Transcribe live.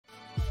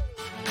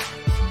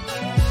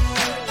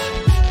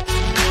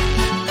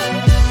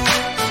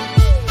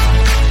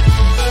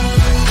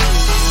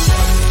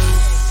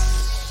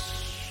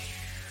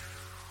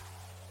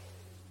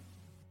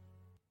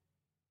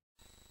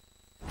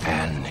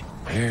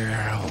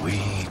Here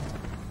we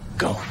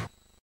go.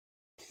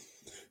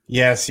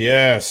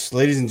 Yes.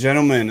 Ladies and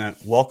gentlemen,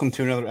 welcome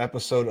to another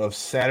episode of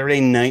Saturday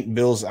Night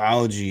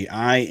Billsology.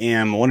 I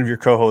am one of your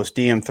co-hosts,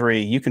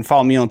 DM3. You can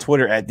follow me on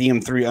Twitter at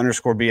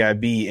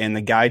DM3_BIB. And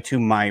the guy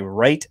to my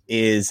right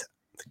is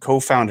the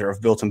co-founder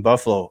of Built in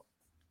Buffalo,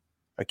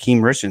 Akeem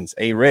Richens.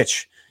 Hey,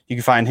 Rich. You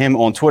can find him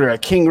on Twitter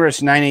at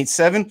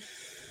KingRich987.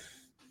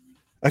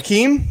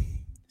 Akeem,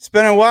 it's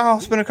been a while.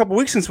 It's been a couple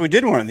weeks since we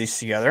did one of these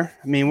together.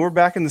 I mean, we're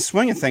back in the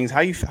swing of things.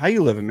 How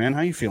you living, man?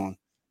 How you feeling?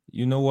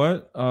 You know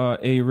what?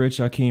 Rich,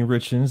 Akeem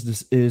Richens.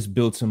 This is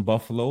Built in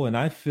Buffalo, and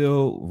I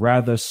feel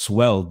rather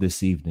swelled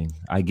this evening.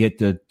 I get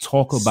to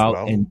talk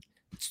about and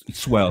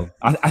swell.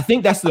 I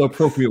think that's the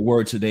appropriate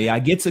word today. I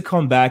get to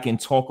come back and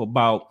talk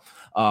about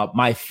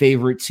my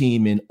favorite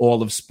team in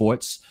all of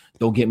sports.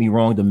 Don't get me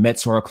wrong, the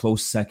Mets are a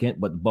close second,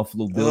 but the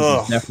Buffalo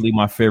Bills is definitely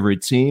my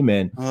favorite team.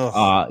 And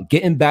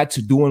getting back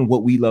to doing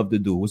what we love to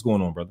do. What's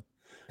going on, brother?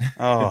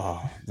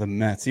 Oh, the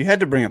Mets. You had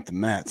to bring up the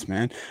Mets,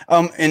 man.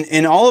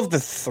 In all of the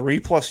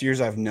 3+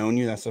 years I've known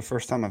you, that's the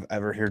first time I've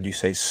ever heard you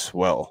say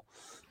swell.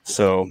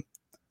 So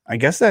I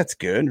guess that's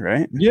good,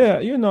 right? Yeah,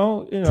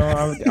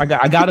 I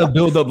got to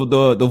build up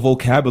the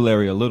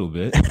vocabulary a little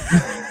bit.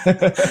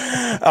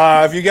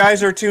 If you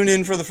guys are tuned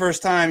in for the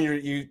first time,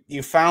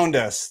 you found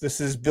us.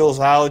 This is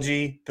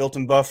Billsology, Built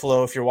in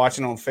Buffalo. If you're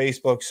watching on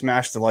Facebook,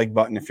 smash the like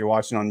button. If you're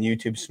watching on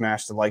YouTube,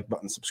 smash the like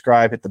button,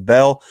 subscribe, hit the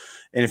bell.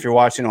 And if you're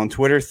watching on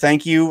Twitter,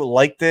 thank you.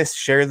 Like this,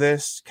 share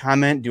this,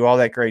 comment, do all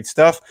that great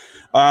stuff.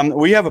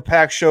 We have a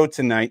packed show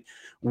tonight.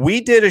 We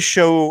did a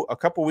show a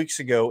couple weeks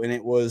ago, and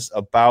it was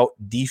about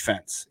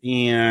defense.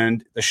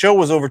 And the show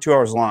was over 2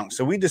 hours long.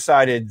 So we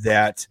decided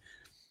that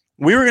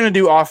we were going to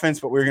do offense,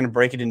 but we were going to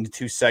break it into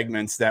 2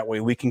 segments. That way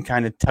we can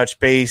kind of touch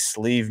base,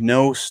 leave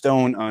no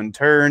stone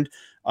unturned.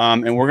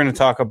 And we're going to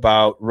talk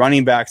about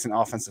running backs and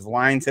offensive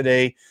line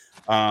today.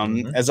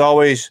 As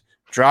always,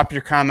 drop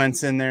your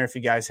comments in there. If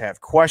you guys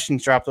have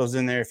questions, drop those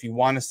in there. If you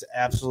want us to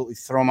absolutely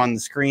throw them on the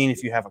screen,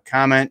 if you have a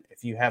comment,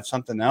 if you have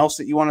something else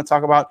that you want to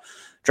talk about,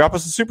 drop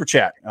us a super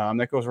chat.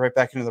 That goes right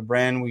back into the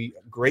brand. We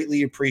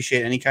greatly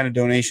appreciate any kind of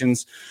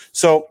donations.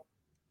 So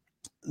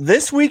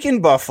this week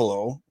in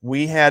Buffalo,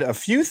 we had a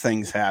few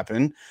things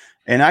happen,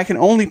 and I can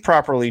only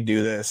properly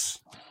do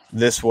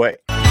this way.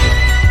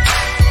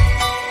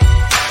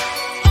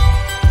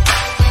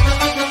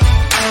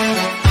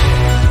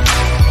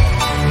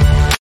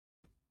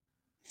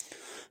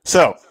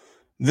 So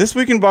this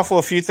week in Buffalo,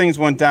 a few things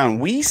went down.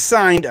 We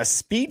signed a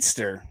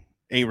speedster.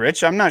 Hey,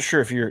 Rich, I'm not sure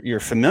if you're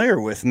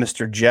familiar with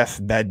Mr. Jeff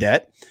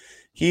Badet.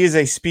 He is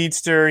a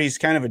speedster. He's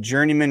kind of a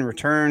journeyman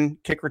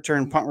kick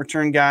return, punt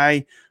return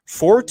guy,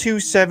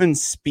 4.27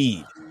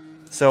 speed.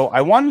 So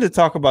I wanted to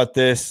talk about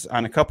this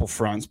on a couple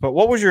fronts, but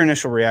what was your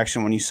initial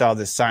reaction when you saw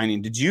this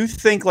signing? Did you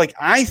think, like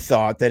I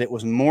thought, that it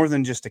was more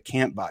than just a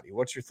camp body?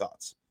 What's your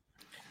thoughts?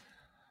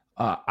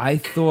 I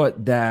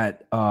thought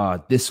that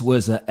this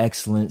was an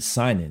excellent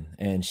signing,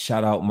 and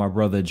shout out my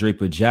brother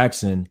Draper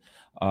Jackson.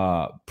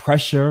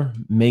 Pressure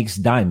makes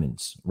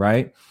diamonds,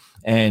 right?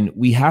 And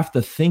we have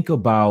to think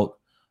about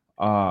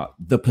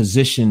the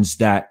positions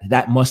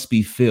that must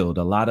be filled.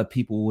 A lot of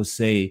people would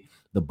say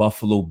the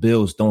Buffalo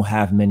Bills don't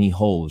have many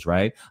holes,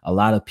 right? A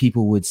lot of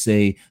people would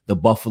say the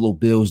Buffalo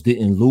Bills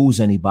didn't lose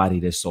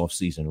anybody this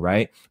offseason,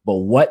 right? But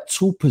what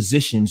 2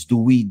 positions do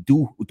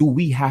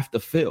we have to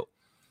fill?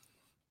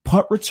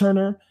 Punt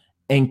returner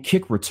and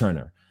kick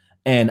returner.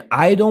 And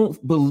I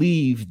don't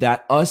believe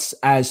that us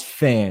as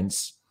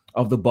fans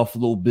of the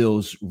Buffalo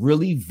Bills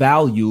really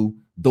value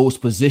those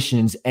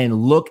positions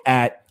and look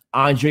at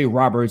Andre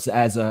Roberts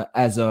as a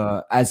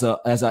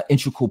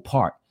integral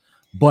part.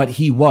 But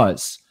he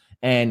was,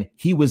 and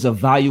he was a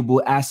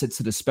valuable asset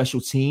to the special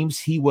teams.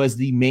 He was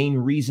the main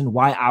reason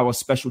why our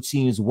special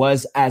teams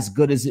was as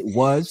good as it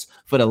was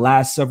for the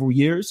last several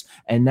years.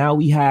 And now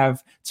we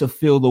have to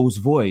fill those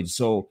voids.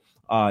 So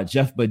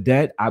Jeff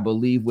Badet, I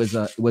believe, was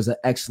an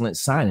excellent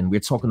signing. We're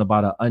talking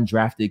about an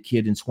undrafted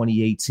kid in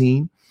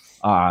 2018.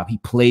 He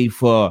played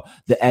for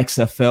the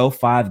XFL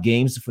 5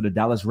 games for the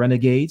Dallas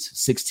Renegades,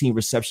 16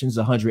 receptions,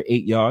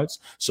 108 yards.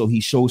 So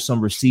he shows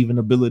some receiving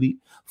ability,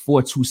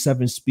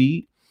 4.27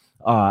 speed.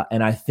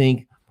 And I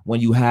think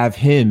when you have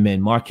him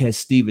and Marquez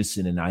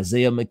Stevenson and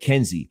Isaiah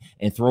McKenzie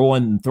and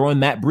throwing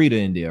Matt Breida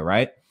in there,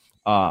 right?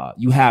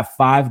 You have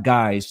 5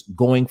 guys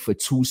going for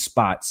 2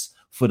 spots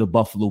for the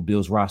Buffalo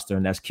Bills roster,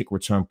 and that's kick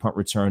return, punt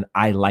return.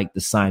 I like the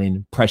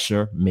signing.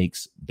 Pressure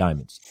makes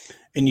diamonds.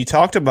 And you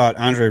talked about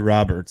Andre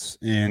Roberts,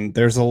 and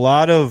there's a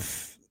lot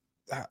of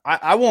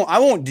I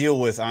won't deal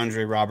with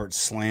Andre Roberts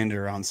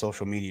slander on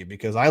social media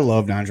because I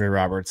loved Andre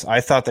Roberts. I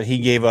thought that he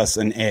gave us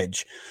an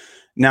edge.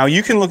 Now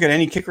you can look at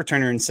any kick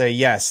returner and say,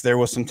 yes, there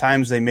was some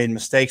times they made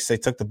mistakes. They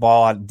took the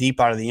ball deep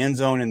out of the end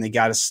zone and they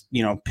got us,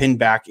 pinned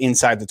back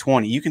inside the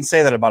 20. You can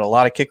say that about a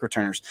lot of kick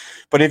returners.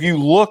 But if you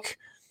look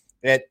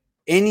at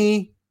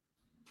any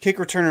kick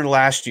returner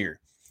last year,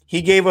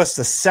 he gave us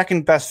the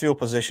second best field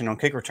position on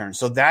kick return.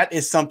 So that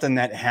is something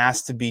that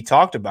has to be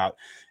talked about.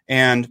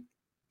 And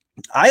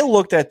I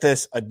looked at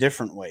this a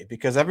different way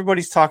because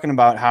everybody's talking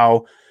about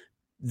how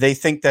they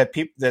think that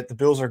that the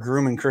Bills are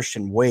grooming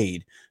Christian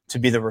Wade to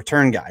be the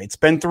return guy. It's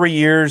been 3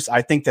 years.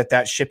 I think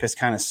that ship has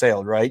kind of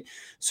sailed, right?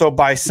 So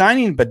by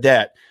signing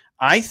Badette,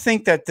 I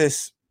think that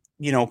this,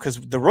 because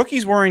the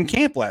rookies were in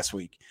camp last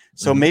week.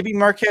 So maybe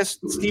Marquez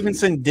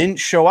Stevenson didn't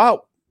show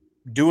out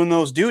doing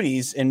those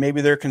duties, and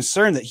maybe they're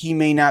concerned that he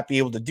may not be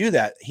able to do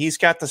that. He's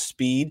got the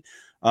speed,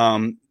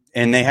 and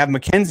they have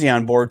McKenzie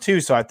on board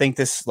too. So I think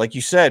this, like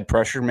you said,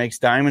 pressure makes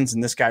diamonds,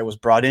 and this guy was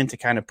brought in to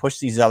kind of push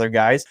these other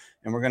guys,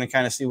 and we're going to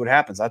kind of see what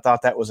happens. I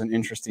thought that was an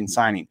interesting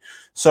signing.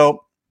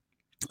 So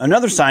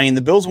another signing,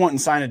 the Bills went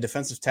and signed a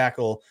defensive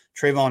tackle,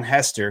 Trayvon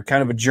Hester,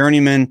 kind of a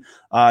journeyman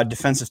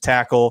defensive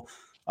tackle.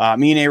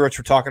 Me and A-Rich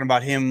were talking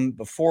about him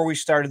before we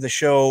started the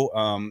show,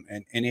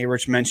 and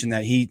A-Rich mentioned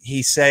that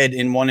he said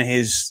in one of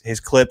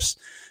his clips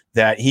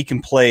that he can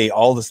play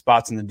all the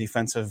spots in the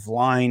defensive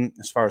line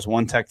as far as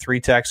 1-tech,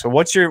 3-tech. So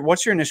what's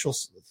your initial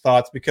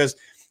thoughts? Because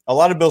a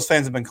lot of Bills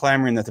fans have been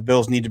clamoring that the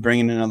Bills need to bring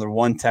in another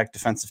 1-tech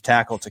defensive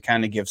tackle to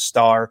kind of give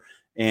Starr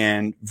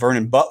and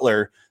Vernon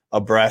Butler a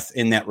breath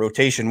in that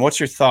rotation. What's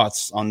your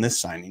thoughts on this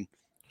signing?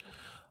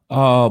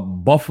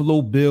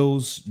 Buffalo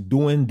Bills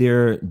doing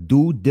their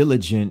due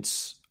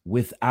diligence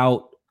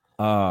without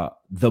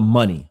the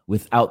money,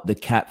 without the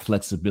cap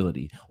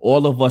flexibility.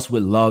 All of us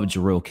would love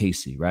Jurrell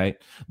Casey, right?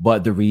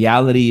 But the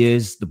reality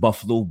is the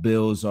Buffalo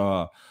Bills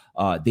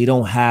they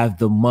don't have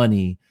the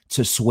money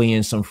to sway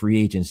in some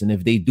free agents, and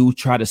if they do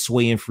try to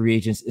sway in free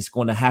agents, it's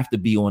going to have to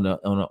be on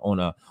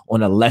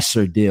a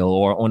lesser deal,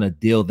 or on a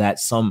deal that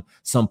some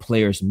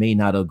players may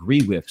not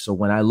agree with. So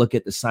when I look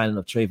at the signing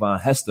of Trayvon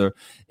Hester,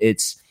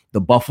 it's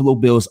the Buffalo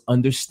Bills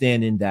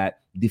understanding that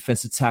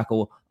defensive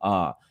tackle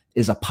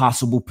is a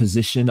possible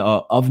position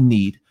of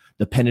need,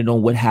 depending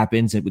on what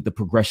happens with the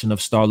progression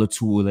of Star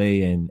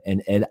Lotulelei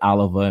and Ed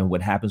Oliver and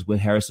what happens with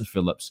Harrison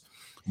Phillips.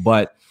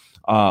 But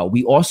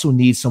we also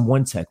need some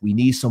 1-tech. We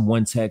need some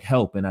 1-tech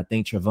help. And I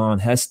think Trayvon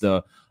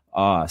Hester,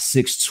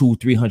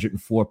 6'2",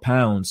 304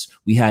 pounds.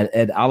 We had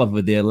Ed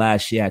Oliver there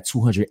last year at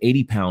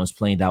 280 pounds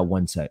playing that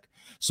 1-tech.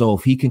 So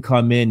if he can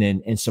come in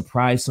and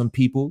surprise some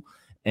people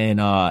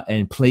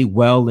and play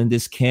well in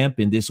this camp,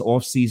 in this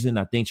offseason,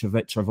 I think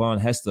Trayvon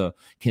Hester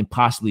can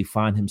possibly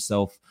find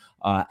himself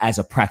as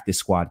a practice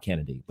squad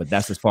candidate. But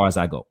that's as far as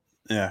I go.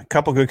 Yeah, a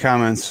couple good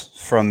comments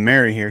from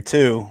Mary here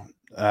too.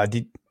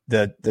 The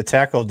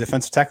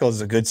defensive tackle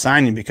is a good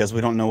signing because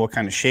we don't know what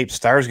kind of shape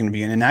Starr is going to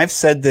be in. And I've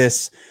said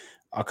this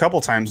a couple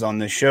times on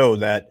this show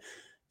that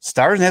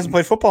Starr hasn't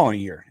played football in a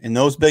year. And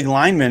those big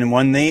linemen,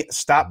 when they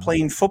stop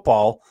playing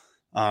football,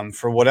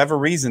 for whatever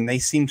reason, they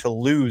seem to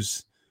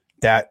lose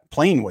that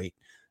playing weight.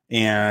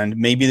 And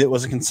maybe that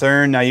was a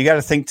concern. Now you got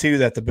to think too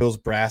that the Bills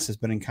brass has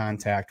been in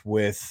contact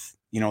with,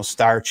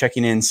 Starr,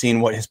 checking in,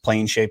 seeing what his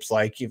playing shape's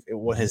like,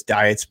 what his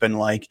diet's been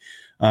like.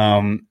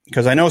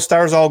 Because I know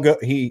Starr's all good.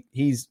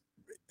 He's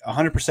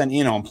 100%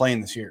 in on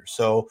playing this year.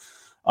 So,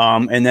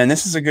 and then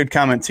this is a good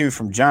comment too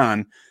from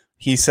John.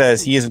 He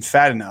says he isn't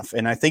fat enough.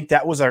 And I think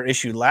that was our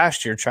issue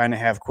last year, trying to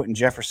have Quentin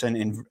Jefferson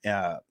and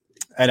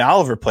Ed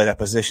Oliver play that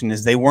position,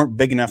 is they weren't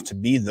big enough to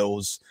be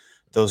those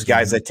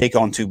guys that take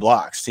on 2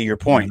 blocks, to your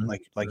point,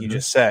 like you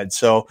just said.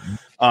 So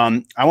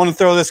I want to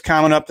throw this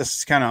comment up. This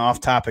is kind of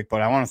off topic,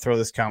 but I want to throw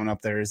this comment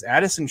up there. Is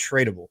Addison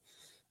tradable?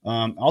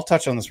 I'll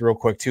touch on this real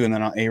quick too. And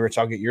then Rich,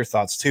 I'll get your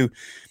thoughts too.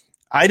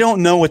 I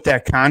don't know with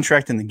that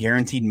contract and the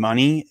guaranteed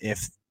money,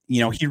 if, he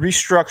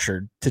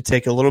restructured to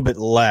take a little bit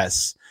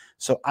less.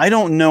 So I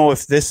don't know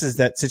if this is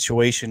that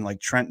situation like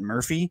Trent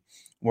Murphy,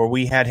 where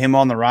we had him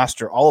on the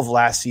roster all of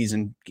last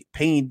season,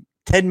 paying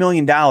 $10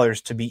 million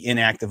to be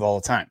inactive all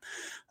the time.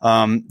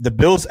 The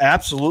Bills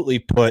absolutely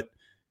put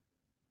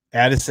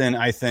Addison,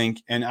 I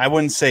think, and I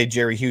wouldn't say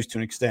Jerry Hughes to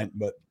an extent,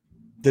 but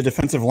the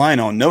defensive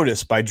line on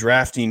notice by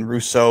drafting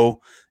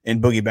Rousseau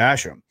and Boogie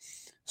Basham.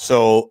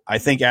 So I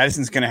think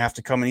Addison's going to have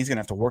to come and he's going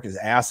to have to work his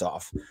ass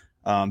off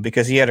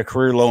because he had a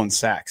career low in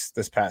sacks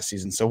this past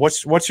season. So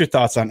what's your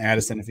thoughts on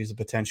Addison if he's a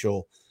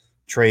potential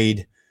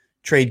trade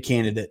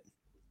candidate?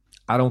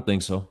 I don't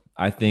think so.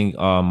 I think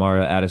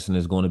Mario Addison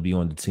is going to be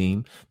on the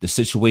team. The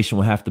situation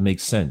will have to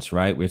make sense,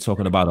 right? We're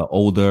talking about an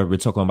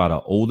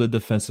older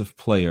defensive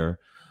player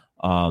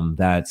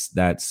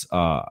that's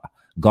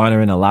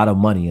garnering a lot of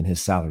money in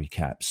his salary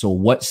cap. So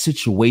what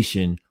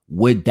situation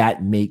would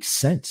that make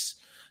sense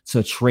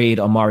to trade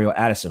a Mario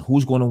Addison?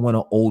 Who's going to want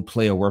an old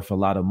player worth a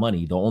lot of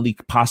money? The only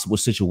possible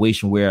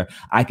situation where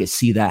I could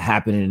see that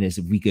happening is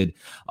if we could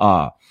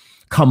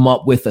come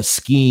up with a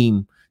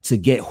scheme to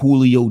get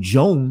Julio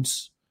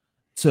Jones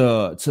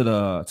to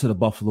the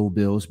Buffalo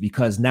Bills,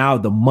 because now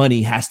the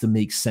money has to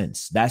make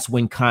sense. That's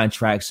when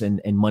contracts and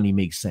money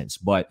make sense.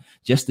 But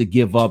just to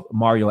give up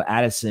Mario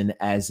Addison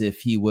as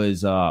if he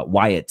was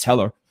Wyatt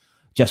Teller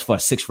just for a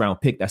 6th-round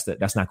pick,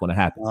 that's not going to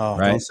happen. Oh,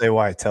 right? Don't say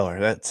Wyatt Teller.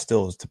 That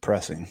still is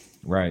depressing.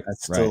 Right. That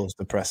still is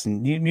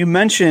depressing. You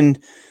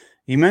mentioned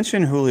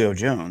Julio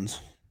Jones,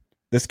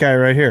 this guy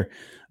right here.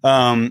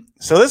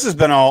 So this has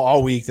been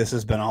all week. This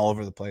has been all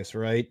over the place,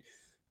 right?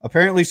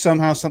 Apparently,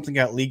 somehow something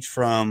got leaked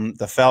from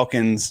the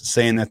Falcons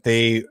saying that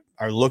they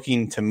are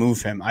looking to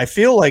move him. I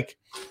feel like,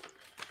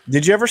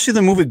 did you ever see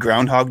the movie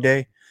Groundhog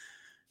Day?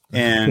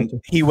 and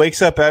he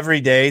wakes up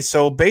every day.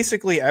 So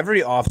basically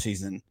every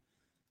offseason,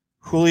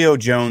 Julio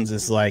Jones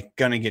is like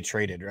going to get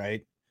traded,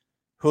 right?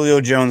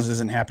 Julio Jones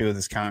isn't happy with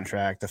his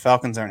contract. The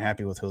Falcons aren't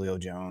happy with Julio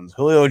Jones.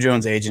 Julio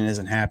Jones' agent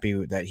isn't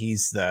happy that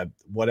he's the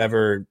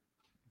whatever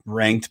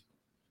ranked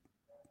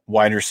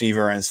wide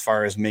receiver as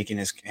far as making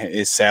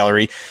his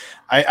salary.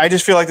 I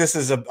just feel like this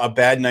is a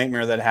bad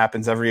nightmare that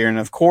happens every year. And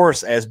of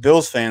course, as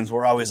Bills fans,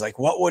 we're always like,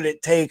 what would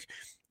it take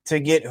to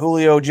get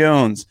Julio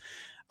Jones?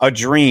 A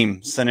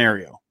dream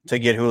scenario to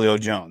get Julio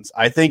Jones.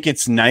 I think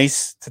it's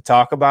nice to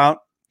talk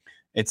about.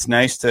 It's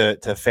nice to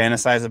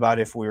fantasize about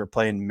if we were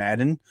playing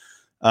Madden.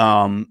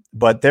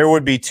 But there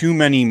would be too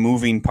many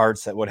moving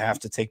parts that would have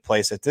to take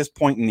place at this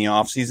point in the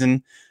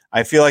offseason.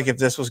 I feel like if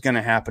this was going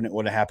to happen, it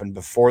would have happened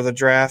before the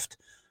draft.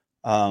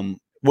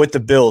 With the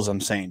Bills,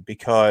 I'm saying,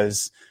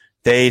 because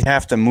they'd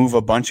have to move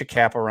a bunch of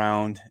cap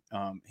around.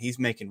 He's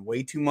making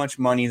way too much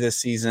money this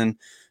season.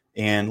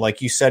 And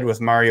like you said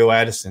with Mario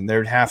Addison,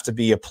 there'd have to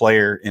be a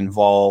player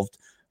involved,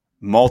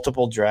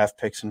 multiple draft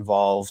picks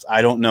involved.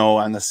 I don't know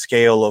on the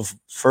scale of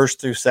 1st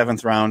through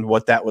 7th round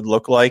what that would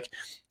look like.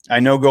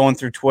 I know going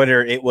through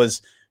Twitter, it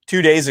was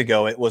 2 days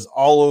ago, it was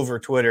all over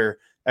Twitter.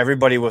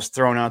 Everybody was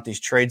throwing out these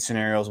trade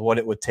scenarios, what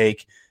it would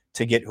take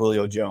to get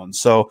Julio Jones.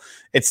 So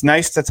it's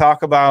nice to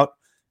talk about.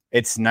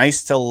 It's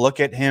nice to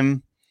look at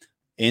him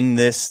in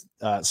this.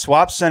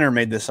 Swap Center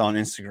made this on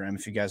Instagram.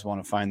 If you guys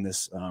want to find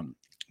this,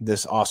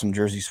 this awesome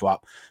jersey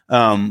swap.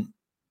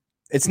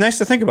 It's nice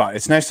to think about.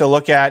 It's nice to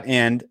look at,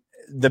 and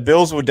the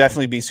Bills would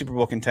definitely be Super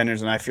Bowl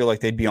contenders, and I feel like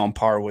they'd be on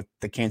par with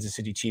the Kansas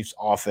City Chiefs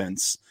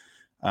offense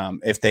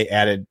if they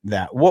added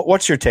that.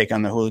 What's your take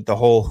on the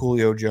whole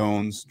Julio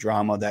Jones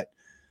drama that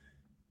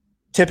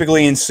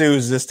typically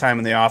ensues this time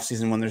in the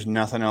offseason when there's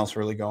nothing else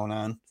really going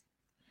on?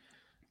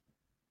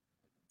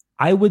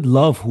 I would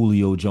love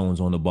Julio Jones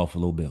on the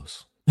Buffalo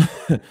Bills.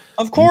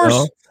 Of course. You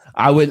know?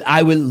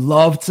 I would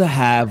love to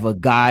have a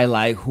guy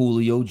like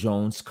Julio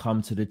Jones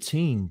come to the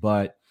team,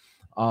 but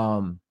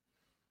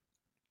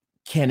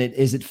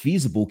is it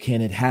feasible?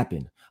 Can it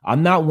happen?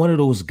 I'm not one of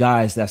those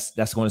guys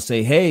that's going to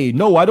say, hey,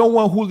 no, I don't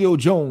want Julio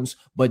Jones,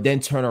 but then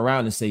turn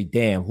around and say,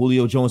 damn,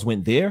 Julio Jones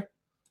went there.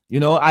 You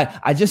know,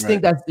 I just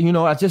think that, you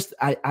know, I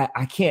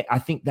can't. I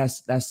think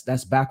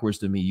that's backwards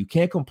to me. You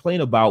can't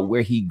complain about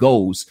where he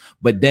goes,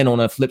 but then on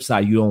the flip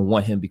side, you don't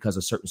want him because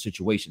of certain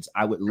situations.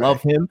 I would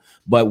love him,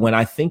 but when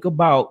I think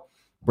about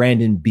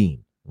Brandon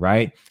Beane,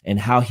 right, and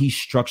how he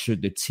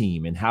structured the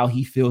team and how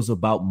he feels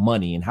about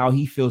money and how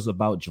he feels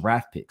about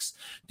draft picks,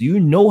 do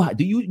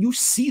you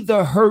see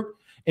the hurt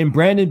in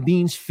Brandon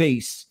Beane's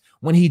face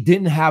when he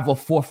didn't have a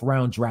 4th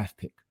round draft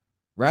pick,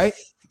 right?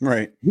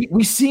 Right.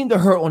 We seen the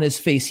hurt on his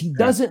face. He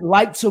doesn't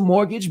like to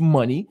mortgage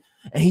money,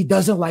 and he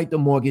doesn't like to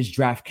mortgage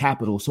draft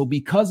capital. So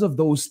because of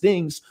those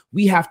things,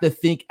 we have to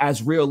think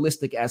as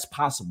realistic as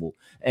possible.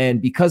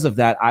 And because of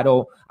that,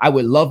 I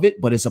would love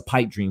it, but it's a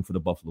pipe dream for the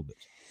Buffalo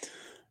Bills.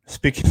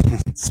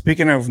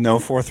 Speaking of no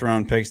 4th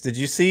round picks, did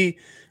you see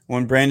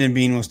when Brandon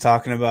Beane was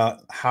talking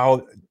about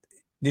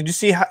did you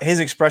see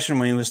his expression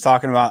when he was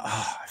talking about,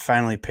 I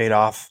finally paid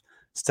off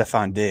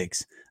Stefon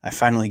Diggs? I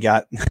finally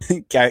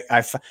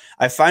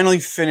I finally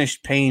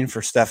finished paying for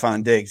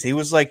Stefon Diggs. He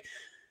was like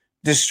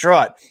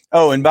distraught.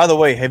 Oh, and by the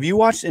way, have you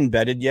watched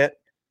Embedded yet?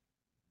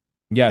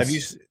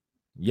 Yes.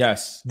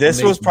 Yes. This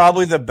amazing. Was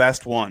probably the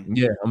best one.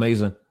 Yeah,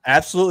 amazing.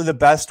 Absolutely the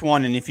best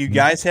one. And if you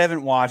guys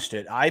haven't watched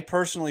it, I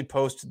personally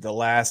posted the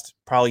last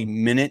probably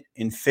minute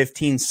and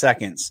 15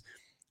 seconds.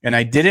 And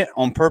I did it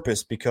on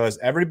purpose because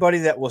everybody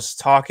that was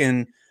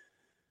talking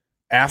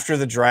after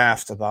the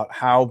draft about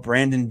how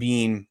Brandon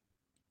Beane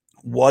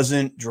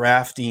wasn't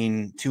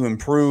drafting to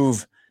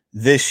improve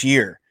this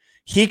year,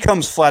 he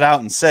comes flat out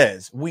and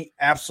says, we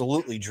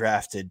absolutely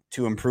drafted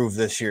to improve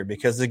this year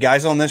because the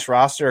guys on this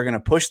roster are going to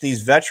push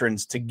these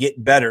veterans to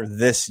get better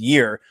this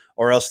year,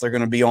 or else they're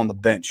going to be on the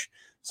bench.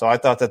 So I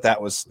thought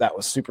that was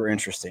super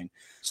interesting.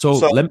 So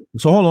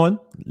hold on.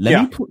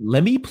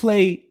 Let me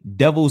play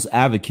devil's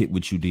advocate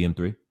with you,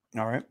 DM3.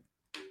 All right.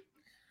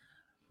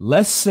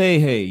 Let's say,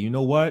 hey, you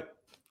know what?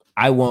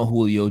 I want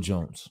Julio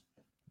Jones,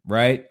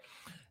 right?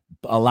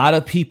 A lot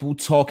of people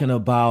talking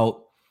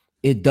about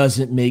it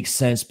doesn't make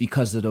sense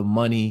because of the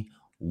money.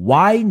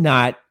 Why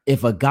not?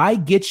 If a guy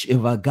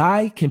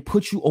can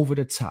put you over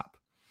the top,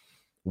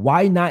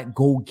 why not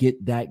go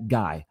get that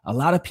guy? A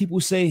lot of people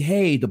say,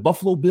 hey, the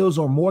Buffalo Bills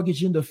are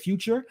mortgaging the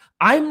future.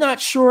 I'm not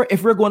sure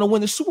if we're going to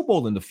win the Super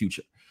Bowl in the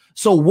future.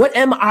 So what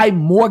am I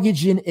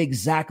mortgaging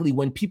exactly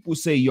when people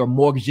say you're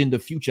mortgaging the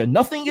future?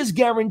 Nothing is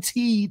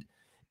guaranteed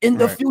in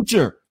the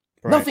future.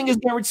 Right. Nothing is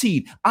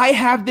guaranteed. I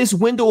have this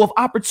window of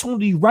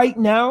opportunity right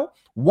now.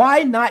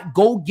 Why not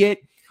go get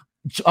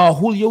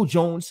Julio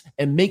Jones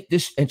and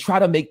try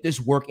to make this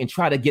work and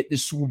try to get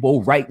this Super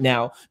Bowl right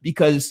now?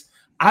 Because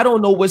I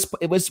don't know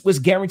what's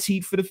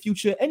guaranteed for the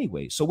future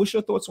anyway. So what's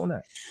your thoughts on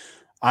that?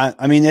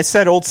 I mean, it's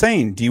that old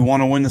saying, do you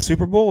want to win the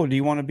Super Bowl or do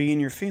you want to be in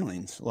your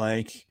feelings?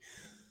 Like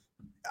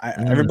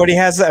everybody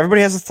has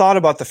a thought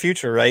about the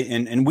future, right?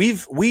 And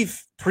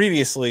we've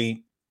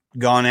previously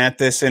gone at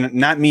this, and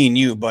not me and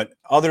you, but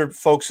other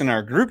folks in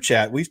our group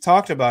chat, we've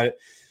talked about it.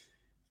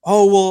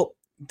 Oh, well,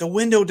 the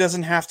window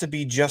doesn't have to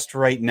be just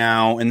right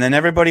now. And then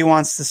everybody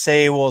wants to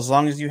say, well, as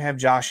long as you have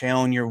Josh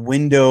Allen, your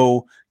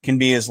window can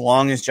be as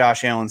long as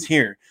Josh Allen's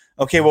here.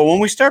 Okay, well, when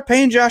we start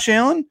paying Josh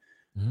Allen,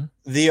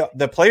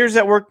 the players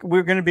that we're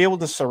going to be able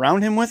to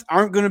surround him with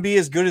aren't going to be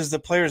as good as the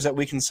players that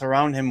we can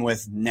surround him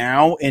with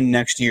now and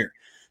next year.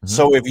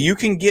 So if you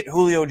can get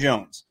Julio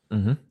Jones,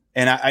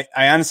 and I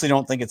honestly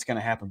don't think it's going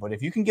to happen, but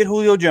if you can get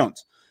Julio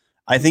Jones,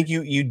 I think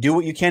you do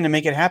what you can to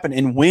make it happen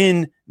and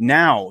win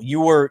now.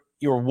 You were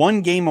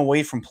one game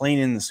away from playing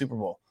in the Super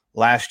Bowl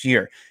last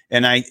year.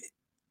 And I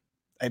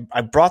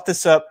brought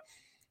this up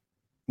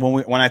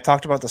when I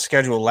talked about the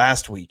schedule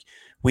last week.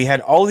 We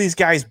had all these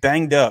guys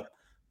banged up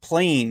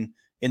playing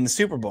in the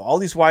Super Bowl. All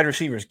these wide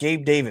receivers,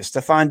 Gabe Davis,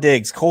 Stephon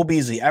Diggs, Cole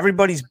Beasley,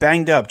 everybody's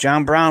banged up.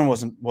 John Brown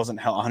wasn't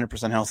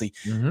 100% healthy.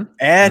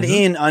 Add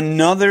in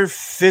another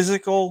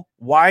physical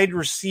wide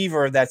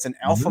receiver that's an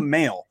alpha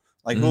male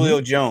like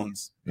Julio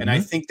Jones. And I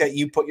think that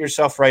you put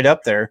yourself right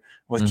up there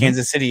with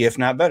Kansas City, if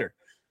not better.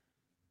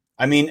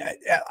 I mean,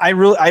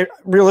 I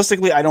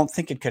realistically, I don't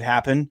think it could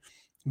happen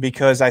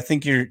because I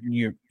think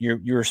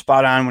you're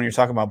spot on when you're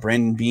talking about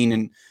Brandon Beane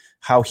and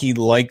how he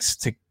likes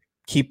to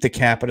keep the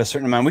cap at a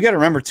certain amount. We got to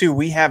remember too,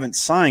 we haven't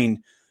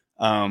signed.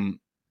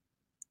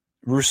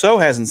 Rousseau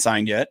hasn't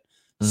signed yet.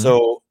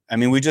 So, I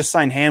mean, we just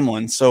signed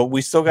Hamlin. So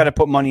we still got to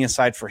put money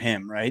aside for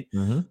him. Right.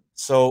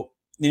 So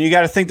you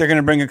got to think they're going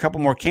to bring a couple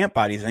more camp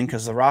bodies in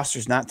because the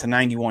roster's not to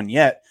 91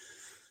 yet.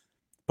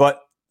 But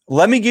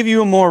let me give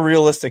you a more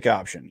realistic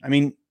option. I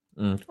mean,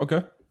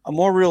 okay. A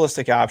more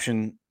realistic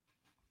option.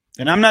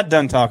 And I'm not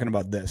done talking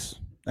about this.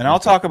 And I'll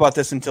talk about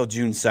this until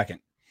June 2nd.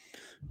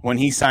 When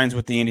he signs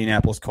with the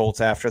Indianapolis Colts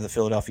after the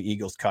Philadelphia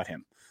Eagles cut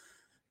him.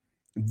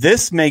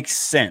 This makes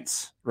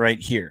sense right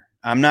here.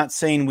 I'm not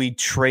saying we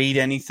trade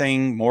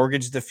anything,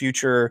 mortgage the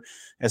future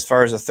as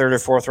far as a third or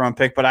fourth round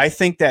pick, but I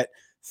think that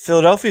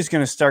Philadelphia is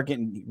going to start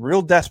getting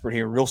real desperate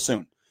here real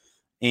soon.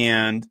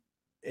 And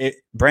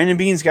Brandon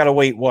Beane's got to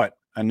wait,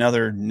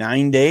 another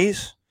 9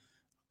 days,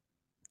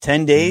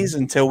 10 days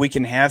until we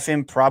can have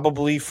him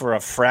probably for a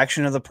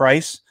fraction of the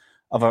price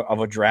of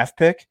a draft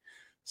pick.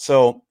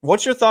 So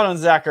what's your thought on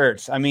Zach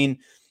Ertz? I mean,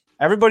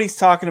 everybody's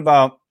talking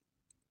about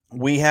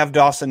we have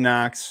Dawson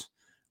Knox,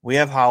 we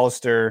have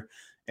Hollister,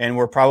 and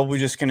we're probably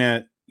just going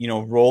to,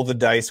 roll the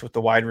dice with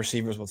the wide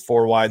receivers with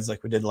four wides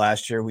like we did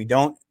last year. We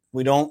don't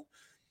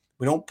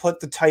put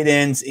the tight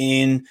ends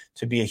in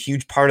to be a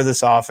huge part of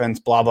this offense,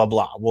 blah, blah,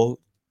 blah. Well,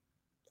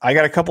 I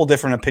got a couple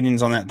different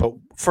opinions on that. But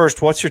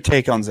first, what's your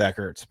take on Zach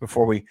Ertz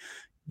before we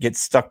get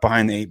stuck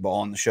behind the 8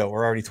 ball on the show?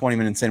 We're already 20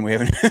 minutes in.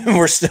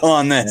 We're still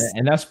on this.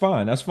 And that's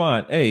fine.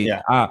 Hey,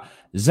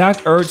 Zach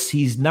Ertz,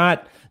 he's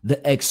not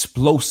the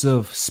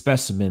explosive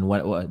specimen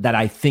that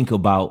I think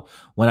about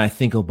when I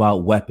think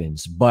about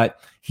weapons, but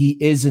he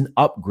is an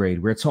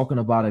upgrade. We're talking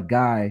about a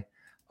guy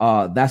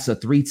that's a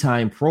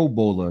 3-time Pro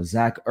Bowler.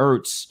 Zach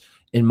Ertz,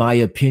 in my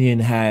opinion,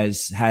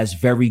 has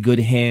very good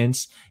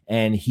hands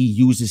and he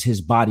uses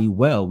his body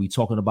well. We're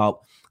talking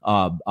about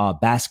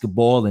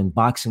basketball and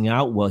boxing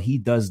out. Well, he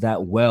does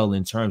that well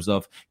in terms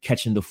of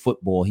catching the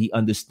football. He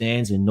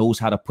understands and knows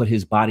how to put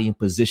his body in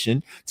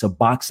position to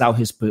box out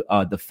his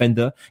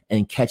defender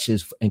and catch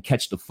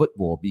the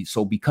football.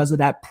 So because of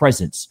that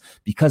presence,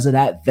 because of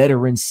that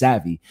veteran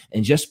savvy,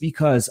 and just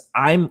because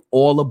I'm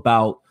all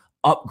about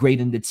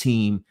upgrading the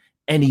team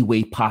any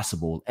way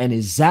possible. And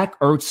is Zach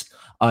Ertz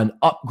an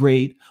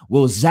upgrade?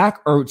 Will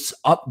Zach Ertz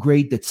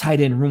upgrade the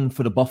tight end room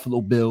for the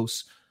Buffalo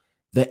Bills?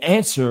 The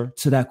answer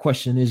to that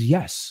question is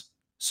yes.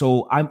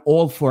 So I'm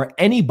all for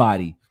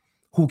anybody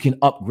who can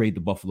upgrade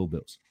the Buffalo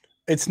Bills.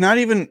 It's not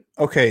even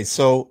okay.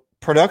 So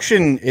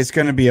production is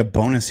going to be a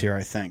bonus here,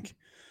 I think.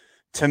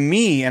 To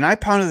me, and I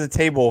pounded the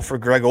table for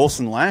Greg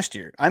Olsen last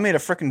year. I made a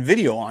freaking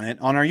video on it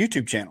on our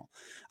YouTube channel.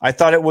 I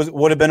thought it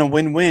would have been a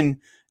win-win,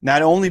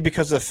 not only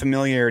because of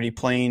familiarity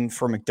playing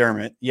for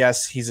McDermott.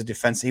 Yes, he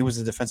was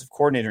a defensive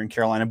coordinator in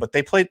Carolina, but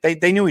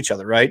they knew each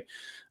other, right?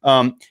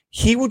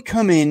 He would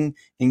come in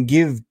and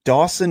give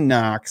Dawson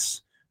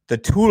Knox the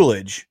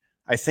tutelage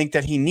I think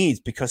that he needs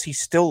because he's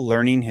still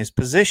learning his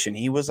position.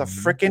 He was a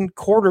freaking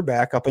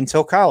quarterback up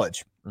until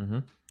college.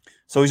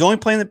 So he's only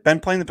been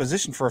playing the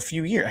position for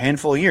a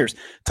handful of years.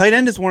 Tight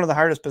end is one of the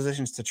hardest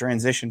positions to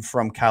transition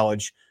from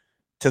college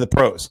to the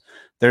pros.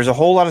 There's a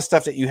whole lot of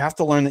stuff that you have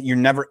to learn that you're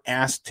never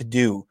asked to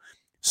do.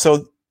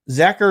 So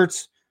Zach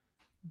Ertz,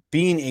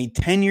 being a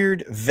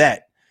tenured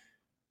vet,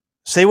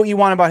 say what you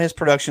want about his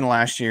production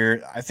last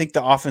year. I think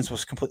the offense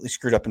was completely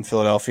screwed up in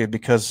Philadelphia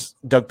because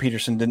Doug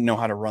Peterson didn't know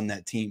how to run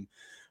that team.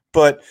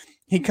 But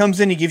he comes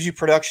in, he gives you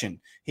production.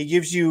 He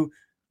gives you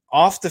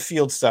off the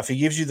field stuff. He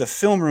gives you the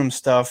film room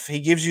stuff. He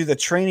gives you the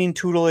training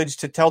tutelage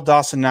to tell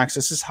Dawson Knox,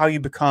 this is how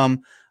you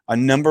become a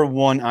number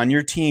one on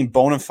your team,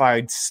 bona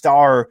fide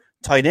star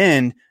tight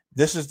end.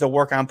 This is the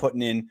work I'm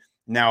putting in.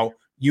 Now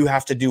you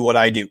have to do what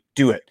I do.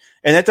 Do it.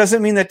 And that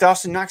doesn't mean that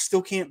Dawson Knox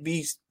still can't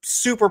be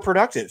super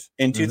productive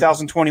in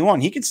 2021.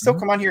 He can still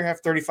come out here, have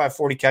 35,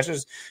 40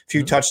 catches, a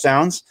few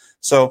touchdowns.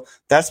 So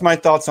that's my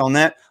thoughts on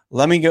that.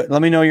 Let me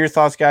know your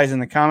thoughts, guys, in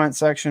the comment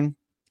section.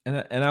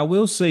 And I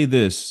will say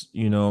this,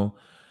 the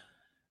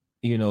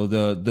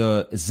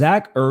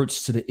Zach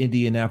Ertz to the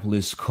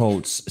Indianapolis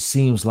Colts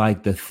seems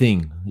like the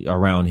thing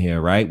around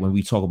here, right? When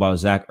we talk about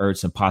Zach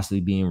Ertz and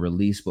possibly being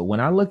released. But when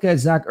I look at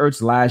Zach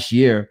Ertz last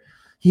year,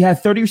 he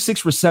had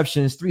 36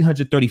 receptions,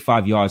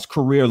 335 yards,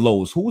 career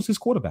lows. Who was his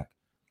quarterback?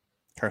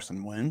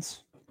 Carson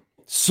Wentz.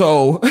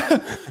 So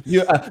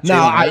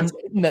now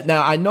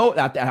I know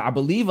that I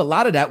believe a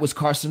lot of that was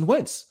Carson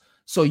Wentz.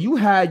 So you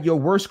had your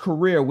worst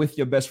career with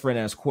your best friend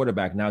as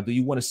quarterback. Now, do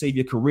you want to save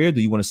your career?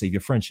 Do you want to save your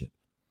friendship?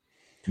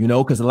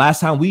 Because the last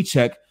time we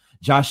checked,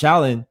 Josh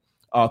Allen,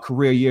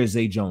 career year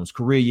Zay Jones,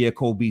 career year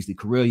Cole Beasley,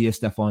 career year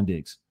Stephon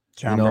Diggs,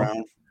 John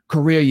Brown,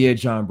 career year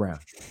John Brown.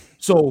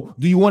 So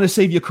do you want to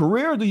save your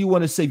career or do you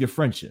want to save your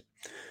friendship?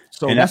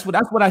 So that's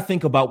what I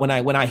think about when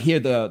I hear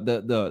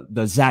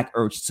the Zach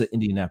Ertz to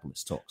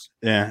Indianapolis talks.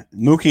 Yeah,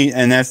 Mookie,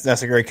 and that's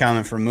a great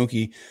comment from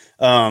Mookie,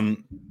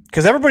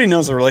 because everybody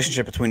knows the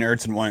relationship between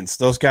Ertz and Wentz.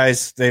 Those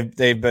guys,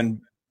 they've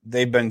been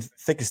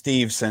thick as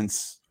thieves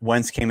since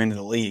Wentz came into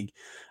the league.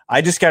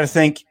 I just got to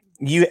think,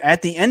 you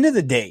at the end of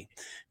the day,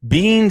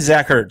 being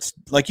Zach Ertz,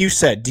 like you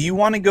said, do you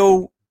want to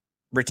go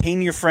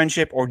retain your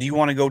friendship or do you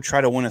want to go try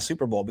to win a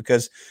Super Bowl?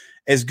 Because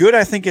as good,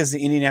 I think, as the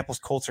Indianapolis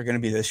Colts are going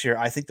to be this year,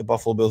 I think the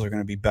Buffalo Bills are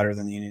going to be better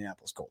than the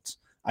Indianapolis Colts.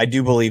 I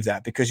do believe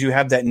that because you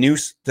have that new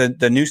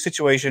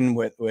situation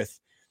with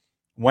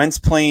Wentz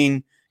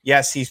playing.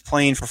 Yes, he's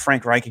playing for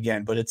Frank Reich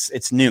again, but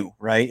it's new,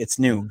 right? It's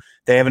new.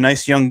 They have a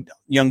nice young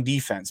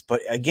defense, but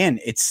again,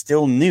 it's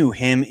still new.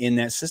 Him in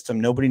that system,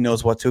 nobody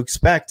knows what to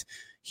expect.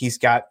 He's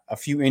got a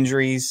few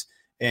injuries,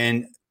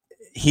 and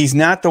he's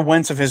not the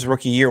Wentz of his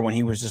rookie year when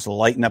he was just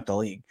lighting up the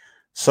league.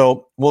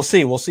 So we'll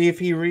see. We'll see if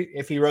he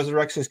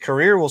resurrects his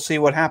career. We'll see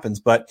what happens.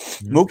 But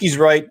Mookie's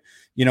right.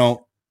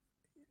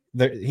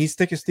 He's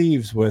thick as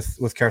thieves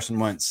with Carson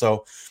Wentz. So,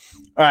 all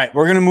right,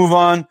 we're going to move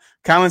on.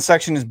 Comment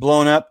section is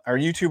blowing up. Our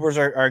YouTubers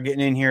are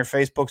getting in here.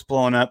 Facebook's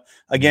blowing up.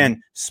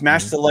 Again,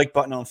 smash the like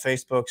button on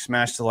Facebook.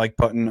 Smash the like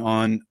button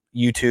on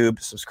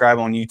YouTube. Subscribe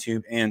on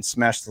YouTube. And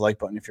smash the like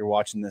button if you're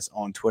watching this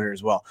on Twitter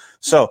as well.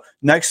 So,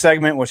 next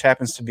segment, which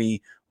happens to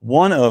be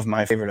one of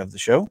my favorite of the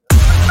show.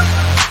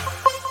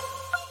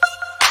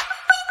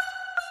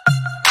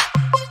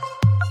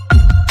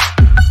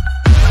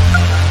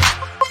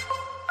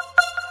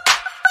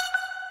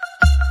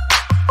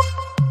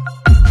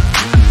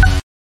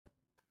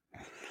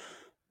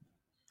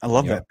 I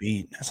love that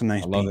beat. That's a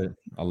nice beat.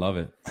 I love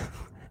it.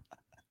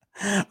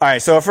 All right.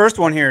 So our first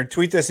one here,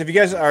 tweet this. If you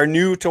guys are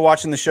new to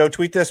watching the show,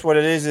 tweet this. What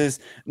it is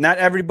not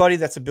everybody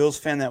that's a Bills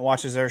fan that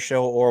watches our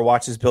show or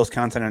watches Bills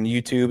content on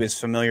YouTube is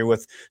familiar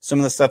with some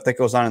of the stuff that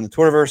goes on in the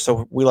Twitterverse.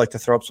 So we like to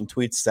throw up some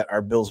tweets that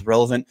are Bills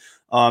relevant.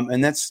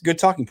 And that's good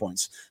talking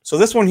points. So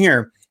this one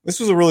here,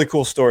 this was a really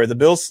cool story. The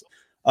Bills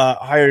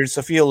hired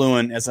Sophia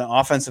Lewin as an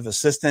offensive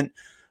assistant.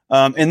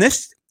 And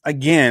this,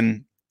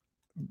 again,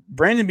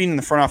 Brandon Beane and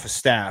the front office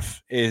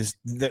staff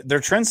they're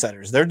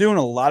trendsetters. They're doing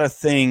a lot of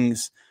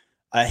things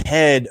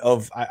ahead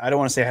of, I don't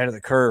want to say ahead of the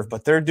curve,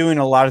 but they're doing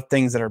a lot of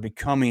things that are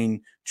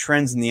becoming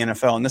trends in the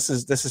NFL. And this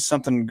is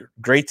something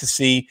great to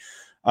see.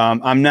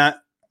 I'm not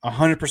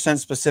 100%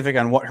 specific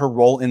on what her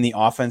role in the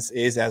offense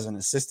is as an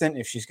assistant,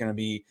 if she's going to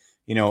be,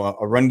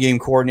 a run game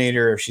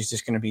coordinator, or if she's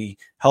just going to be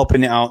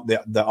helping out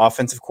the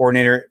offensive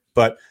coordinator,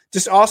 but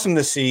just awesome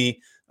to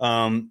see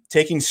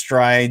taking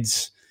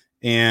strides.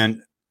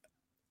 And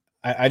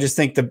I just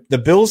think the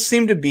Bills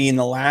seem to be, in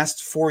the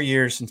last 4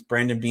 years since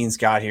Brandon Beane's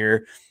got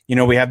here,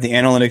 we have the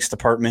analytics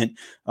department.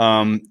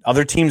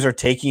 Other teams are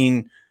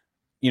taking,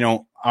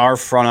 our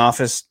front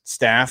office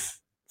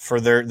staff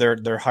for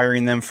they're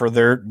hiring them for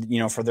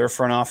their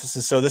front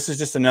offices. So this is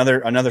just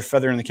another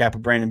feather in the cap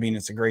of Brandon Beane.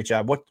 It's a great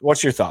job.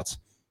 What's your thoughts?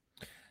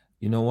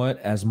 You know what?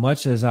 As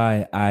much as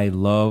I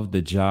love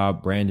the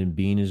job Brandon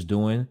Beane is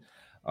doing,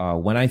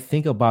 when I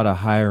think about a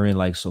hiring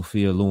like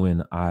Sophia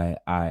Lewin,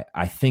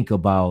 I think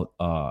about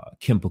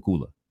Kim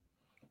Pakula.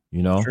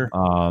 Sure.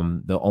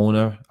 The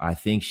owner, I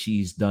think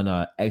she's done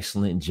an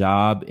excellent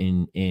job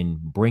in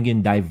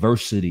bringing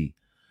diversity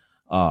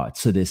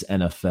to this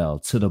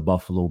NFL, to the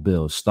Buffalo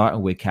Bills,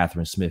 starting with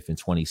Catherine Smith in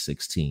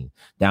 2016,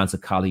 down to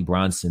Kali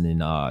Bronson in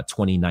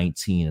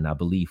 2019, and I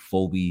believe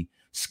Phoebe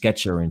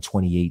Sketcher in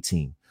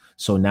 2018.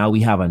 So now we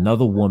have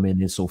another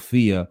woman in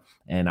Sophia,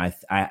 and I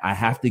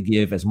have to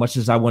give, as much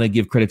as I want to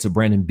give credit to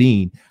Brandon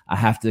Beane, I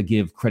have to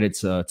give credit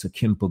to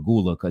Kim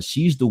Pegula, because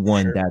she's the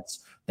one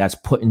that's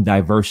putting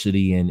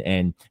diversity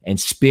and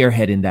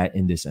spearheading that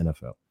in this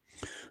NFL.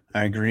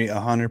 I agree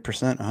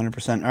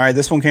 100%. All right,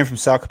 this one came from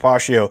Sal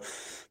Capaccio.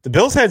 The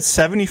Bills had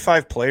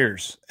 75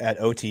 players at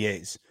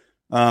OTAs.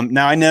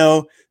 Now I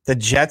know the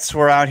Jets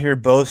were out here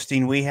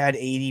boasting we had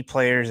 80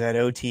 players at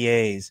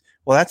OTAs.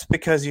 Well, that's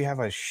because you have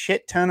a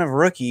shit ton of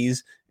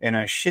rookies and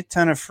a shit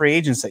ton of free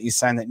agents that you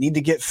sign that need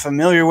to get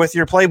familiar with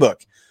your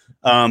playbook.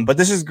 But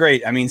this is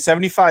great. I mean,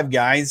 75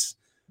 guys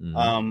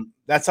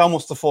That's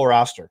almost the full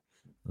roster.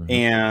 Mm-hmm.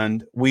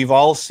 And we've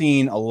all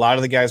seen a lot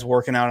of the guys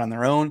working out on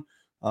their own.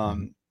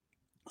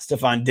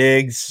 Stephon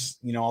Diggs,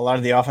 a lot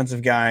of the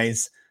offensive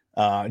guys,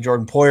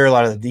 Jordan Poyer, a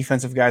lot of the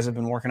defensive guys have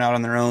been working out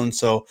on their own.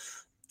 So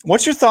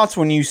what's your thoughts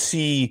when you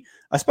see,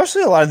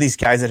 especially a lot of these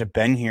guys that have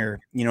been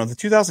here, the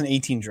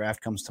 2018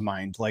 draft comes to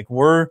mind. Like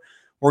we're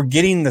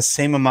getting the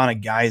same amount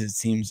of guys, it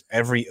seems,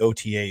 every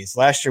OTAs.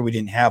 Last year we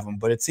didn't have them,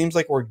 but it seems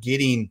like we're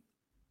getting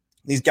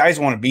these guys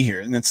want to be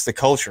here, and it's the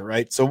culture,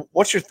 right? So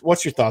what's your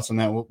thoughts on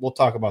that? We'll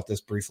talk about this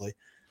briefly.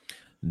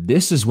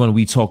 This is when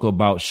we talk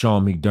about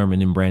Sean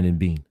McDermott and Brandon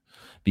Beane,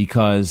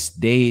 because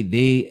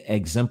they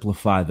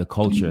exemplify the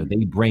culture.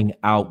 They bring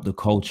out the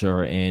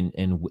culture and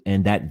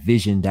that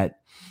vision that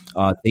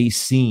they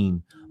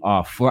seen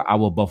for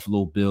our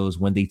Buffalo Bills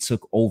when they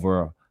took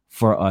over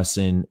for us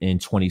in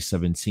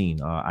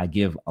 2017. I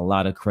give a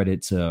lot of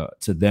credit to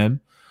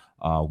them.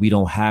 We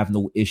don't have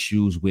no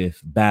issues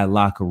with bad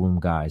locker room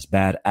guys,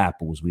 bad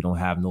apples. We don't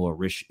have no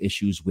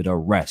issues with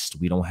arrest.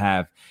 We don't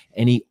have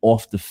any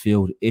off the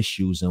field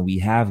issues. And we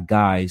have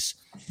guys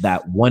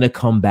that want to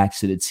come back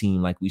to the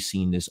team like we've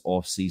seen this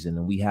offseason.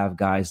 And we have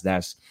guys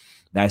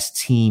that's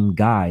team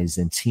guys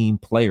and team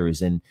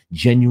players and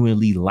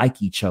genuinely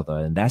like each other.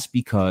 And that's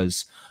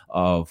because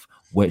of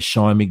what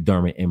Sean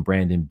McDermott and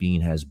Brandon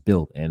Beane has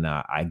built. And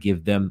I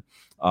give them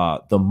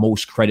the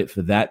most credit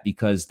for that,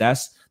 because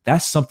that's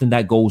something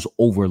that goes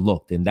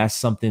overlooked. And that's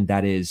something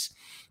that is,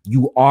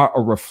 you are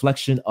a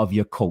reflection of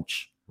your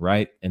coach,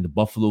 right? And the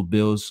Buffalo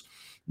Bills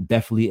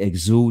definitely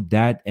exude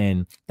that.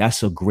 And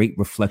that's a great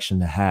reflection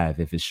to have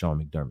if it's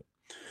Sean McDermott.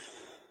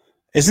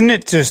 Isn't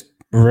it just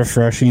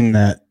refreshing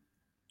that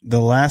the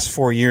last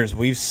 4 years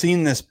we've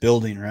seen this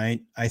building,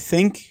 right? I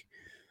think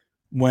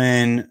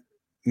when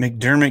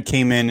McDermott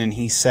came in and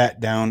he sat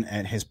down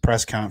at his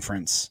press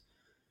conference,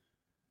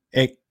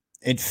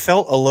 it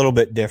felt a little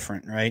bit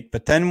different, right?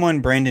 But then when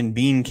Brandon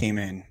Beane came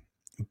in,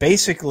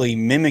 basically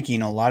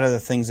mimicking a lot of the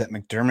things that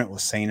McDermott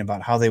was saying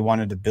about how they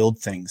wanted to build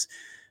things,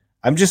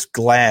 I'm just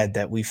glad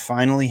that we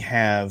finally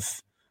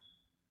have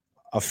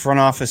a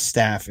front office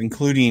staff,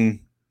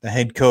 including the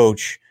head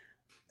coach,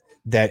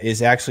 that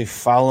is actually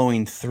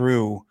following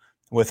through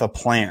with a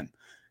plan.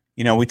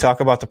 We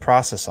talk about the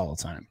process all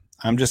the time.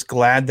 I'm just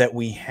glad that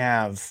we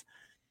have,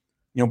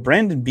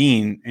 Brandon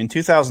Beane in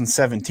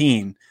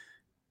 2017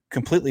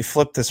 completely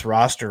flipped this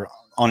roster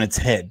on its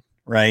head,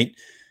 right?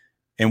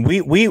 And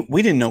we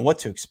didn't know what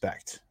to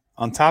expect.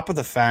 On top of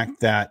the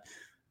fact that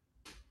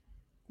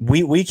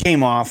we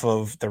came off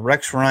of the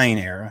Rex Ryan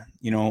era.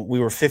 We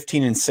were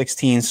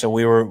 15-16, so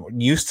we were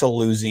used to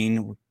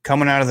losing,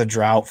 coming out of the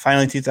drought.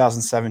 Finally,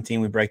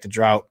 2017, we break the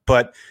drought.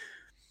 But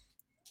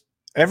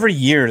every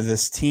year,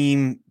 this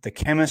team, the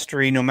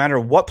chemistry, no matter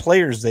what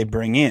players they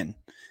bring in,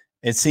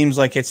 it seems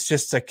like it's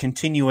just a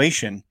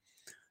continuation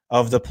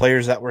of the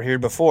players that were here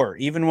before.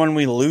 Even when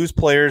we lose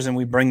players and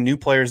we bring new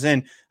players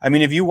in, I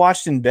mean, if you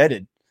watched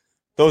Embedded,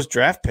 those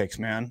draft picks,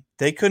 man,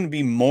 they couldn't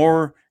be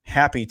more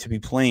happy to be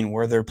playing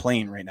where they're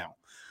playing right now.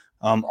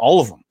 All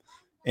of them.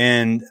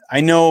 And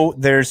I know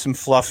there's some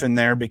fluff in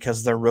there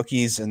because they're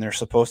rookies and they're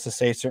supposed to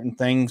say certain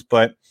things,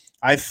 but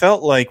I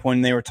felt like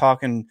when they were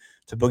talking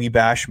to Boogie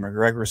Basham or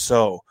Greg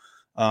Rousseau,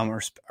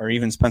 or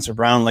even Spencer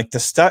Brown, like the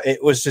stuff,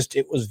 it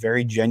was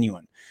very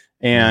genuine.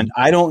 And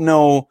I don't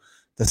know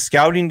the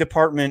scouting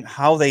department,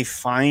 how they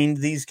find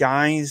these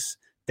guys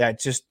that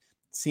just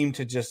seem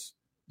to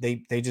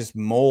they just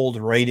mold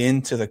right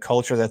into the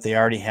culture that they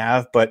already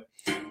have. But,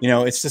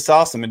 it's just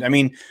awesome. And I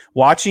mean,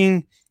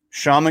 watching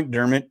Sean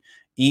McDermott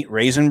eat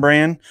Raisin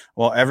Bran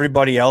while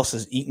everybody else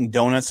is eating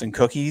donuts and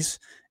cookies,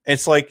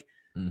 it's like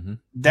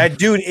that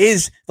dude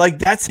is like,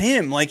 that's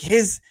him. Like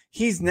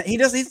he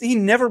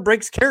never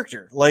breaks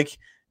character. Like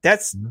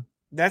that's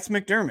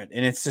McDermott.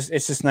 And it's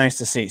just nice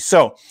to see.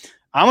 So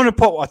I'm going to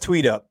put a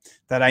tweet up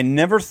that I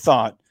never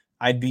thought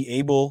I'd be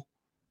able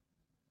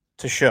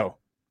to show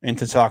and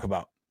to talk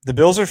about. The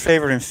Bills are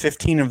favored in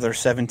 15 of their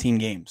 17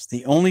 games.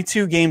 The only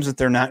two games that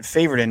they're not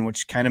favored in,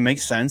 which kind of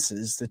makes sense,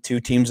 is the two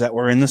teams that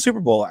were in the Super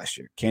Bowl last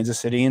year, Kansas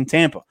City and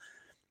Tampa.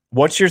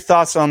 What's your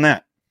thoughts on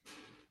that?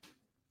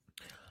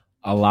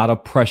 A lot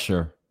of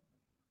pressure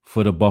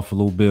for the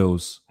Buffalo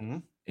Bills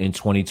in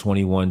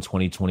 2021,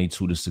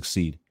 2022 to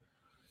succeed.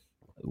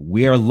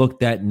 We are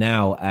looked at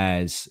now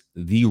as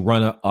the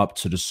runner-up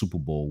to the Super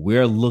Bowl.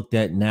 We're looked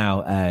at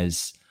now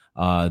as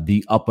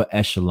the upper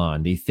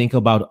echelon. They think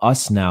about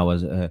us now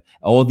as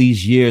all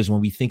these years. When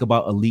we think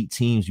about elite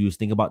teams, we just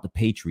think about the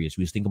Patriots.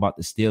 We just think about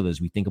the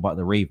Steelers. We think about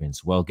the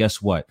Ravens. Well,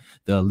 guess what?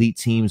 The elite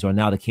teams are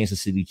now the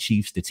Kansas City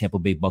Chiefs, the Tampa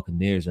Bay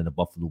Buccaneers, and the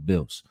Buffalo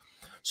Bills.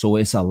 So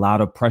it's a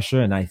lot of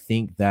pressure, and I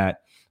think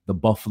that the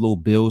Buffalo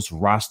Bills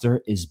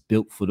roster is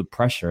built for the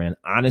pressure. And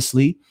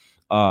honestly,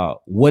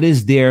 what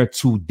is there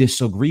to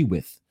disagree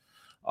with?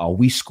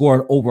 We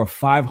scored over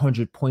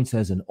 500 points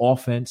as an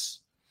offense.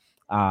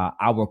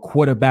 Our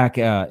quarterback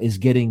is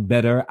getting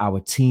better. Our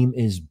team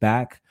is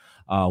back.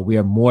 We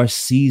are more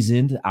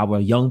seasoned. Our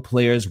young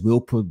players will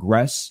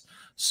progress.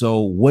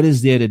 So what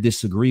is there to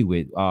disagree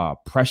with?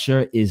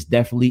 Pressure is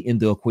definitely in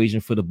the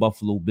equation for the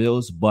Buffalo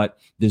Bills, but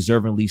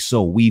deservingly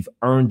so. We've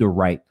earned the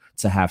right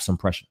to have some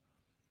pressure.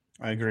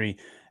 I agree.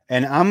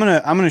 And I'm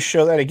gonna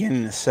show that again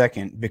in a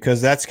second,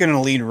 because that's gonna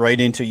lead right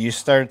into, you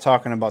started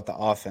talking about the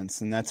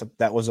offense, and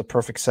that was a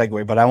perfect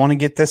segue. But I want to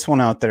get this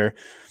one out there.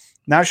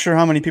 Not sure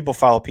how many people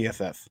follow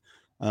PFF.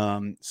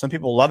 Some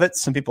people love it,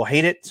 some people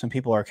hate it, some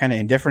people are kind of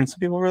indifferent, some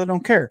people really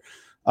don't care.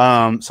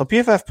 So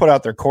PFF put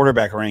out their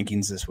quarterback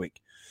rankings this week,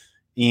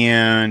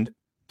 and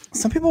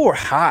some people were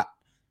hot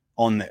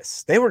on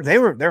this.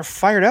 They're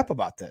fired up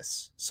about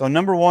this. So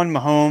number 1,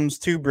 Mahomes;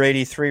 2,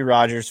 Brady; 3,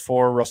 Rodgers;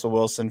 4, Russell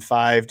Wilson;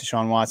 5,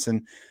 Deshaun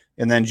Watson.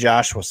 And then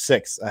Josh was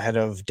 6, ahead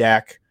of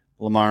Dak,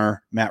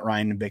 Lamar, Matt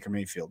Ryan, and Baker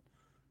Mayfield.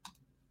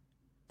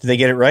 Did they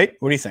get it right?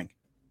 What do you think?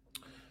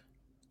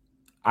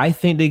 I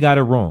think they got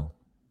it wrong.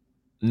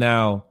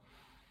 Now,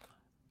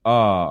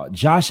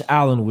 Josh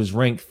Allen was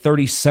ranked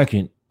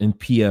 32nd in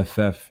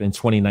PFF in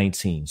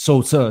 2019.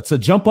 So to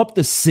jump up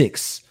to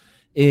 6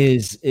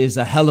 is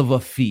a hell of a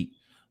feat.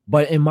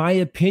 But in my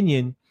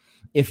opinion,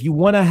 if you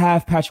want to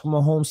have Patrick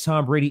Mahomes,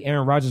 Tom Brady,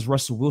 Aaron Rodgers,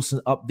 Russell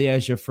Wilson up there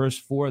as your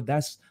first 4,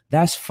 that's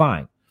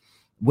fine.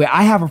 Where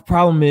I have a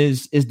problem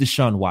is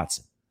Deshaun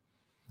Watson.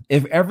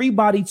 If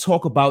everybody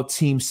talk about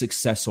team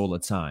success all the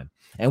time,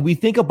 and we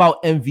think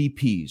about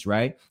MVPs,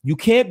 right? You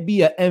can't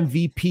be an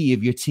MVP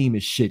if your team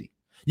is shitty.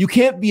 You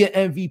can't be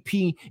an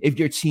MVP if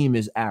your team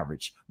is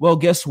average. Well,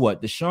 guess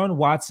what? Deshaun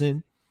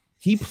Watson,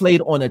 he played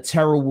on a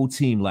terrible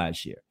team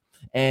last year.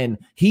 And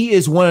he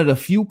is one of the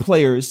few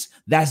players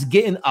that's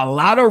getting a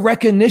lot of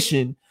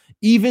recognition,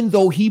 even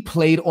though he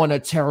played on a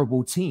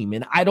terrible team.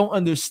 And I don't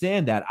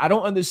understand that. I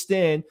don't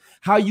understand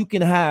how you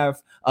can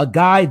have a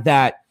guy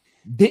that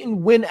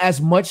didn't win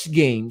as much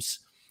games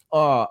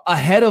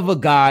ahead of a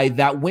guy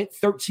that went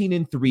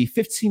 13-3,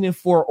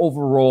 15-4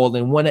 overall,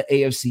 and won an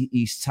AFC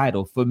East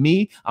title. For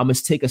me, I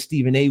must take a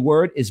Stephen A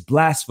word, is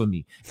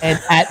blasphemy.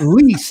 And at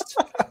least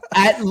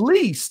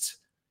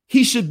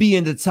he should be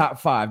in the top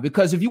 5,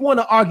 because if you want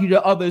to argue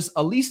the others,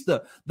 at least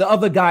the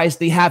other guys,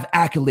 they have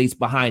accolades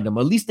behind them.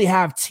 At least they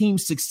have team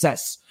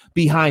success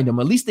behind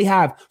them. At least they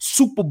have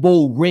Super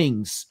Bowl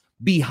rings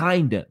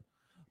behind them.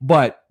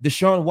 But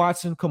Deshaun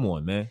Watson, come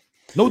on, man.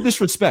 No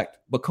disrespect,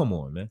 but come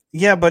on, man.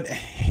 Yeah, but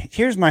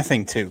here's my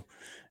thing too.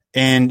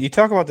 And you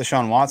talk about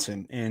Deshaun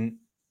Watson, and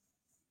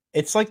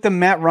it's like the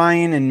Matt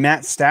Ryan and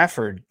Matt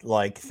Stafford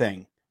like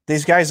thing.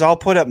 These guys all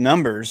put up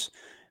numbers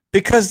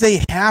because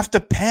they have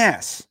to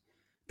pass,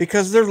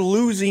 because they're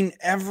losing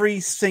every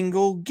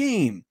single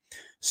game.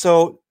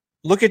 So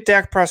look at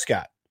Dak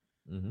Prescott.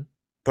 Mm-hmm.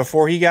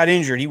 Before he got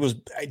injured, he was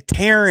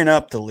tearing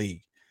up the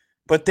league,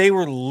 but they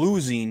were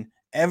losing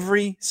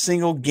every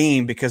single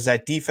game because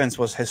that defense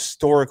was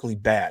historically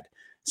bad.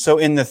 So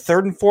in the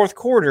 3rd and 4th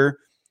quarter,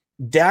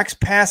 Dak's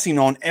passing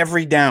on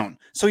every down.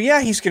 So yeah,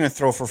 he's going to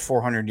throw for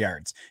 400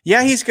 yards.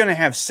 Yeah, he's going to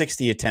have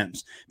 60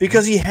 attempts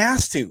because he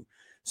has to.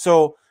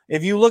 So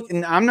if you look,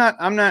 and I'm not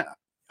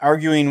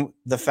arguing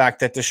the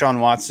fact that Deshaun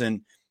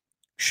Watson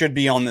should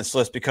be on this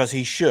list, because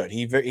he should.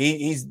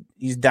 He's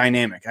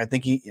dynamic. I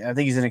think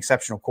he's an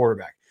exceptional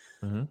quarterback.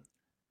 Mm-hmm.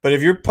 But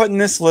if you're putting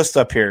this list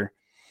up here,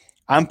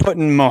 I'm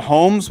putting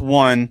Mahomes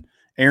 1,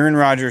 Aaron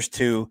Rodgers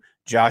 2,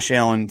 Josh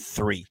Allen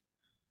 3.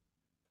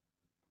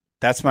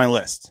 That's my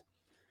list,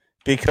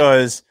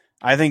 because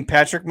I think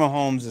Patrick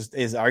Mahomes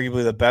is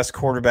arguably the best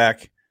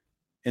quarterback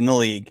in the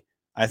league.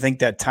 I think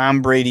that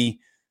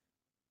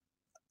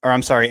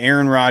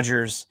Aaron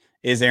Rodgers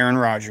is Aaron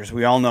Rodgers.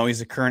 We all know he's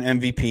the current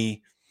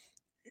MVP.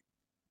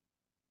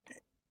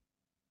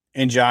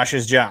 And Josh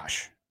is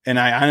Josh. And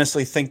I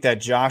honestly think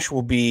that Josh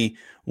will be,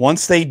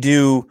 once they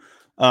do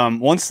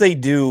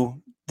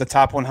the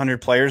top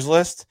 100 players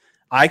list,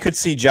 I could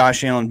see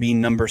Josh Allen being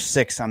number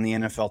 6 on the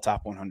NFL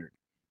top 100.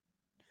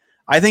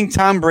 I think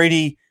Tom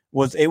Brady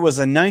was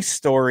a nice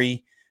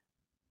story.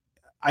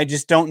 I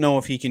just don't know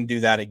if he can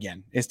do that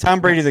again. Is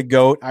Tom Brady the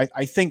GOAT?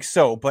 I think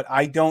so, but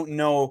I don't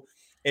know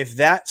if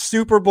that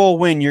Super Bowl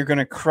win, you're going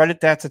to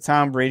credit that to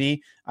Tom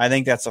Brady. I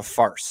think that's a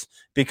farce,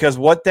 because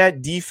what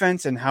that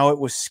defense and how it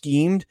was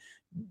schemed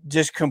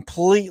just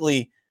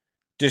completely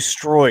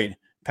destroyed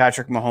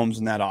Patrick Mahomes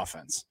in that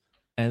offense.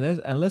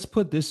 And let's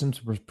put this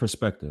into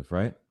perspective,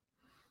 right?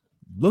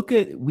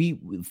 We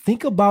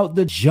think about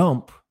the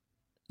jump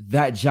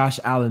that Josh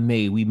Allen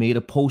made. We made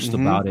a post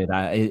about it.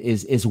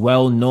 Is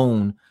well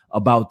known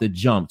about the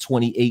jump.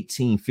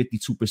 2018,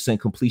 52%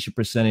 completion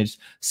percentage,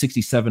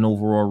 67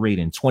 overall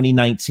rating.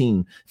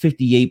 2019,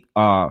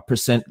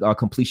 58%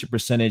 completion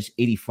percentage,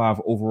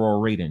 85 overall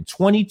rating.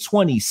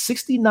 2020,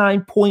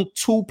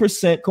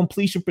 69.2%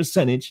 completion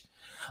percentage,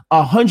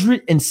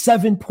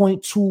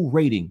 107.2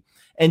 rating.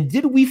 And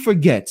did we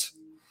forget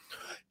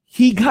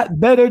he got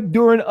better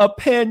during a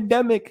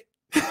pandemic?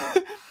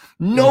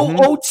 No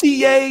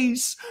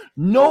OTAs,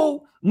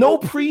 no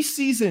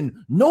preseason,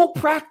 no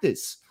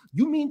practice.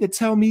 You mean to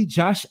tell me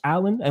Josh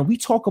Allen, and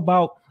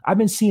I've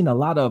been seeing a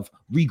lot of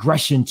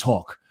regression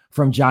talk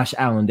from Josh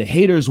Allen. The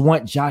haters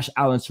want Josh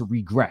Allen to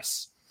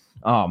regress.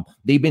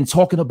 They've been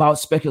talking about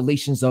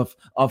speculations of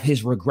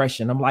his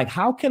regression. I'm like,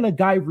 how can a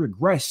guy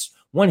regress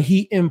when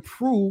he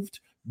improved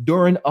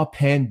during a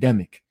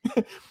pandemic?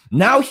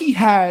 Now he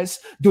has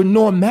the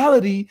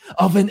normality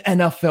of an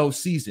NFL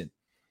season.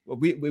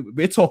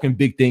 We're talking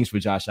big things for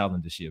Josh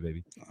Allen this year,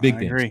 baby. Big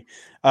things.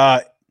 I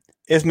agree.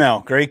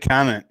 Ismail, great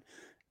comment.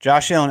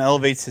 Josh Allen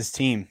elevates his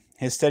team.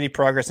 His steady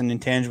progress in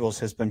intangibles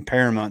has been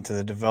paramount to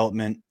the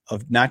development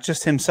of not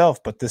just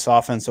himself, but this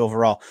offense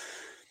overall.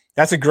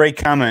 That's a great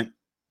comment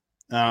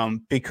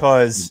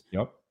because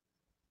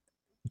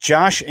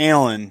Josh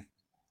Allen,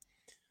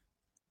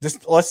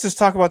 let's just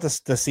talk about the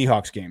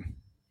Seahawks game.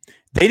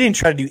 They didn't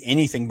try to do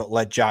anything but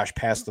let Josh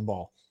pass the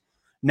ball.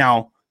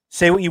 Now,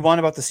 say what you want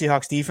about the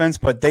Seahawks defense,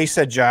 but they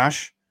said,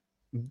 Josh,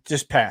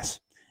 just pass.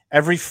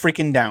 Every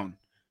freaking down.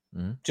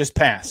 Just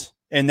pass.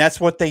 And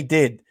that's what they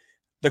did.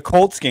 The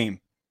Colts game.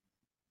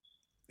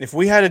 If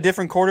we had a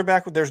different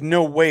quarterback, there's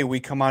no way we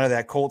come out of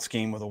that Colts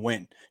game with a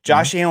win.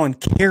 Josh Allen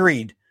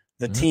carried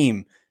the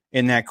team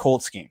in that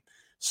Colts game.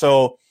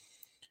 So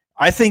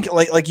I think,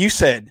 like you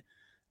said,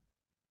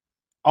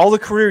 all the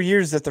career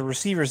years that the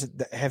receivers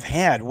have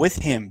had with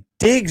him,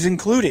 Diggs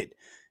included.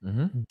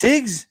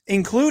 Diggs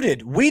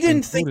included. We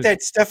didn't think that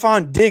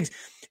Stephon Diggs,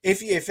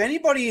 if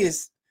anybody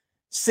is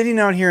sitting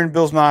out here in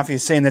Bills Mafia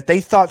saying that they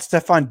thought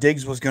Stephon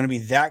Diggs was going to be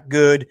that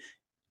good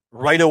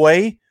right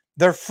away,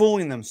 they're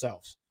fooling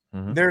themselves.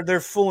 They're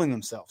fooling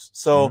themselves.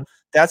 So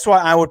that's why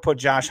I would put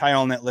Josh high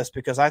on that list,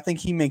 because I think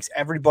he makes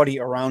everybody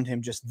around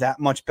him just that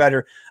much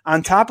better.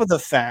 On top of the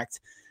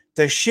fact,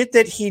 the shit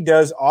that he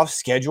does off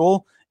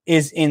schedule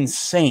is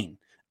insane.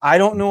 I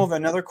don't know of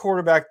another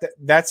quarterback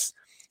that's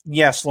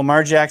yes,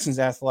 Lamar Jackson's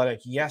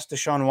athletic. Yes,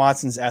 Deshaun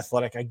Watson's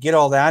athletic. I get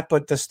all that,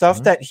 but the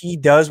stuff that he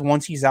does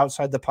once he's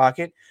outside the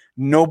pocket,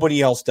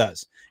 nobody else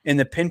does. And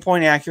the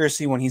pinpoint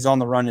accuracy when he's on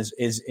the run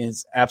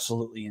is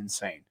absolutely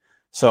insane.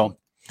 So,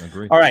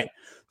 agree. All right.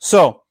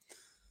 So,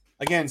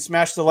 again,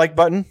 smash the like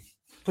button.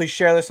 Please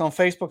share this on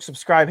Facebook.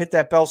 Subscribe. Hit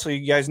that bell so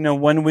you guys know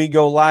when we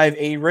go live.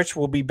 Rich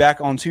will be back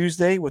on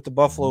Tuesday with the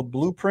Buffalo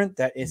Blueprint.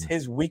 That is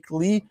his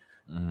weekly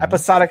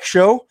episodic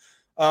show.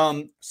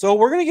 So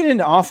we're going to get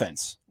into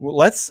offense.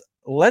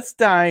 Let's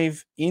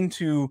dive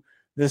into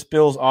this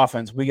Bills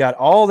offense. We got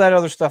all that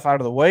other stuff out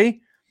of the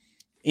way,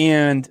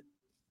 and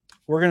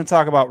we're going to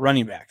talk about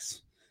running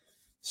backs.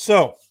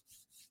 So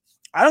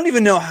I don't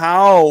even know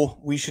how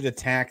we should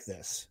attack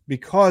this,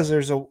 because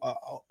there's a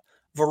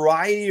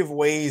variety of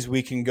ways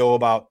we can go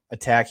about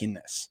attacking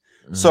this.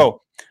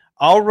 So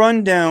I'll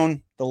run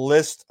down the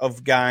list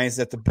of guys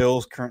that the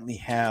Bills currently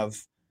have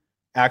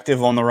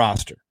active on the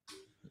roster.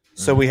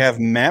 So we have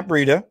Matt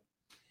Breida,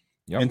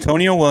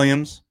 Antonio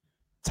Williams,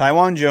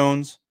 Tywan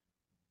Jones,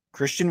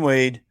 Christian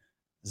Wade,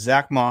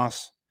 Zach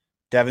Moss,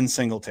 Devin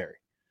Singletary.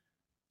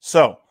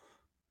 So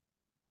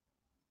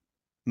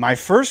my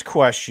first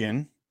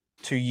question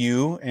to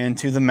you and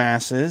to the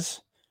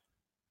masses,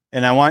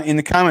 and I want in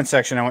the comment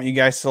section, I want you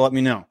guys to let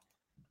me know.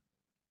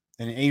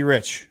 And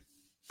Rich,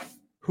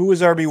 who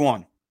is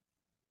RB1?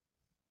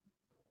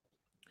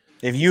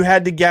 If you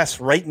had to guess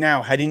right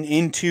now, heading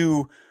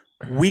into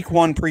week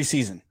 1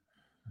 preseason,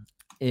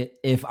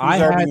 if I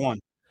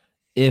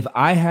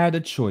had a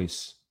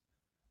choice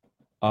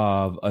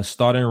of a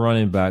starting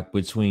running back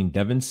between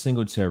Devin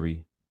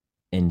Singletary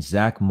and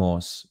Zach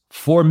Moss,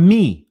 for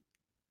me,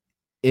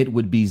 it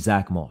would be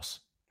Zach Moss.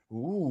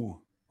 Ooh.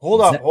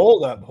 Hold up.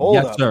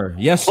 Yes, sir.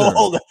 Yes, sir.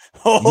 Hold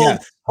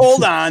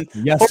on.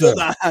 Yes, sir. Hold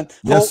on.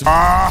 Yes, sir.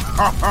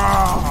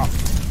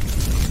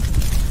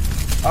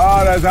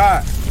 Oh, that's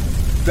hot.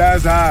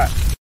 That's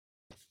hot.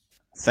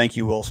 Thank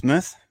you, Will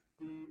Smith.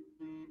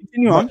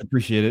 Continue on.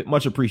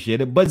 Much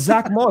appreciated. But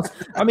Zach Moss,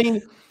 I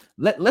mean,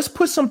 let's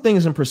put some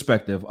things in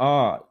perspective.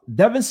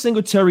 Devin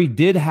Singletary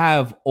did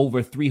have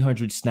over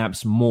 300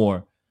 snaps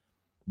more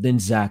than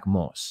Zach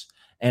Moss.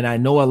 And I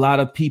know a lot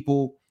of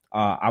people,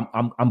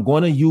 I'm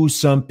going to use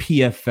some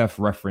PFF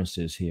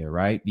references here,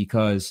 right?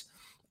 Because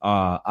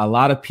a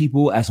lot of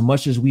people, as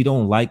much as we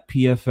don't like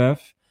PFF,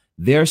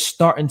 they're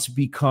starting to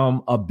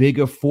become a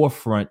bigger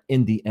forefront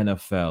in the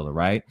NFL,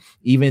 right?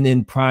 Even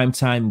in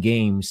primetime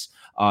games,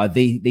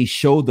 they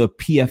show the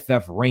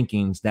PFF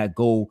rankings that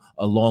go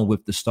along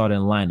with the starting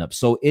lineup.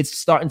 So it's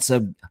starting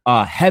to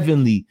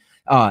heavily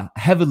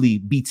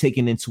be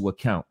taken into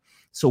account.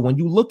 So when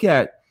you look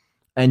at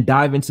and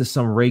dive into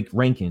some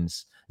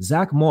rankings,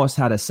 Zach Moss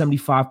had a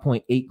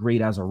 75.8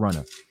 grade as a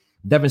runner.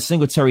 Devin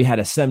Singletary had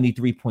a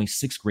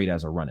 73.6 grade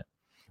as a runner.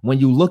 When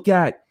you look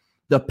at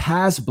the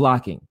pass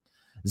blocking,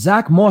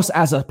 Zach Moss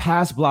as a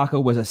pass blocker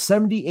was a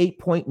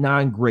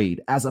 78.9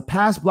 grade. As a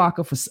pass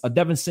blocker for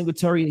Devin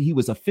Singletary, he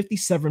was a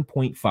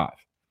 57.5.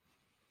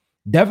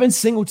 Devin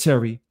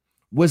Singletary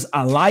was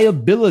a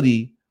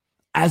liability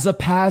as a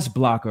pass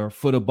blocker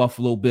for the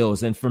Buffalo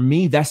Bills. And for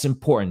me, that's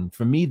important.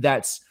 For me,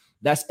 that's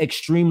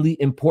extremely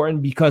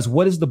important, because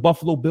what is the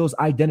Buffalo Bills'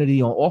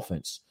 identity on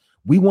offense?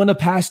 We want to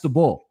pass the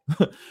ball.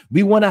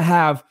 We want to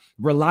have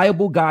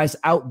reliable guys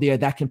out there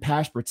that can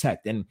pass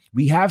protect. And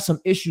we have some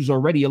issues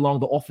already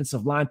along the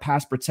offensive line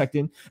pass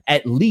protecting.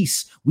 At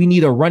least we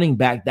need a running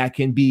back that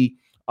can be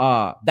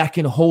that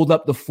can hold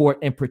up the fort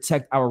and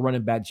protect our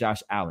running back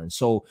Josh Allen.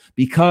 So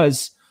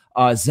because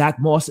Zach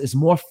Moss is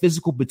more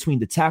physical between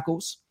the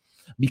tackles,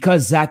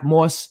 because Zach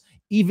Moss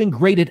even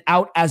graded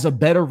out as a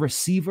better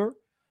receiver,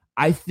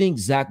 I think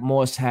Zach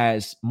Moss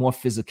has more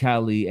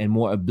physicality and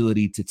more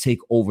ability to take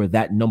over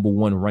that number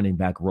one running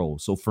back role.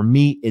 So for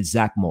me, it's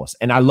Zach Moss.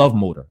 And I love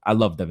Motor. I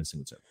love Devin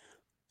Singletary.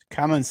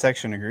 Comment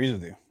section agrees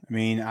with you. I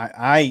mean,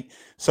 I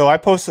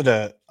posted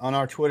on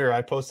our Twitter,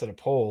 I posted a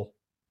poll.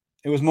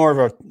 It was more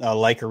of a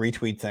like or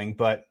retweet thing,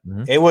 but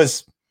it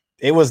was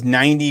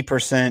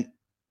 90%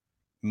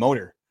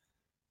 Motor,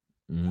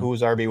 who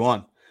was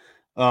RB1.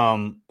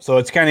 So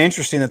it's kind of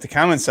interesting that the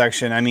comment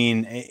section, I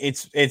mean,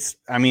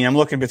 I'm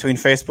looking between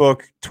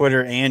Facebook,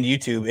 Twitter, and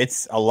YouTube.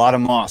 It's a lot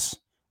of Moss,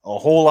 a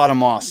whole lot of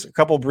Moss, a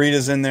couple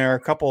Breidas in there, a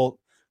couple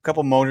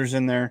Motors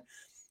in there.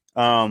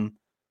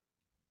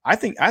 I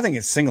think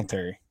it's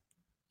Singletary.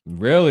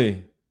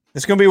 Really?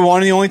 It's going to be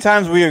one of the only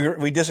times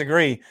we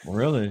disagree.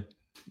 Really?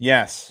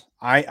 Yes.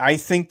 I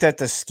think that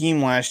the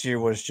scheme last year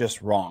was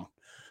just wrong.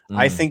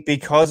 I think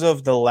because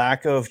of the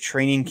lack of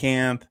training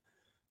camp,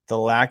 the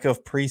lack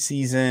of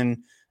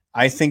preseason,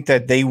 I think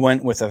that they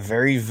went with a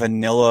very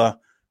vanilla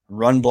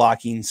run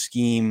blocking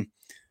scheme,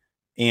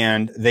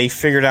 and they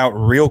figured out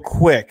real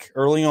quick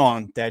early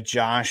on that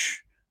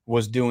Josh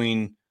was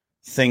doing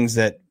things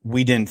that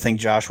we didn't think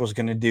Josh was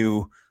going to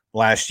do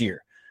last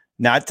year.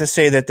 Not to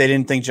say that they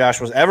didn't think Josh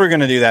was ever going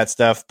to do that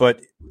stuff,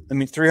 but I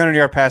mean,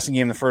 300-yard passing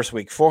game the first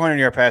week,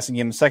 400-yard passing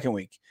game the second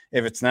week.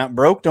 If it's not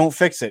broke, don't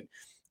fix it.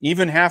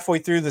 Even halfway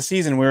through the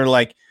season, we were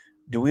like,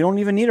 we don't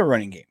even need a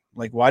running game.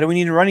 Like, why do we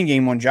need a running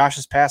game when Josh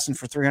is passing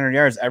for 300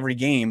 yards every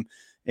game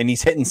and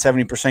he's hitting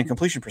 70%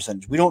 completion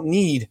percentage? We don't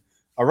need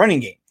a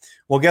running game.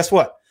 Well, guess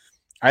what?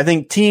 I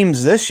think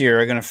teams this year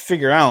are going to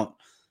figure out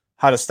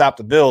how to stop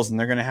the Bills, and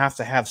they're going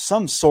to have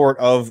some sort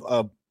of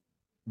a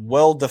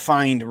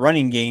well-defined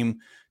running game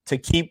to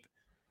keep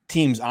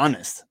teams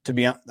honest, to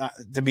be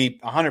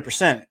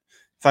 100%.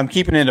 If I'm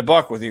keeping it a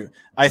buck with you,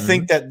 I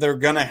think that they're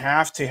going to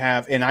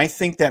have, and I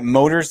think that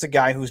Motor's the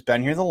guy who's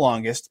been here the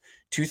longest.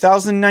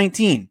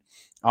 2019,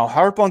 I'll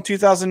harp on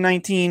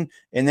 2019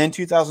 and then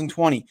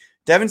 2020.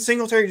 Devin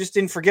Singletary just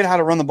didn't forget how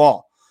to run the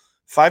ball.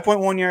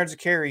 5.1 yards a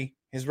carry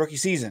his rookie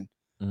season.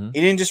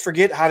 He didn't just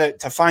forget how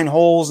to find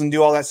holes and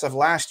do all that stuff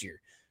last year.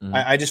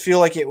 I just feel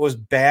like it was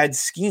bad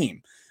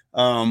scheme.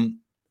 And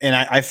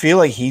I feel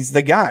like he's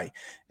the guy.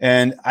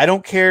 And I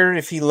don't care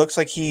if he looks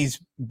like he's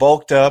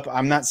bulked up.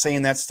 I'm not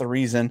saying that's the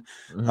reason.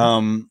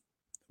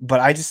 But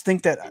I just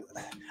think that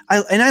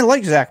I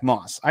like Zach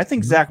Moss. I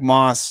think Zach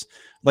Moss,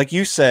 like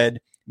you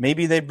said,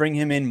 maybe they bring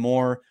him in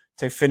more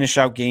to finish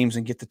out games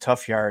and get the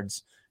tough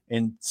yards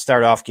and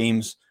start off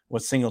games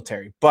with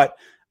Singletary. But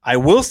I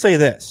will say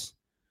this.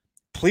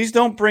 Please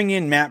don't bring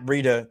in Matt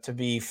Breida to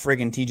be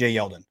friggin' TJ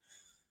Yeldon.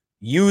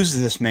 Use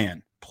this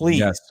man.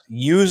 Please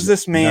use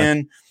this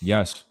man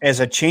as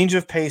a change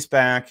of pace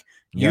back.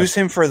 Use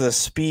him for the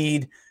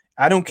speed.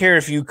 I don't care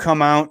if you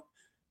come out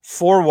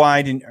 4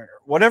 wide and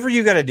whatever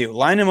you got to do.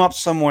 Line him up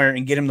somewhere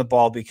and get him the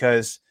ball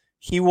because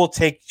he will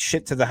take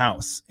shit to the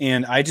house.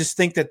 And I just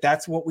think that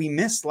that's what we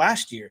missed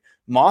last year.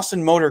 Moss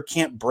and Motor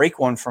can't break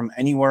one from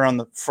anywhere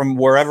from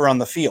wherever on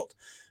the field.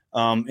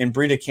 And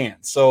Breida can.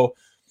 So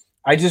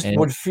I just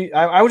would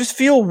just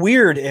feel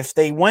weird if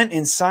they went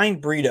and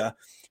signed Breida,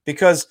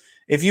 because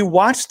if you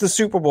watch the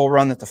Super Bowl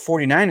run that the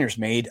 49ers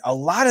made, a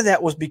lot of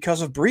that was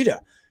because of Breida.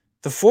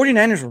 The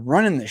 49ers were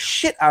running the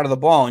shit out of the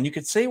ball, and you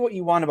could say what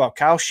you want about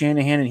Kyle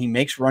Shanahan and he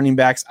makes running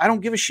backs. I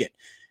don't give a shit.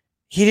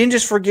 He didn't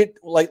just forget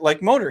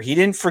like Motor. He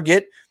didn't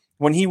forget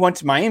when he went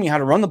to Miami how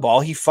to run the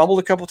ball. He fumbled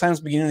a couple times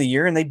at the beginning of the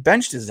year, and they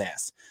benched his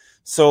ass.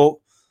 So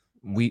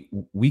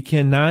we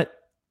cannot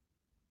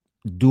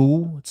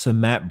do to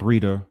Matt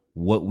Breida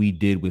what we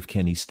did with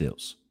Kenny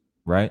Stills,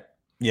 right?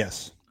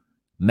 Yes.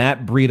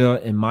 Matt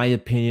Breida, in my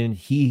opinion,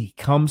 he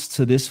comes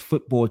to this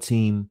football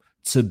team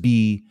to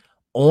be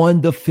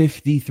on the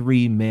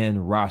 53-man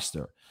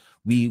roster.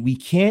 We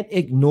can't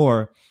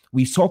ignore,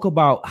 we talk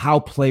about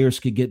how players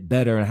could get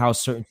better and how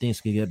certain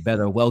things could get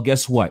better. Well,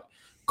 guess what?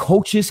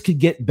 Coaches could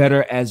get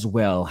better as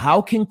well.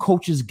 How can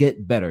coaches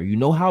get better? You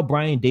know how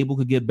Brian Dable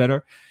could get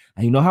better?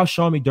 And you know how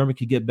Sean McDermott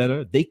could get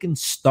better? They can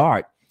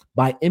start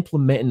by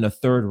implementing a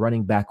third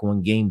running back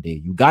on game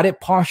day. You got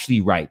it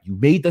partially right. You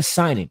made the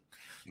signing.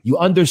 You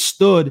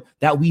understood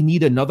that we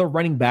need another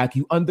running back.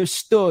 You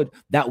understood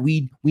that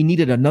we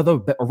needed another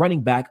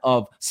running back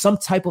of some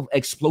type of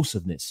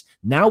explosiveness.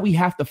 Now we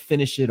have to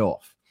finish it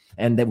off.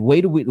 And the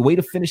way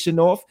to finish it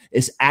off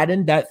is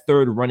adding that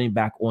third running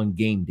back on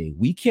game day.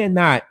 We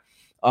cannot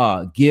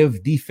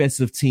give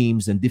defensive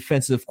teams and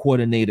defensive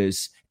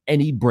coordinators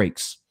any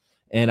breaks.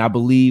 And I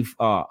believe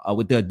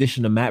with the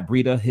addition of Matt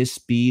Breida, his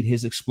speed,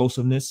 his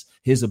explosiveness,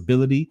 his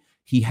ability,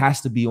 he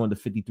has to be on the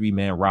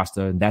 53-man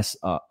roster. And that's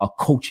a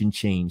coaching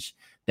change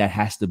that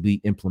has to be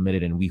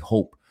implemented. And we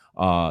hope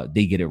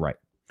they get it right.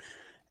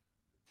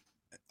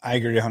 I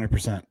agree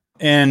 100%.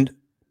 And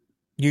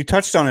you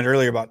touched on it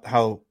earlier about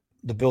how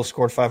the Bills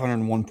scored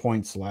 501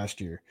 points last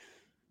year.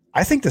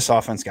 I think this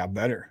offense got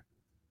better.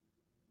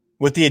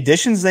 with the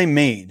additions they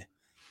made,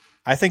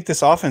 I think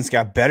this offense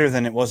got better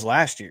than it was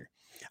last year.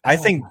 I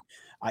think,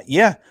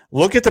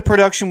 look at the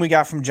production we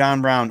got from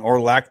John Brown or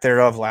lack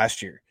thereof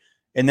last year.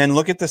 And then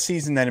look at the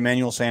season that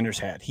Emmanuel Sanders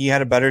had. He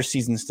had a better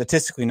season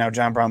statistically. Now,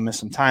 John Brown missed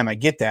some time. I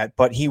get that.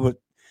 But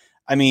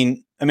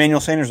Emmanuel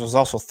Sanders was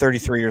also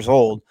 33 years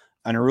old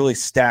on a really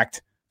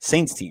stacked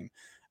Saints team.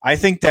 I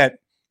think that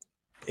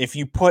if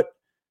you put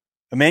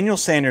Emmanuel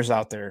Sanders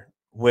out there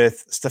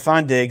with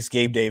Stephon Diggs,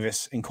 Gabe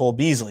Davis, and Cole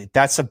Beasley,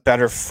 that's a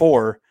better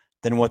 4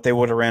 than what they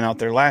would have ran out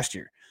there last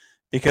year.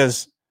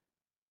 Because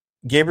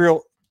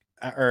Emmanuel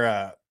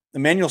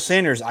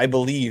Sanders, I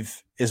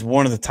believe, is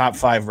one of the top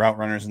 5 route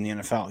runners in the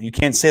NFL. You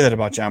can't say that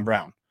about John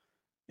Brown.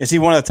 Is he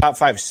one of the top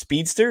 5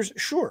 speedsters?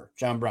 Sure,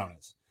 John Brown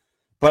is.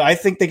 But I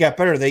think they got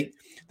better. They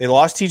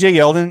lost TJ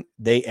Yeldon.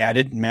 They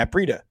added Matt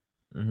Breida,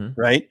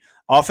 right?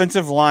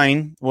 Offensive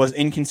line was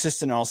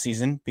inconsistent all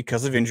season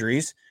because of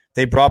injuries.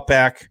 They're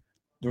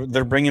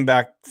bringing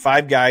back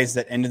 5 guys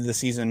that ended the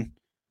season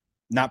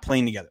not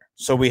playing together.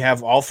 So we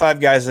have all 5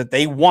 guys that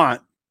they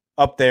want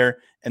up there,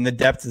 and the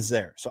depth is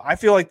there. So I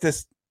feel like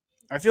this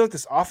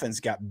offense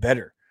got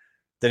better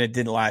than it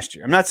did last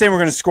year. I'm not saying we're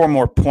going to score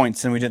more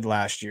points than we did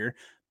last year,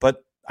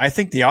 but I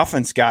think the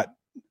offense got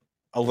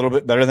a little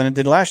bit better than it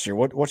did last year.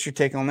 What's your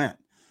take on that?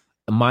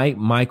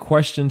 My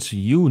question to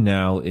you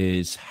now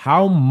is,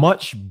 how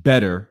much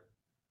better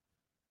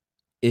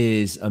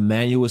is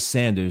Emmanuel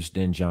Sanders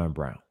than John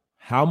Brown?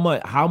 How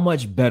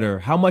much better,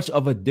 how much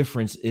of a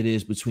difference it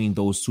is between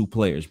those two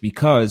players?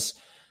 Because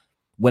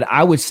what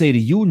I would say to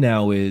you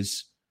now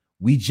is,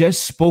 we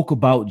just spoke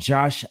about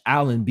Josh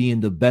Allen being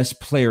the best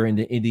player in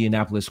the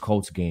Indianapolis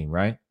Colts game,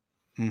 right?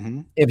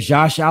 Mm-hmm. If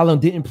Josh Allen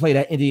didn't play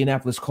that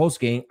Indianapolis Colts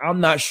game, I'm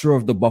not sure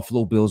if the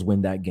Buffalo Bills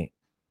win that game.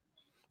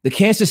 The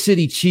Kansas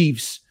City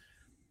Chiefs,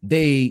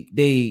 they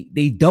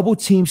double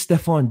teamed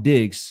Stephon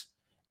Diggs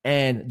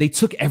and they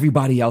took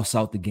everybody else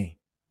out the game,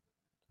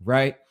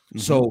 right? Mm-hmm.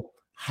 So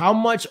how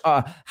much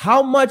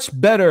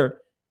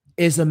better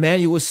is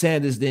Emmanuel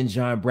Sanders than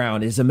John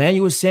Brown? Is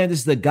Emmanuel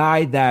Sanders the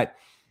guy that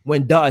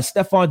when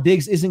Stephon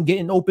Diggs isn't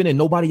getting open and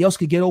nobody else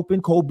could get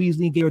open, Cole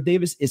Beasley and Gabe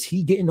Davis, is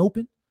he getting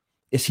open?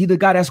 Is he the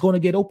guy that's going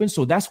to get open?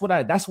 So that's what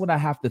I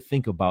have to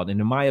think about.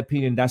 And in my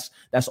opinion, that's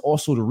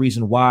also the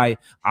reason why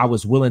I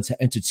was willing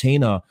to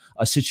entertain a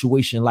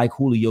situation like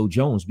Julio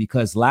Jones,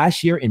 because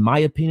last year, in my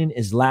opinion,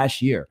 is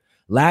last year.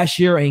 Last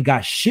year ain't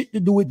got shit to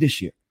do with this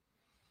year.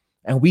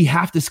 And we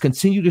have to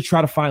continue to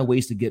try to find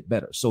ways to get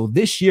better. So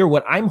this year,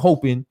 what I'm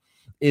hoping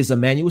is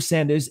Emmanuel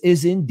Sanders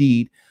is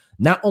indeed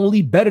not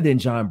only better than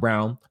John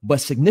Brown,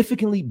 but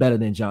significantly better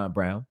than John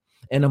Brown.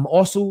 And I'm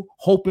also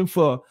hoping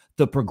for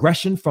the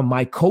progression from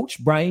my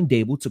coach, Brian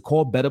Dable, to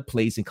call better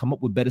plays and come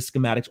up with better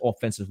schematics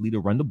offensively to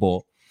run the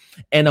ball.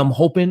 And I'm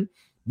hoping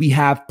we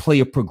have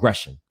player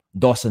progression.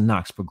 Dawson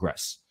Knox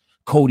progress,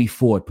 Cody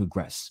Ford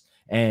progress,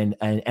 and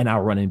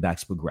our running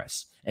backs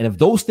progress. And if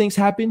those things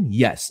happen,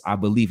 yes, I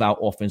believe our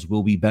offense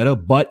will be better,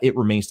 but it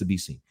remains to be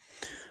seen.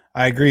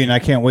 I agree, and I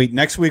can't wait.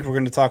 Next week, we're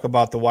going to talk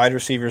about the wide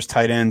receivers,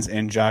 tight ends,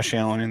 and Josh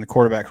Allen in the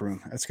quarterback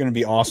room. That's going to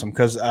be awesome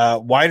because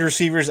wide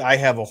receivers, I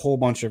have a whole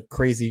bunch of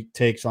crazy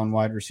takes on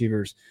wide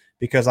receivers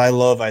because I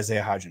love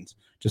Isaiah Hodgins.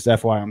 Just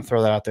FYI, I'm going to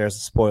throw that out there as a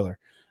spoiler.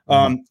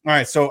 All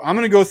right, so I'm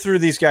going to go through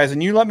these guys,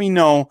 and you let me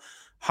know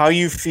how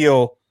you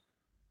feel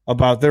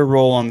about their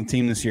role on the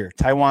team this year.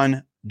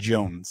 Taiwan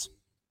Jones.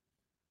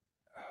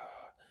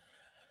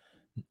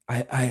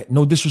 I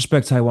no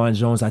disrespect, Taiwan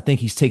Jones. I think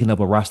he's taken up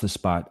a roster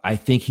spot. I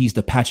think he's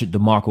the Patrick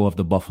DeMarco of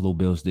the Buffalo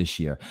Bills this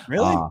year.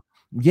 Really?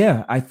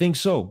 Yeah, I think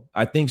so.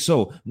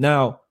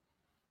 Now,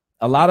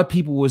 a lot of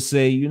people would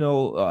say, he's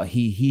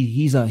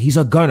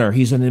a gunner.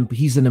 He's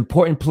an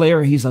important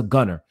player. He's a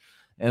gunner,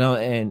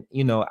 and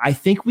I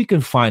think we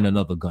can find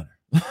another gunner.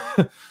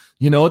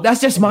 That's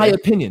just my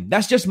opinion.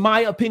 That's just my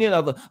opinion.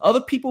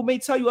 Other people may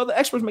tell you, other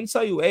experts may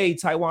tell you, hey,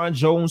 Taiwan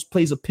Jones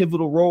plays a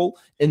pivotal role.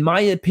 In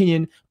my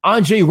opinion,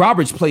 Andre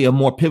Roberts play a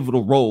more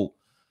pivotal role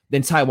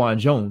than Taiwan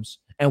Jones.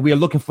 And we are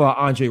looking for an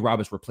Andre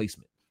Roberts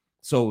replacement.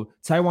 So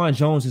Taiwan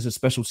Jones is a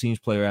special teams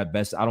player at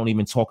best. I don't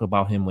even talk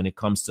about him when it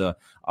comes to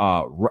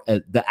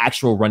the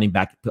actual running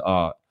back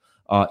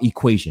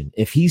equation.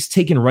 If he's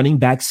taking running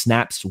back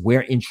snaps,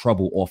 we're in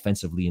trouble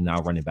offensively in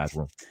our running back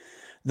room.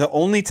 The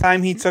only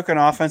time he took an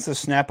offensive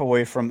snap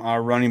away from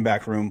our running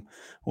back room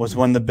was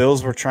when the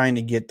Bills were trying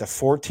to get the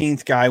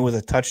 14th guy with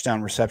a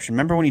touchdown reception.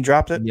 Remember when he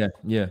dropped it?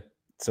 Yeah.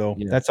 So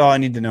that's all I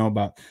need to know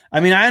about. I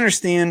mean, I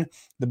understand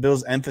the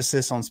Bills'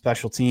 emphasis on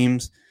special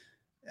teams.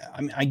 I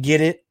mean, I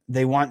get it.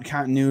 They want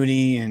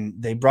continuity, and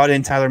they brought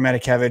in Tyler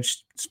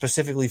Matakevich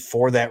specifically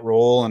for that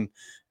role. And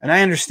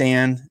I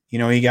understand,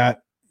 he got,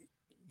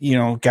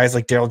 guys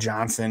like Daryl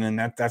Johnson,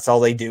 and that's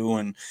all they do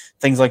and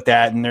things like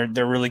that. And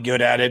they're really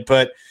good at it.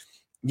 But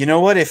you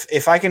know what?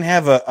 If I can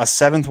have a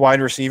seventh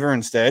wide receiver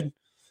instead,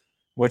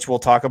 which we'll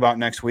talk about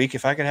next week,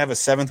 if I could have a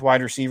seventh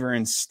wide receiver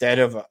instead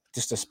of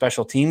just a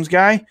special teams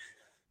guy,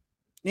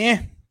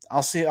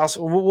 I'll see.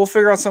 We'll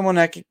figure out someone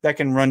that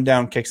can run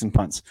down kicks and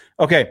punts.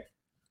 Okay,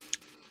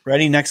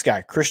 ready? Next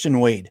guy, Christian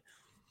Wade.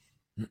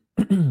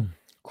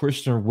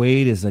 Christian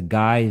Wade is a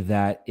guy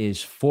that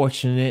is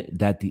fortunate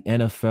that the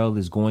NFL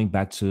is going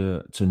back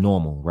to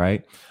normal,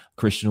 right?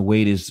 Christian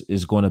Wade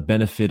is going to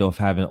benefit of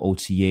having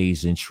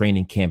OTAs and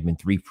training camp and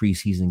 3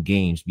 preseason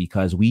games,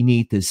 because we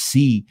need to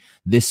see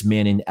this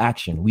man in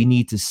action. We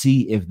need to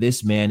see if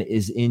this man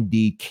is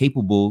indeed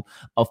capable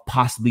of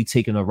possibly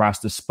taking a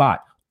roster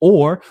spot,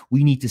 or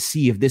we need to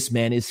see if this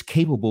man is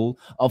capable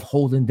of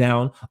holding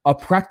down a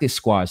practice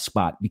squad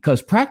spot,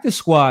 because practice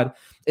squad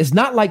is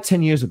not like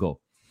 10 years ago,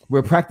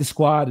 where practice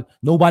squad,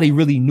 nobody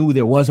really knew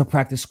there was a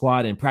practice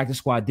squad, and practice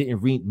squad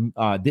didn't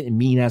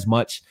mean as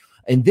much.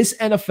 In this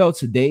NFL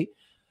today,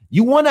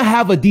 you want to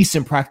have a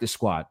decent practice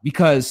squad,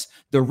 because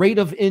the rate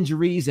of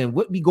injuries and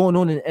what be going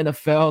on in the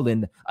NFL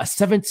and a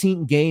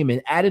 17th game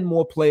and adding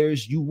more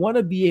players, you want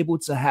to be able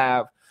to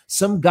have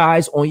some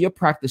guys on your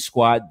practice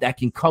squad that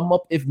can come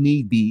up if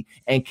need be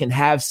and can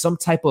have some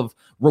type of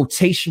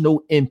rotational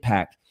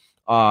impact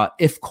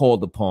if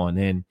called upon.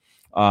 And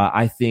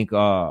I think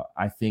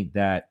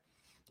that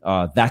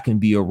that can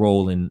be a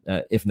role in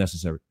if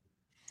necessary.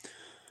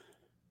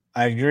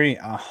 I agree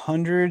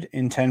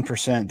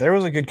 110%. There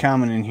was a good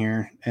comment in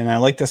here, and I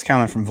like this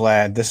comment from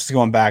Vlad. This is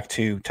going back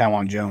to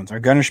Taiwan Jones. Our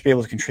gunners should be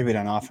able to contribute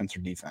on offense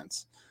or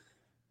defense.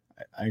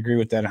 I agree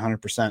with that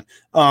 100%.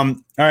 All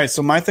right,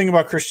 so my thing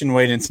about Christian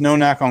Wade, and it's no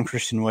knock on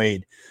Christian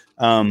Wade.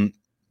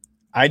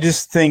 I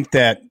just think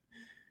that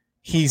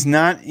he's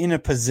not in a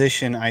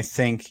position, I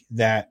think,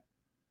 that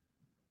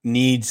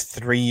needs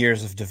 3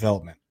 years of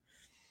development.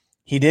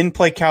 He didn't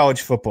play college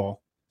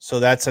football,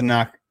 so that's a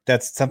knock.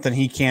 That's something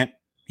he can't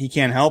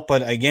help.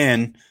 But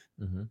again,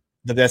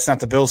 that's not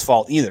the Bills'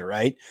 fault either,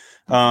 right?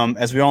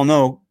 As we all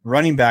know,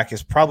 running back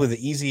is probably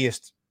the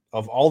easiest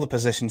of all the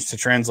positions to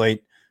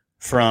translate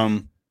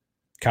from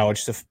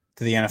college to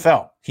the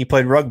NFL. He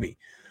played rugby.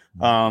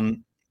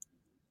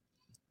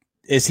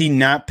 Is he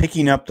not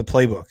picking up the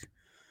playbook?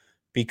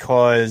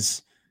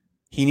 Because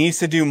he needs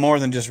to do more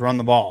than just run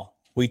the ball.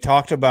 We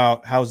talked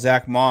about how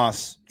Zach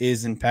Moss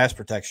is in pass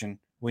protection.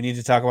 We need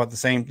to talk about the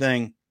same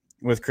thing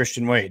with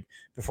Christian Wade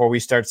before we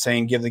start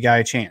saying give the guy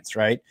a chance,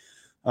 right?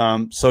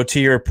 So to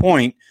your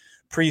point,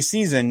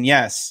 preseason,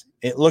 yes,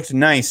 it looked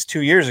nice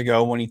 2 years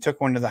ago when he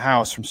took one to the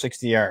house from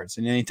 60 yards,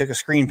 and then he took a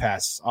screen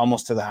pass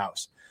almost to the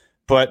house.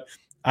 But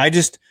I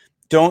just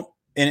don't,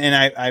 and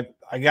I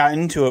got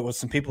into it with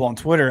some people on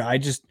Twitter. I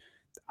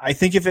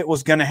think if it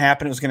was going to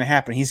happen, it was going to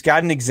happen. He's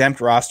got an exempt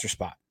roster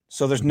spot,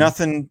 so there's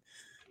nothing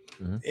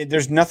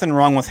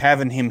wrong with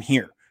having him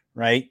here.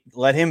 Right?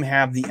 Let him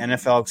have the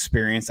NFL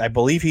experience. I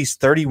believe he's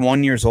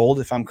 31 years old,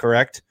 if I'm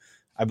correct.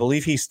 I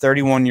believe he's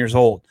 31 years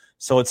old.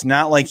 So it's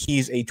not like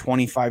he's a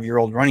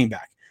 25-year-old running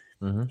back.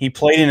 He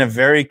played in a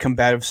very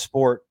combative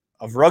sport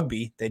of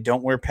rugby. They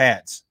don't wear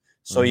pads.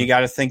 So you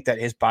got to think that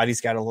his body's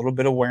got a little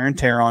bit of wear and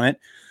tear on it.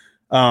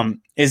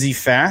 Is he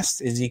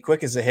fast? Is he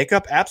quick as a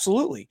hiccup?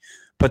 Absolutely.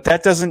 But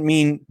that doesn't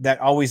mean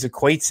that always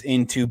equates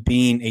into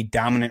being a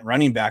dominant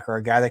running back or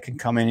a guy that can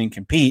come in and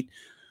compete.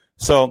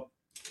 So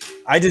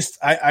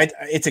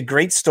it's a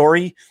great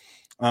story.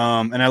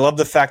 And I love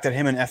the fact that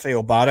him and F.A.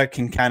 Obata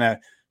can kind of,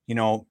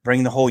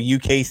 bring the whole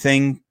UK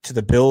thing to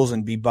the Bills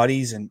and be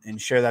buddies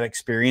and share that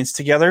experience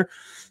together.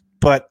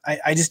 But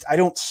I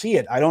don't see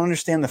it. I don't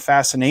understand the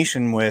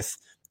fascination with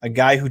a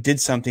guy who did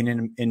something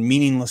in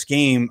meaningless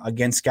game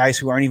against guys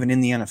who aren't even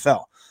in the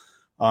NFL.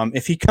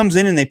 If he comes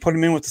in and they put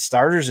him in with the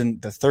starters in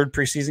the third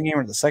preseason game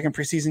or the second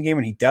preseason game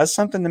and he does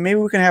something, then maybe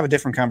we can have a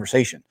different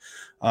conversation.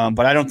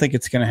 But I don't think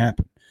it's going to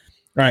happen.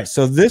 All right,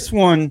 so this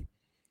one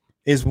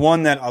is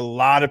one that a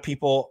lot of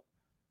people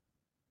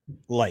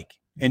like.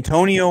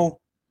 Antonio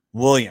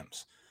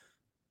Williams.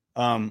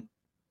 I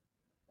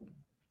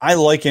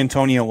like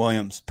Antonio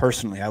Williams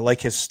personally. I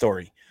like his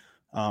story.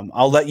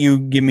 I'll let you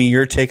give me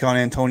your take on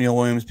Antonio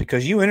Williams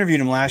because you interviewed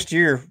him last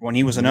year when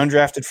he was an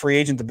undrafted free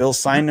agent. The Bills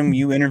signed him.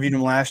 You interviewed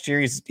him last year.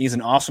 He's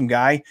an awesome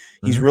guy.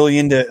 He's really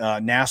into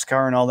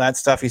NASCAR and all that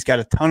stuff. He's got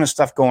a ton of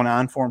stuff going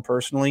on for him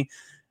personally.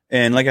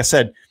 And like I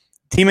said,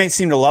 teammates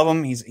seem to love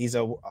him. He's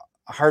a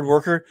hard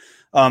worker.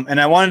 And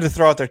I wanted to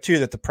throw out there too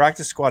that the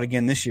practice squad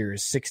again this year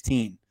is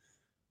 16.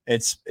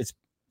 It's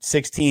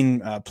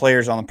 16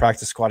 players on the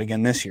practice squad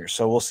again this year.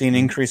 So we'll see an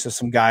increase of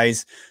some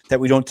guys that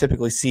we don't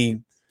typically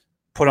see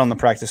put on the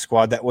practice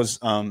squad. That was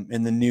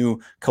in the new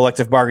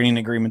collective bargaining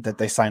agreement that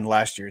they signed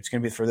last year. It's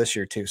going to be for this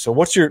year too. So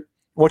what's your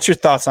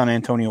thoughts on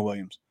Antonio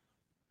Williams?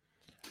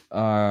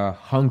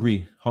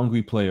 Hungry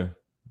player.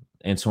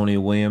 Antonio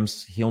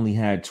Williams, he only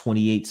had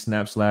 28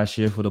 snaps last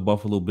year for the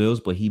Buffalo Bills,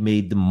 but he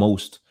made the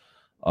most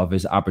of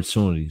his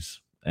opportunities.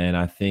 And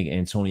I think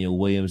Antonio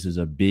Williams is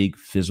a big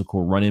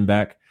physical running